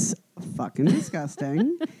illegal. It's fucking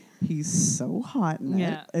disgusting. He's so hot in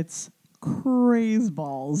it. It's craze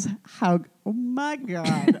balls. Oh my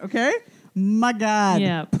God. Okay. My God.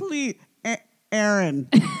 Yeah. Please, Aaron.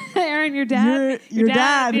 Aaron, your dad. Your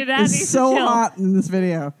dad is so chill. hot in this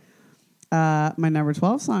video. My number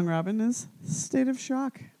 12 song, Robin, is State of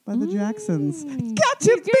Shock by the Jacksons. Got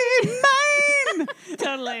to be mine!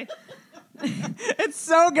 Totally. It's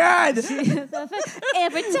so good.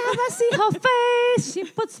 Every time I see her face, she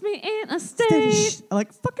puts me in a state.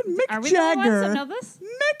 Like fucking Mick Jagger. Are we the only ones that know this?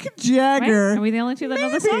 Mick Jagger. Right? Are we the only two that know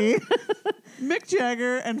this song? Mick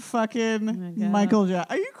Jagger and fucking Michael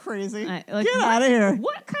Jackson. Are you crazy? Get out of here.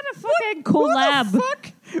 What kind of fucking collab? What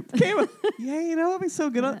the fuck came up? Yeah, you know what would be so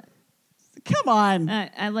good? Come on.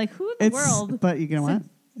 I like who in the world? But you know what?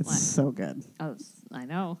 It's so good. Oh, I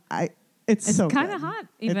know. It's so kind of hot,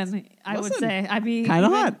 even. I would say. Kind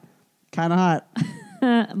of hot. Kind of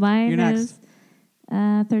hot. Mine You're is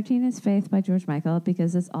 13 is Faith by George Michael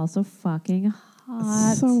because it's also fucking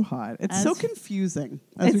hot. It's so hot. It's so confusing.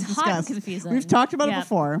 As we've discussed. Hot and confusing. We've talked about it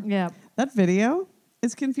before. Yeah. That video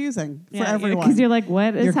is confusing for everyone. Because you're like,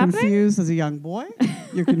 what is happening? You're confused as a young boy.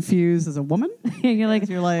 You're confused as a woman. And you're like,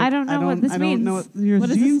 I don't know what this means. Your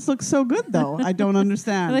jeans look so good, though. I don't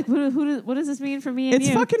understand. Like, what does this mean for me and you?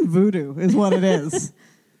 It's fucking voodoo is what it is.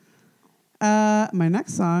 My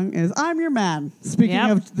next song is "I'm Your Man." Speaking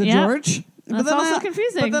of the George, that's also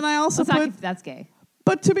confusing. But then I also that's gay.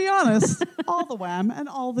 But to be honest, all the Wham and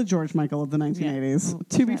all the George Michael of the 1980s.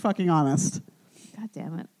 Yeah. To be fucking honest. God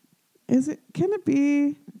damn it. Is it? Can it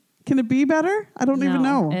be better? I don't even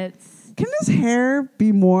know. Can his hair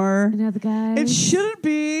be more? The guys. It shouldn't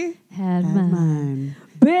be. Had mine.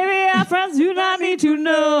 Baby, our friends do not need to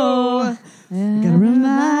know. Got a real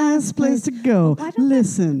nice place to go.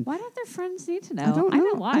 Listen. Why don't their friends need to know? I don't know. I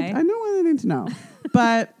know why. I know why they need to know.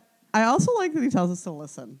 But I also like that he tells us to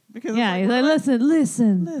listen. Because he's like,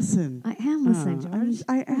 listen. Listen. I am listening, George.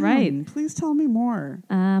 I am. Right. Please tell me more.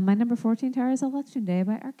 My number 14, Tara, is Election Day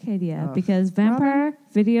by Arcadia. Because vampire,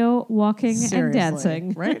 video, walking, and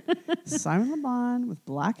dancing. Right? Simon Le Bon with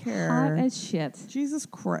black hair. Hot as shit. Jesus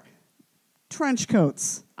Christ. Trench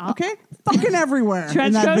coats. Okay? Fucking everywhere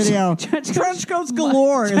in that video. Trench coats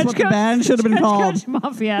galore is what the band should have been called. Trench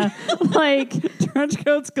Mafia. Trench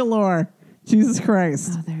coats galore. Jesus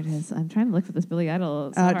Christ. Oh, there it is. I'm trying to look for this Billy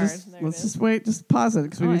Idol. Let's just wait. Just pause it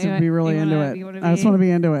because we need to be really into it. I just want to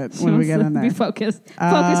be into it when we get in there. Be focused.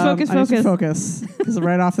 Focus. Because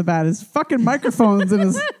right off the bat, his fucking microphone's in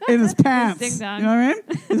his pants. His ding dong. You know what I mean?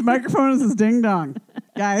 His microphone is his ding dong.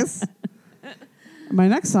 Guys. My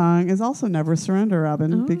next song is also Never Surrender,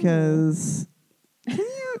 Robin, because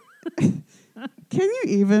can you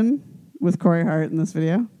even with Corey Hart in this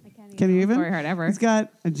video? Can you even? Corey Hart ever. He's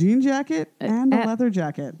got a jean jacket and a leather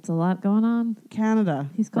jacket. It's a lot going on. Canada.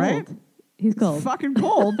 He's cold. Right? He's cold. He's fucking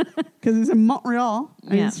cold because he's in Montreal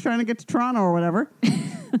and he's trying to get to Toronto or whatever.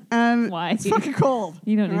 And why? It's fucking cold.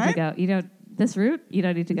 You don't need to go. You don't. This route, you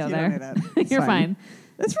don't need to go there. You're fine.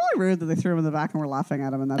 It's really rude that they threw him in the back and we're laughing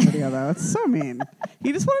at him in that video, though. It's so mean.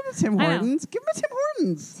 He just wanted a Tim Hortons. Give him a Tim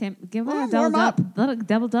Hortons. Give him a double.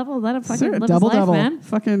 Let him fucking live double, his life, man.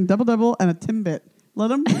 Fucking double and a Timbit.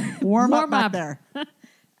 Let him warm up back there.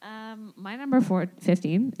 My number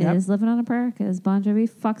 15 is Living on a Prayer because Bon Jovi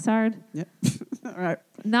fucks hard. Yep. All right.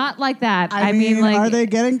 Not like that. I mean, like, are they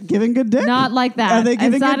giving good dick? Not like that. Are they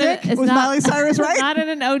giving good dick? Was Miley Cyrus right? Not in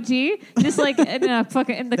an OG. Just like in a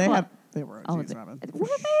fucking in the club. They were OGs, Robin. Were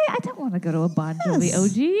they? I don't want to go to a Bon Jovi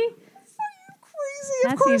OG.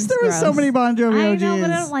 Crazy. Of course there were so many Bon Jovi OGs. I know,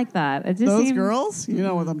 but I don't like that. It just those girls, you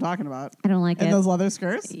know what I'm talking about. I don't like it. And those leather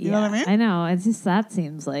skirts, you know what I mean? I know. It's just that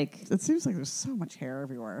seems like... It seems like there's so much hair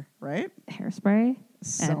everywhere, right? Hairspray.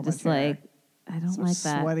 So and much just hair. like, I don't like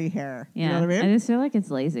that. Sweaty hair. Yeah. You know what I mean? I just feel like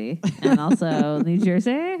it's lazy. And also New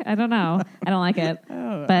Jersey, I don't know. I don't like it.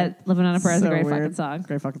 But Living on a Prayer is a great fucking song.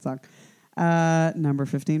 Great fucking song. Number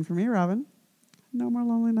 15 for me, Robin. No More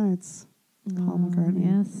Lonely Nights. Paul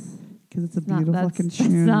McCartney. Yes. Because it's a beautiful fucking tune.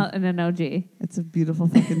 It's not an OG. It's a beautiful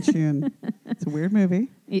fucking tune. It's a weird movie.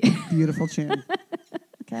 Yeah. Beautiful tune.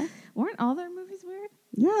 Okay. Weren't all their movies weird?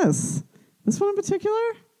 Yes. This one in particular,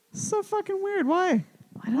 so fucking weird. Why?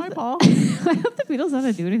 Why, Paul? Why don't the Beatles know how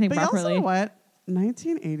to do anything properly? But also what?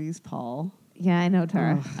 1980s Paul. Yeah, I know,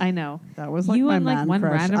 Tara. I know. That was like you my and like man one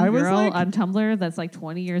crush. random girl on Tumblr that's like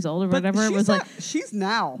 20 years old or whatever. She's was like, she's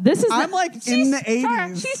now. This is I'm like in the 80s.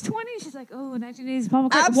 Tara, she's 20. She's like, oh, 1980s Paul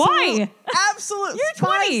McCartney. Why? Absolutely. You're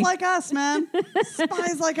Spies 20. like us, man.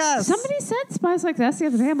 Spies like us. Somebody said Spies Like Us the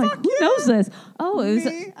other day. I'm like, who knows this? Oh, it was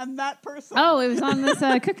me and that person. Oh, it was on this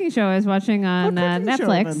cooking show I was watching on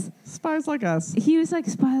Netflix. Spies Like Us. He was like,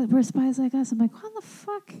 we're Spies Like Us. I'm like, what the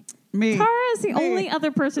fuck? Me. Tara is the only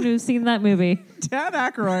other person who's seen that movie. Dan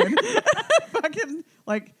Aykroyd. Fucking,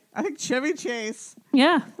 like, I think Chevy Chase.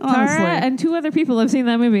 Yeah. Honestly. Tara and 2 other people have seen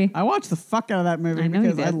that movie. I watched the fuck out of that movie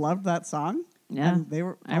because I loved that song. Yeah. And they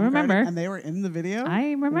were I remember. And they were in the video.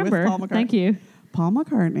 I remember. With Paul McCartney. Thank you. Paul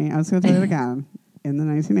McCartney. I was going to tell you it again. In the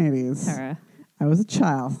 1980s. Tara. I was a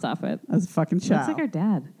child. Stop it. I was a fucking child. Looks like our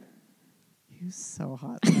dad. He was so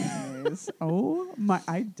hot these days. Oh my,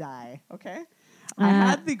 I die. Okay. I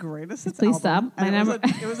had the greatest hits Please album. stop. It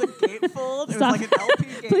was a gatefold. It was like an LP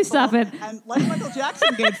gatefold. Please stop it. And like Michael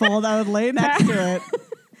Jackson gatefold, I would lay next to it.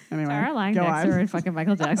 Anyway, Tara lying next to her and fucking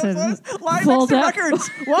Michael Jackson. Lying next to records.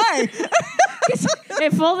 Why?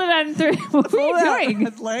 It folded on 3. What are you doing?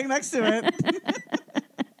 It's laying next to it.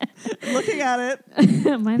 Looking at it. He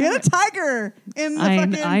had a tiger in the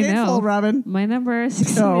fucking gatefold, Robin. My number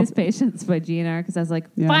 16 is Patience by GNR because I was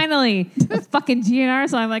like, finally, a fucking GNR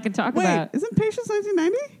song I can talk about. Isn't Patience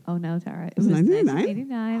 1990? Oh, no, Tara. It was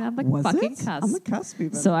 1989. I'm like fucking cusp. On the cusp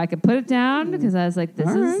even. So I could put it down because I was like,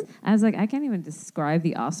 I was like, I can't even describe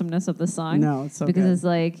the awesomeness of the song. No, it's so because good. It's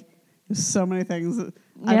like, there's so many things.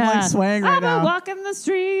 I'm like swaying right now. I'm walking the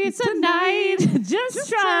streets at night, just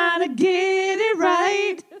trying to get it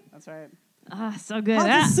right. That's right. So good.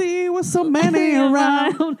 Hard to see with so many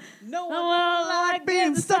around. No one like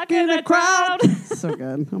being stuck in a crowd. So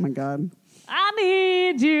good. Oh my God. I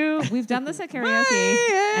need you. We've done this at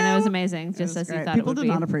karaoke, and it was amazing. Just as you thought People it would did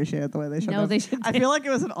not appreciate it the way they should have. they should. I feel like it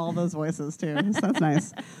was in all those voices too. So that's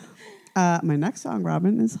nice. My next song,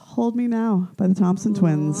 Robin, is "Hold Me Now" by the Thompson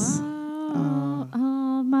Twins.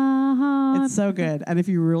 Oh, my heart. It's so good. And if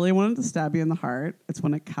you really wanted to stab you in the heart, it's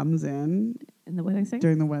when it comes in the wedding singer.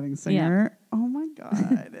 During the wedding singer. Yeah. Oh my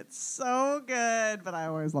God, it's so good. But I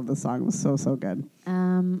always love this song. It was so good.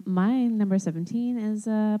 My number 17 is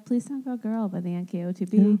 "Please Don't Go Girl" by the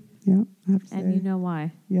NKOTB. Yeah, I have to and say. You know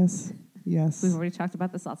why? Yes. We've already talked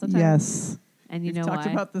about this lots of times. Yes. And you know why? We've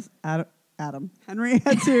talked about this. Adam. Henry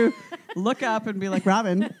had to look up and be like,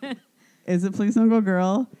 Robin, is it "Please Don't Go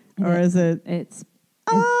Girl" or is it?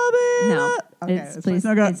 No. Okay, it's please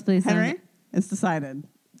don't go. It's please Henry, don't. It's decided.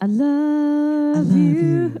 I love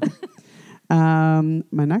you.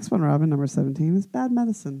 My next one, Robin, number 17, is "Bad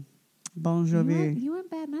Medicine." Bon Jovi. You went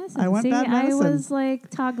Bad Medicine. I went Bad Medicine. I was like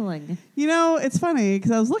toggling. You know, it's funny because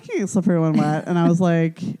I was looking at "Slippery When Wet" and I was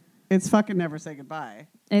like, it's fucking "Never Say Goodbye."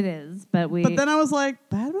 It is, but then I was like,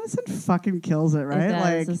 "Bad Medicine" fucking kills it, right?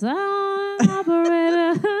 It does.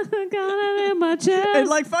 Operator, gonna do my chest. It's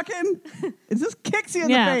like fucking, it just kicks you in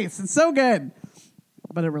the face. It's so good.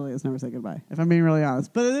 But it really is "Never Say Goodbye," if I'm being really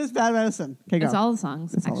honest. But it is "Bad Medicine." Okay, go. It's all the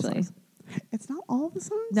songs, it's actually. All the songs. It's not all the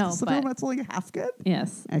songs? No, but it's only half good?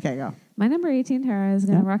 Yes. Okay, go. My number 18, Tara, is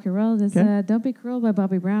going to rock your world. Is "Don't Be Cruel" by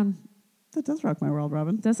Bobby Brown. That does rock my world,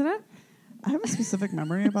 Robin. Doesn't it? I have a specific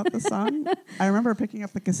memory about this song. I remember picking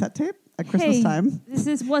up the cassette tape at Christmas time. This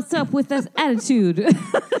is "What's Up with This Attitude."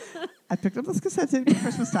 I picked up this cassette tape at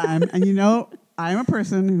Christmas time, and you know, I'm a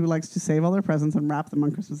person who likes to save all their presents and wrap them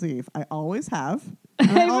on Christmas Eve. I always have. And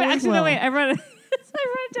I always will. No, wait, I wrote it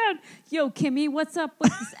down. Yo, Kimmy, what's up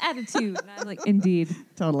with this attitude? And I was like, indeed.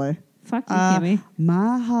 Totally. Fuck you, Kimmy.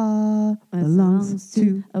 My heart belongs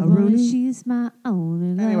to a Rooney. She's my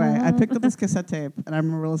own. Anyway, I picked up this cassette tape, and I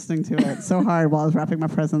remember listening to it so hard while I was wrapping my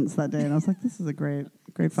presents that day, and I was like, this is a great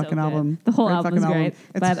fucking album. The whole album is great.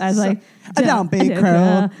 But I was like, don't be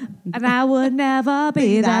cruel. And I would never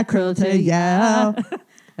be that cruel to you.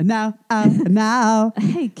 And now.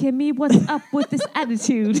 Hey, Kimmy, what's up with this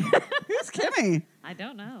attitude? Who's Kimmy? I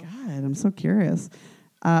don't know. God, I'm so curious.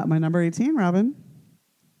 My number 18, Robin.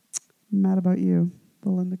 Mad About You,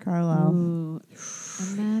 Belinda Carlisle. Ooh,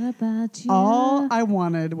 I'm mad about you. All I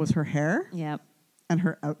wanted was her hair. Yep. And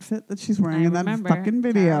her outfit that she's wearing in that fucking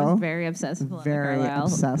video. I was very obsessed with Belinda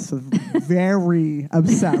Carlisle. Very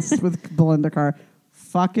obsessed with Belinda Carlisle.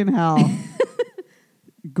 Fucking hell.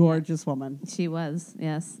 Gorgeous woman. She was,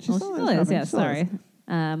 yes. She still is. Yes, sorry.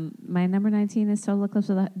 My number 19 is Total Eclipse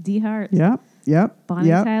of the D Heart. Yep. Bonnie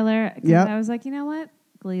Tyler. Yep. I was like, you know what?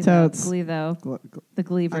 Glee though. The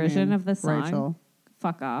Glee version of the song. Rachel.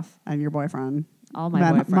 Fuck off. And your boyfriend. All my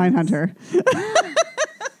boyfriends. Mindhunter.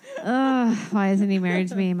 Why isn't he married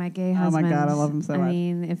to me? My gay husband. Oh my God, I love him so much. I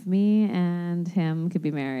mean, if me and him could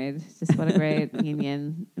be married, just what a great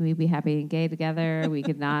union. We'd be happy and gay together. We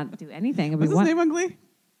could not do anything. What's his name on Glee?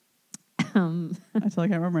 I feel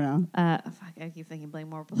like I remember now. Fuck, I keep thinking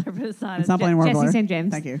Blaine Morbler, but it's not. It's not Blaine Morbler. Jesse St.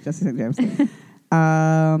 James. Thank you, Jesse St. James.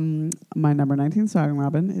 My number 19 song,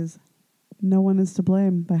 Robin, is "No One Is to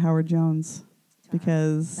Blame" by Howard Jones.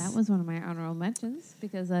 Because that was one of my honorable mentions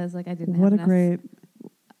because I was like, I didn't what have a enough. great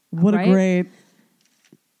what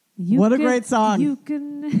a great song. You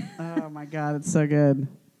can Oh my God, it's so good.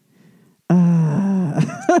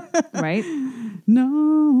 Right? No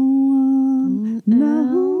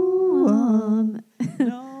one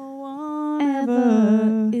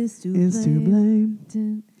ever is to blame.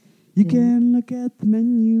 You can look at the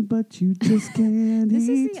menu, but you just can't This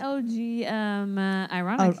eat. is the OG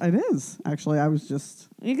ironic. It is. Actually, I was just...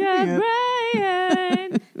 You got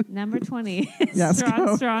Brian. Number 20. Yes,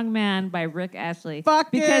 Strong Man by Rick Astley.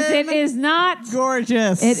 Fucking because it is not...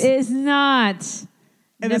 gorgeous. It is not...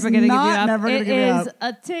 Never gonna give you up. Never gonna give you up.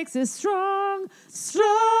 It takes a strong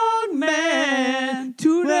man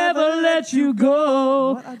to never let you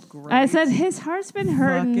go. What a great I said his heart's been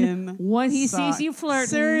hurting when he song. sees you flirting.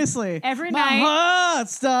 Seriously. Every My night. heart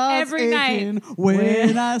starts Every aching night.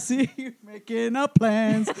 when I see you making up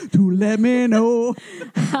plans to let me know.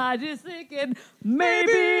 I just thinking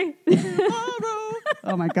maybe tomorrow.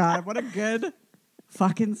 Oh my God, what a good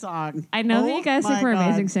fucking song. I know that you guys think we're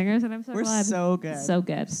amazing singers, and I'm so glad. We're so good. So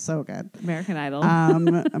good. So good. American Idol.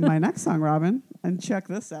 My next song, Robin, and check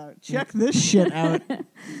this out. Check this shit out.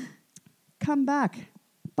 Come Back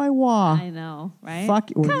by Wah. I know, right?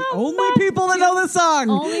 Fuck, we're the only people that know this song.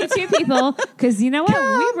 Only 2 people, because you know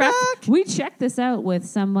what? We checked this out with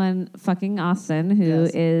someone fucking Austin who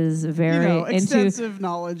is very into extensive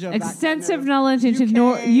knowledge of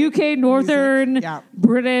UK Northern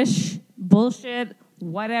British bullshit,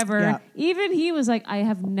 whatever. Yeah. Even he was like, I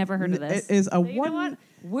have never heard of this. It is a you know what?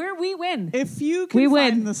 Where we win. If you can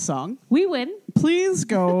find the song, we win. Please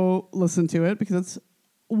go listen to it because it's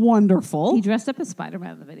wonderful. He dressed up as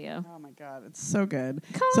Spider-Man in the video. Oh my god, it's so good.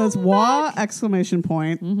 So it's Wah !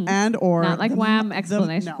 And or not like Wham!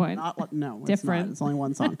 Point. No, different. It's only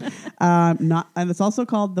one song. And it's also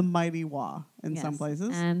called The Mighty Wah in some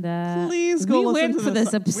places. And please go listen to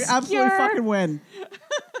this. Obscure. We absolutely fucking win.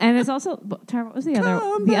 And it's also what was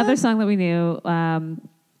the other song that we knew?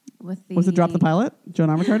 Was it Drop the Pilot? Joan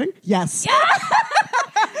Armatrading? Yes.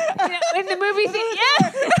 In the movie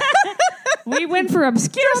we win for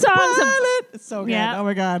obscure songs. It's so good. Yeah. Oh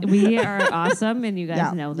my god. We are awesome, and you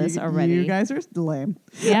guys know this already. You guys are lame.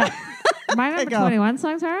 Yeah. My number 21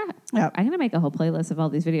 song, Tara. Yeah. I'm gonna make a whole playlist of all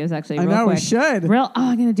these videos. Actually, I know quick. We should.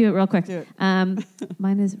 I'm gonna do it real quick. Do it.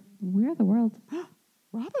 Mine is "We Are the World."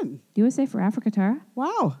 Robin. USA for Africa, Tara.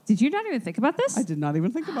 Wow. Did you not even think about this? I did not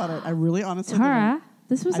even think about it. I really honestly Tara. didn't.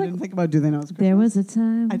 This was I didn't think about Do They Know It's Christmas? There was a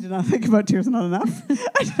time. I did not think about Tears Not Enough.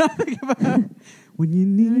 I did not think about When You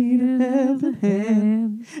Need a Helping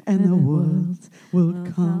Hand and the world will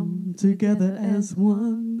come together as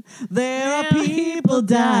one. There are people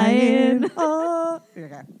dying. Oh.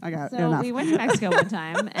 Okay, I got it. So we went to Mexico one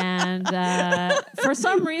time, and for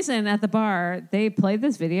some reason at the bar, they played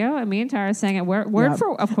this video, and me and Tara sang it word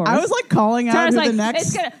for, of course. I was like calling out the next.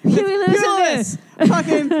 It's gonna Huey Lewis.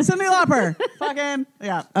 Fucking Cyndi Lauper. Fucking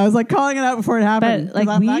yeah. I was like calling it out before it happened. But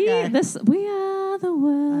like we are the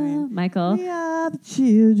world, Michael. We are the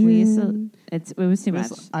children. It was too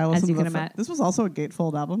much. As you can imagine. This was also a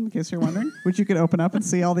gatefold album, in case you're wondering, which you could open up and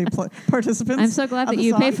see all the participants. I'm so glad that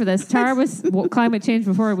you paid for this. Tara was climate change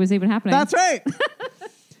before it was even happening. That's right.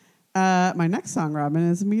 My next song,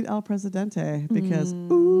 Robin, is Meet El Presidente because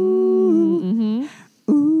ooh.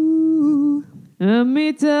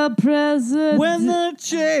 Meet El Presidente. When the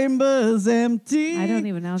chamber's empty. I don't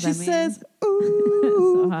even know what that means. She says,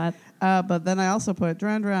 ooh. So hot. But then I also put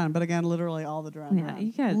Duran Duran, but again, literally all the Duran Duran.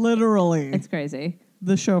 You can. Literally. It's crazy.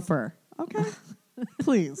 The Chauffeur. Okay.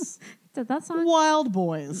 Please. That song? Wild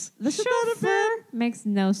Boys. The Chauffeur makes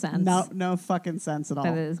no sense. No fucking sense at all.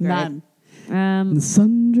 That is great. None. The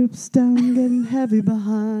sun drips down, getting heavy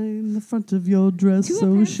behind the front of your dress,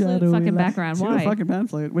 so shadowy. Fucking background. Why? To a fucking pan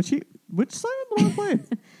flute. Which song am I played?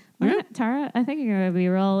 Okay. Tara, I think you're gonna be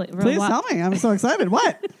real. Please tell me. I'm so excited.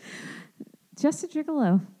 What? Just a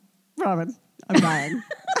Gigolo. Robin, I'm dying.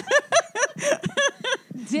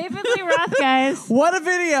 David Lee Roth, guys. What a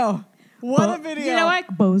video. What a video. You know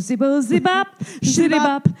what? Bozy bop, shitty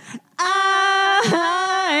bop.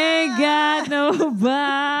 I ain't got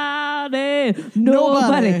nobody.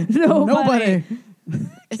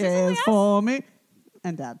 Cares for me.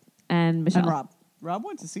 And Dad. And Michelle. And Rob. Rob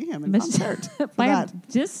went to see him in concert.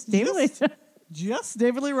 Just David Lee. Just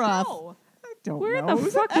David Lee Roth. No. I don't Where know.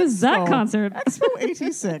 the fuck was that concert? Expo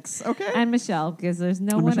 86. Okay. And Michelle, because there's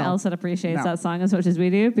no one else that appreciates that song as much as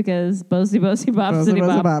we do, because Bozy Bop, City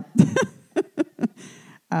Bop.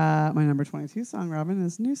 My number 22 song, Robin,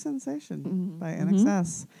 is New Sensation by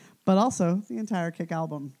NXS, but also the entire Kick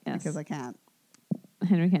album because I can't.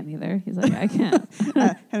 Henry can't either. He's like, I can't.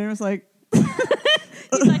 Henry was like,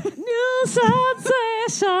 he's like, New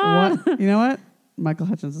Sensation. What? You know what? Michael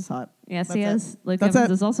Hutchins is hot. Yes, he is. Luke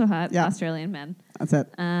Evans is also hot. Yeah. Australian men. That's it.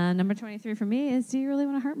 Number 23 for me is Do You Really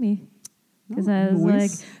Want to Hurt Me? Because I was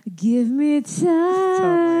like, give me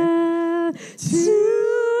time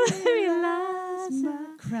to realize my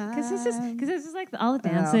crime. Because it's just like all the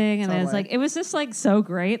dancing, and it's like it was just like so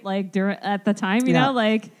great, like at the time, you know,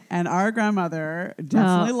 like. And our grandmother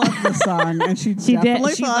definitely loved this song, and she She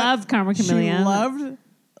loved Karma Chameleon. She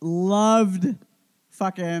loved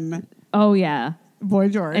fucking. Oh yeah. Boy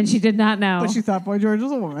George. And she did not know. But she thought Boy George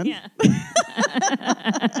was a woman. Yeah.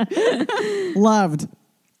 Loved.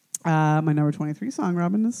 My number 23 song,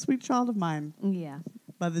 Robin, is Sweet Child of Mine. Yeah.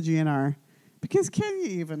 By the GNR. Because can you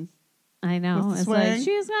even? I know. It's like,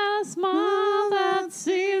 she's got a smile that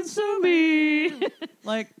seems to me.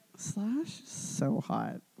 Like, Slash, so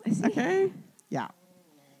hot. Okay? Yeah.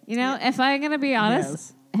 You know, if I'm going to be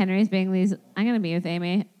honest, Henry's Bingley's, I'm going to be with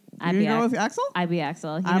Amy. I'd be go with Axel? I'd be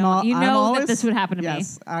Axel. You know that this would happen to me.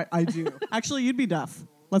 Yes, I do. Actually, you'd be Duff.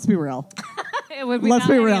 Let's be real. It would be Let's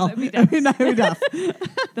be real. It'd be Duff.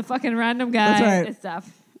 The fucking random guy. That's right. Is Duff.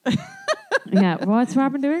 Yeah. What's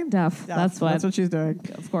Robin doing? Duff. That's what she's doing.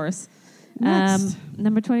 Of course. Next.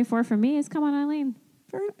 Number 24 for me is Come On Eileen.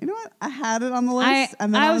 You know what? I had it on the list,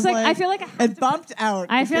 and then I was like, I feel like it bumped out.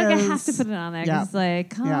 I feel like I have to put it on there because it's like,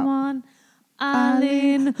 come on,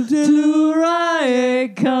 Eileen, come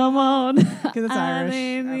on, because it's Irish,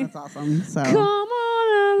 and it's awesome. So come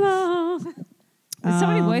on along. There's so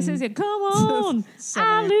many voices. Come on,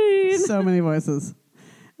 Eileen. So many voices.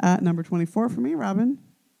 Number 24 for me, Robin.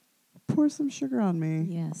 Pour Some Sugar on Me.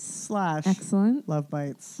 Yes. / Excellent. Love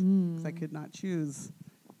Bites. Because I could not choose.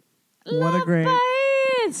 Love what a great.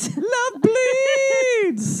 Bites. Love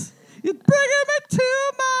bleeds. You're bringing me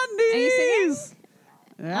to my knees. Are you singing?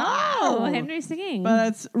 Yeah. Oh, Henry's singing. But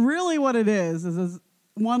it's really what it is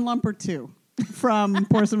one lump or two from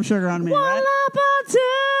Pour Some Sugar on Me. One right? lump or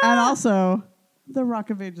two. And also the Rock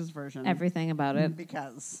of Ages version. Everything about it.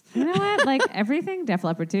 Because. You know what? Like everything Def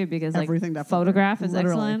Leppard too, because like everything Def Photograph Leppard. is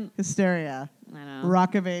excellent. Hysteria. I know.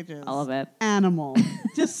 Rock of Ages. All of it. Animal.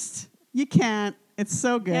 Just, you can't. It's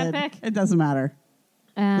so good. Can't pick. It doesn't matter.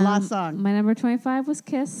 Last song. My number 25 was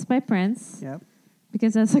Kiss by Prince. Yep.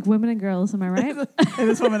 Because that's like women and girls, am I right? It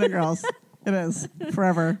is women and girls. It is.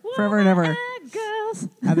 Forever. Forever and ever. Girls.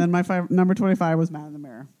 And then my number 25 was Man in the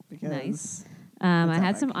Mirror. Because nice. I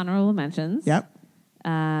had some honorable mentions. Yep.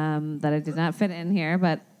 That I did not fit in here,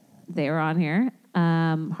 but they were on here.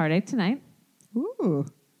 Heartache Tonight. Ooh.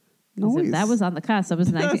 So that was on the cusp. It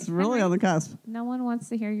was That's really on the cusp. No one wants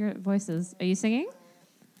to hear your voices. Are you singing?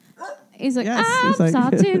 He's like, yes, I'm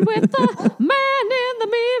starting with the man in the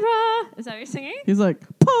mirror. Is that what you're singing? He's like,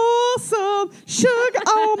 pour some sugar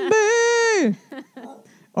on me.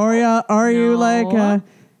 Are you like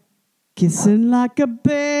kissing like a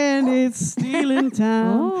bandit, stealing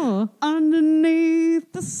time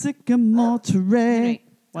underneath the sycamore tree? Right.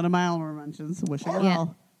 One of my honorable mentions. Wishing it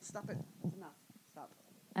all. Stop it. Enough. Stop.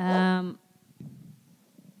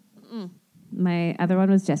 My other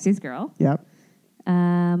one was Jesse's Girl. Yep.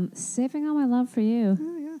 Saving All My Love for You.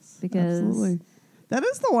 Oh, yes. Because absolutely. That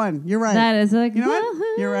is the one. You're right. That is like, you know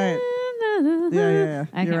what? You're right. Yeah.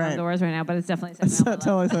 I can't remember the words right now, but it's definitely Saving All My Love.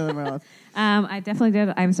 Totally Saving My Love. I definitely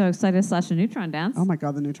did. I'm so excited / the Neutron Dance. Oh my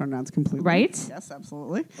God, the Neutron Dance completely. Right? Yes,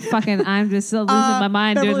 absolutely. Fucking, I'm just still losing my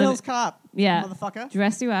mind Beverly doing Hills Cop. Yeah. Motherfucker.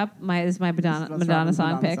 Dress You Up. Is my Madonna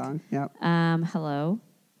song pick. Yep. Hello.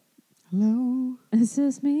 Hello. This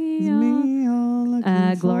is me. Me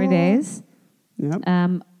all Glory Days. Yep.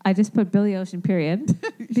 I just put Billy Ocean, period,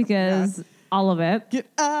 because all of it. Get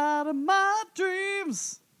out of my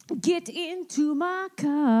dreams. Get into my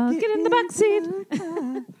car. Get in the back seat.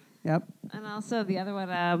 Yep. And also the other one,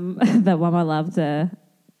 that one I loved.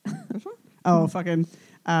 Which one? Oh, fucking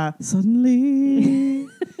Suddenly.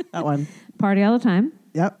 That one. Party All the Time.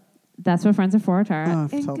 Yep. That's what Friends Are For, Tara.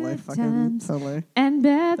 Oh, totally. Fucking totally. And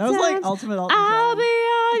bad that was like ultimate Elton John. I'll be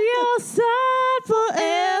on your side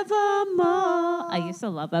forevermore. I used to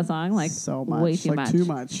love that song like so much. Way too like much. Too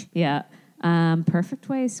much. Yeah. Perfect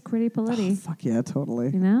Ways, Pretty Polity. Oh, fuck yeah, totally.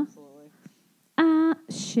 You know?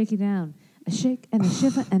 Shake you down. A shake and a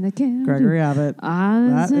shiver and a can. Gregory Abbott.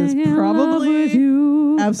 That is probably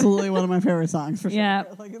absolutely one of my favorite songs for sure. Yeah.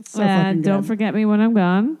 Like, it's so fucking good. Don't Forget Me When I'm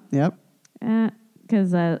Gone. Yep.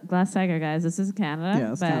 Because Glass Tiger, guys, this is Canada.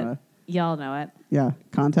 Yeah, it's but Canada. Y'all know it. Yeah.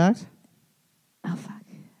 Contact. Oh, fuck.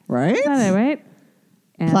 Right? Is that it, right?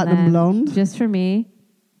 And Platinum Blonde. Just for Me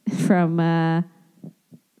from the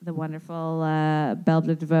wonderful Belle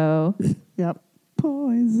Biv DeVoe. Yep.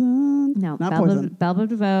 Poison. No, not Poison. Belle Biv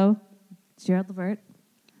DeVoe. Gerald Levert.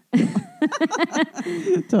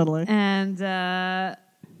 Totally. And the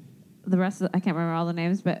rest of I can't remember all the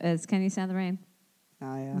names, but it's Can You Stand the Rain?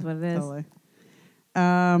 Oh, yeah. That's what it is. Totally.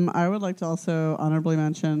 I would like to also honorably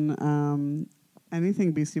mention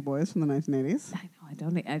anything Beastie Boys from the 1980s. I know.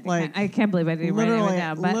 I can't believe I didn't write it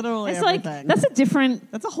down. But literally it's everything. like that's a different.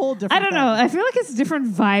 That's a whole different. I don't know. I feel like it's a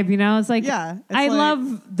different vibe. You know, it's like I like,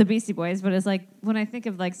 love the Beastie Boys, but it's like when I think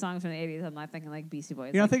of like songs from the 80s, I'm not thinking like Beastie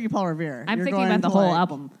Boys. You're not thinking Paul Revere. I'm thinking about the whole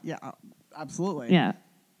album. Yeah, absolutely. Yeah.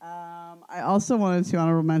 I also wanted to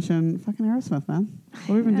honorable mention fucking Aerosmith, man.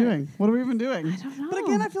 What have we been doing? What have we been doing? I don't know. But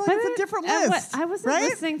again, I feel like it's a different list. I wasn't right?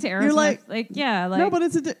 listening to Aerosmith. You're like, no, but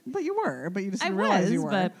it's but you were, but you just didn't realize you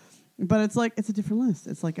were. But it's like it's a different list.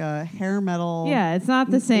 It's like a hair metal. Yeah, it's not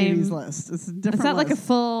the same 80s list. It's a different. It's not list. like a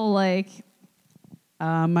full like.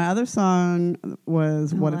 My other song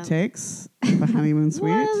was "What It Takes" by Honeymoon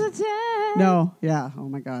Suite. What does it take? No, yeah. Oh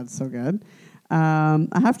my God, so good.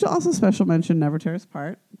 I have to also special mention "Never Tear Us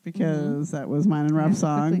Apart" because that was mine and Rob's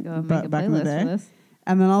song back in the day.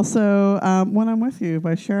 And then also "When I'm With You"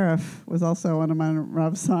 by Sheriff was also one of mine and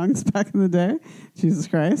Rob's songs back in the day. Jesus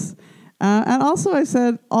Christ. And also I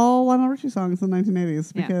said all Lionel Richie songs in the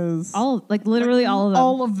 1980s because literally all of them.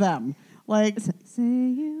 All of them. Like,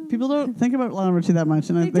 people don't think about Lionel Richie that much,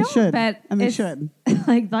 and they should. And they should.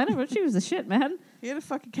 Like, Lionel Richie was the shit, man. He had a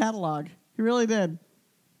fucking catalog. He really did.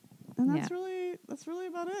 And that's really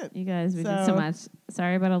about it. You guys, we did so much.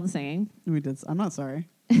 Sorry about all the singing. We did. I'm not sorry.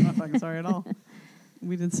 I'm not fucking sorry at all.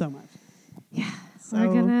 We did so much. Yeah. So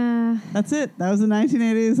we're gonna. That's it. That was the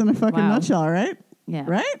 1980s in a fucking nutshell, right? Yeah.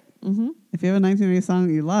 Right? Mm-hmm. If you have a 1980s song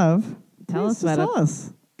that you love, tell us about tell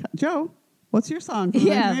us. Joe, what's your song? From the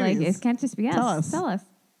 1980s? It can't just be us. Tell us.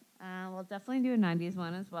 We'll definitely do a 90s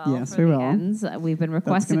one as well. Yes, we will. Ends. We've been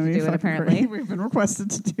requested to do it, apparently. We've been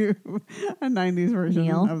requested to do a 90s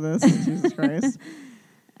version of this. Jesus Christ.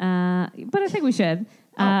 But I think we should.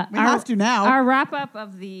 We have to now. Our wrap-up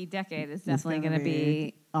of the decade is definitely going to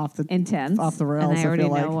be intense. Off the rails, and I already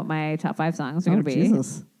know what my top 5 songs are going to be.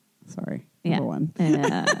 Jesus. Sorry. Number one.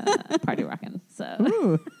 Party rockin'. So.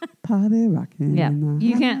 Ooh, party rockin'. Yeah.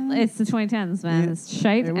 You can't. It's the 2010s, man. It's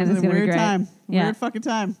shite, and it's going to be great. Time. Yeah. Weird fucking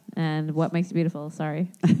time. And what makes you beautiful? Sorry,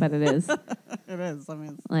 but it is. It is. I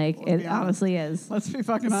mean, it honestly is. Let's be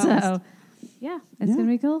fucking honest. So, yeah, it's going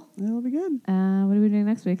to be cool. It'll be good. What are we doing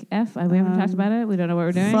next week? F. We haven't talked about it. We don't know what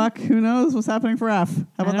we're doing. Fuck. Who knows what's happening for F?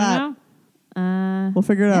 How about that? Know. We'll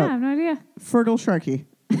figure it out. I have no idea. Fertile Sharky.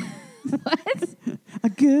 What? A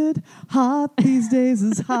good heart these days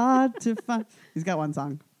is hard to find. He's got one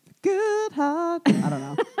song. Good heart. I don't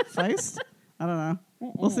know. Feist? I don't know.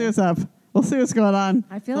 We'll see what's up. We'll see what's going on.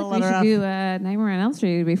 I feel like we should do Nightmare on Elm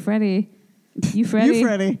Street. It'd be Freddie. You Freddie. You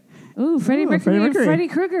Freddie. Ooh, Freddie Mercury and Freddy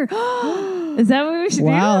Krueger. Is that what we should do?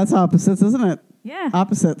 Wow, that's opposites, isn't it? Yeah.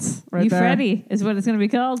 Opposites. Right there. Freddie is what it's going to be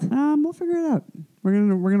called. We'll figure it out. We're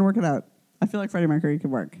gonna work it out. I feel like Freddie Mercury could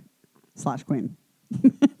work. / Queen.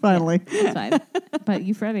 Finally. Yeah, that's fine. But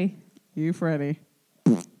you Freddie. You Freddie.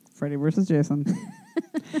 Freddie versus Jason.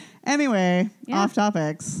 Anyway, off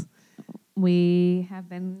topics. We have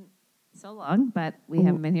been so long, but we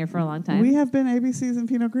haven't been here for a long time. We have been ABCs and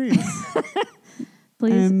Pinot Gris.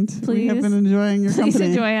 Please, we have been enjoying your company. Please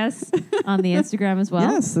enjoy us on the Instagram as well.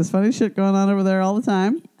 Yes, there's funny shit going on over there all the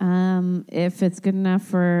time. If it's good enough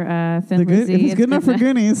for Finn Lizzy, if it's good enough for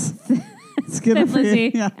Goonies, it's good enough for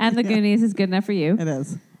you. Yeah. And the Goonies is good enough for you. It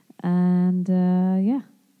is. And and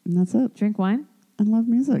that's it. Drink wine and love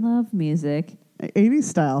music. Love music. 80s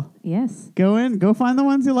style. Yes. Go find the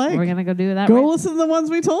ones you like. We're gonna go do that. Go listen to the ones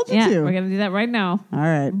we told you to. We're gonna do that right now. All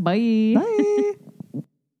right. Bye. Bye.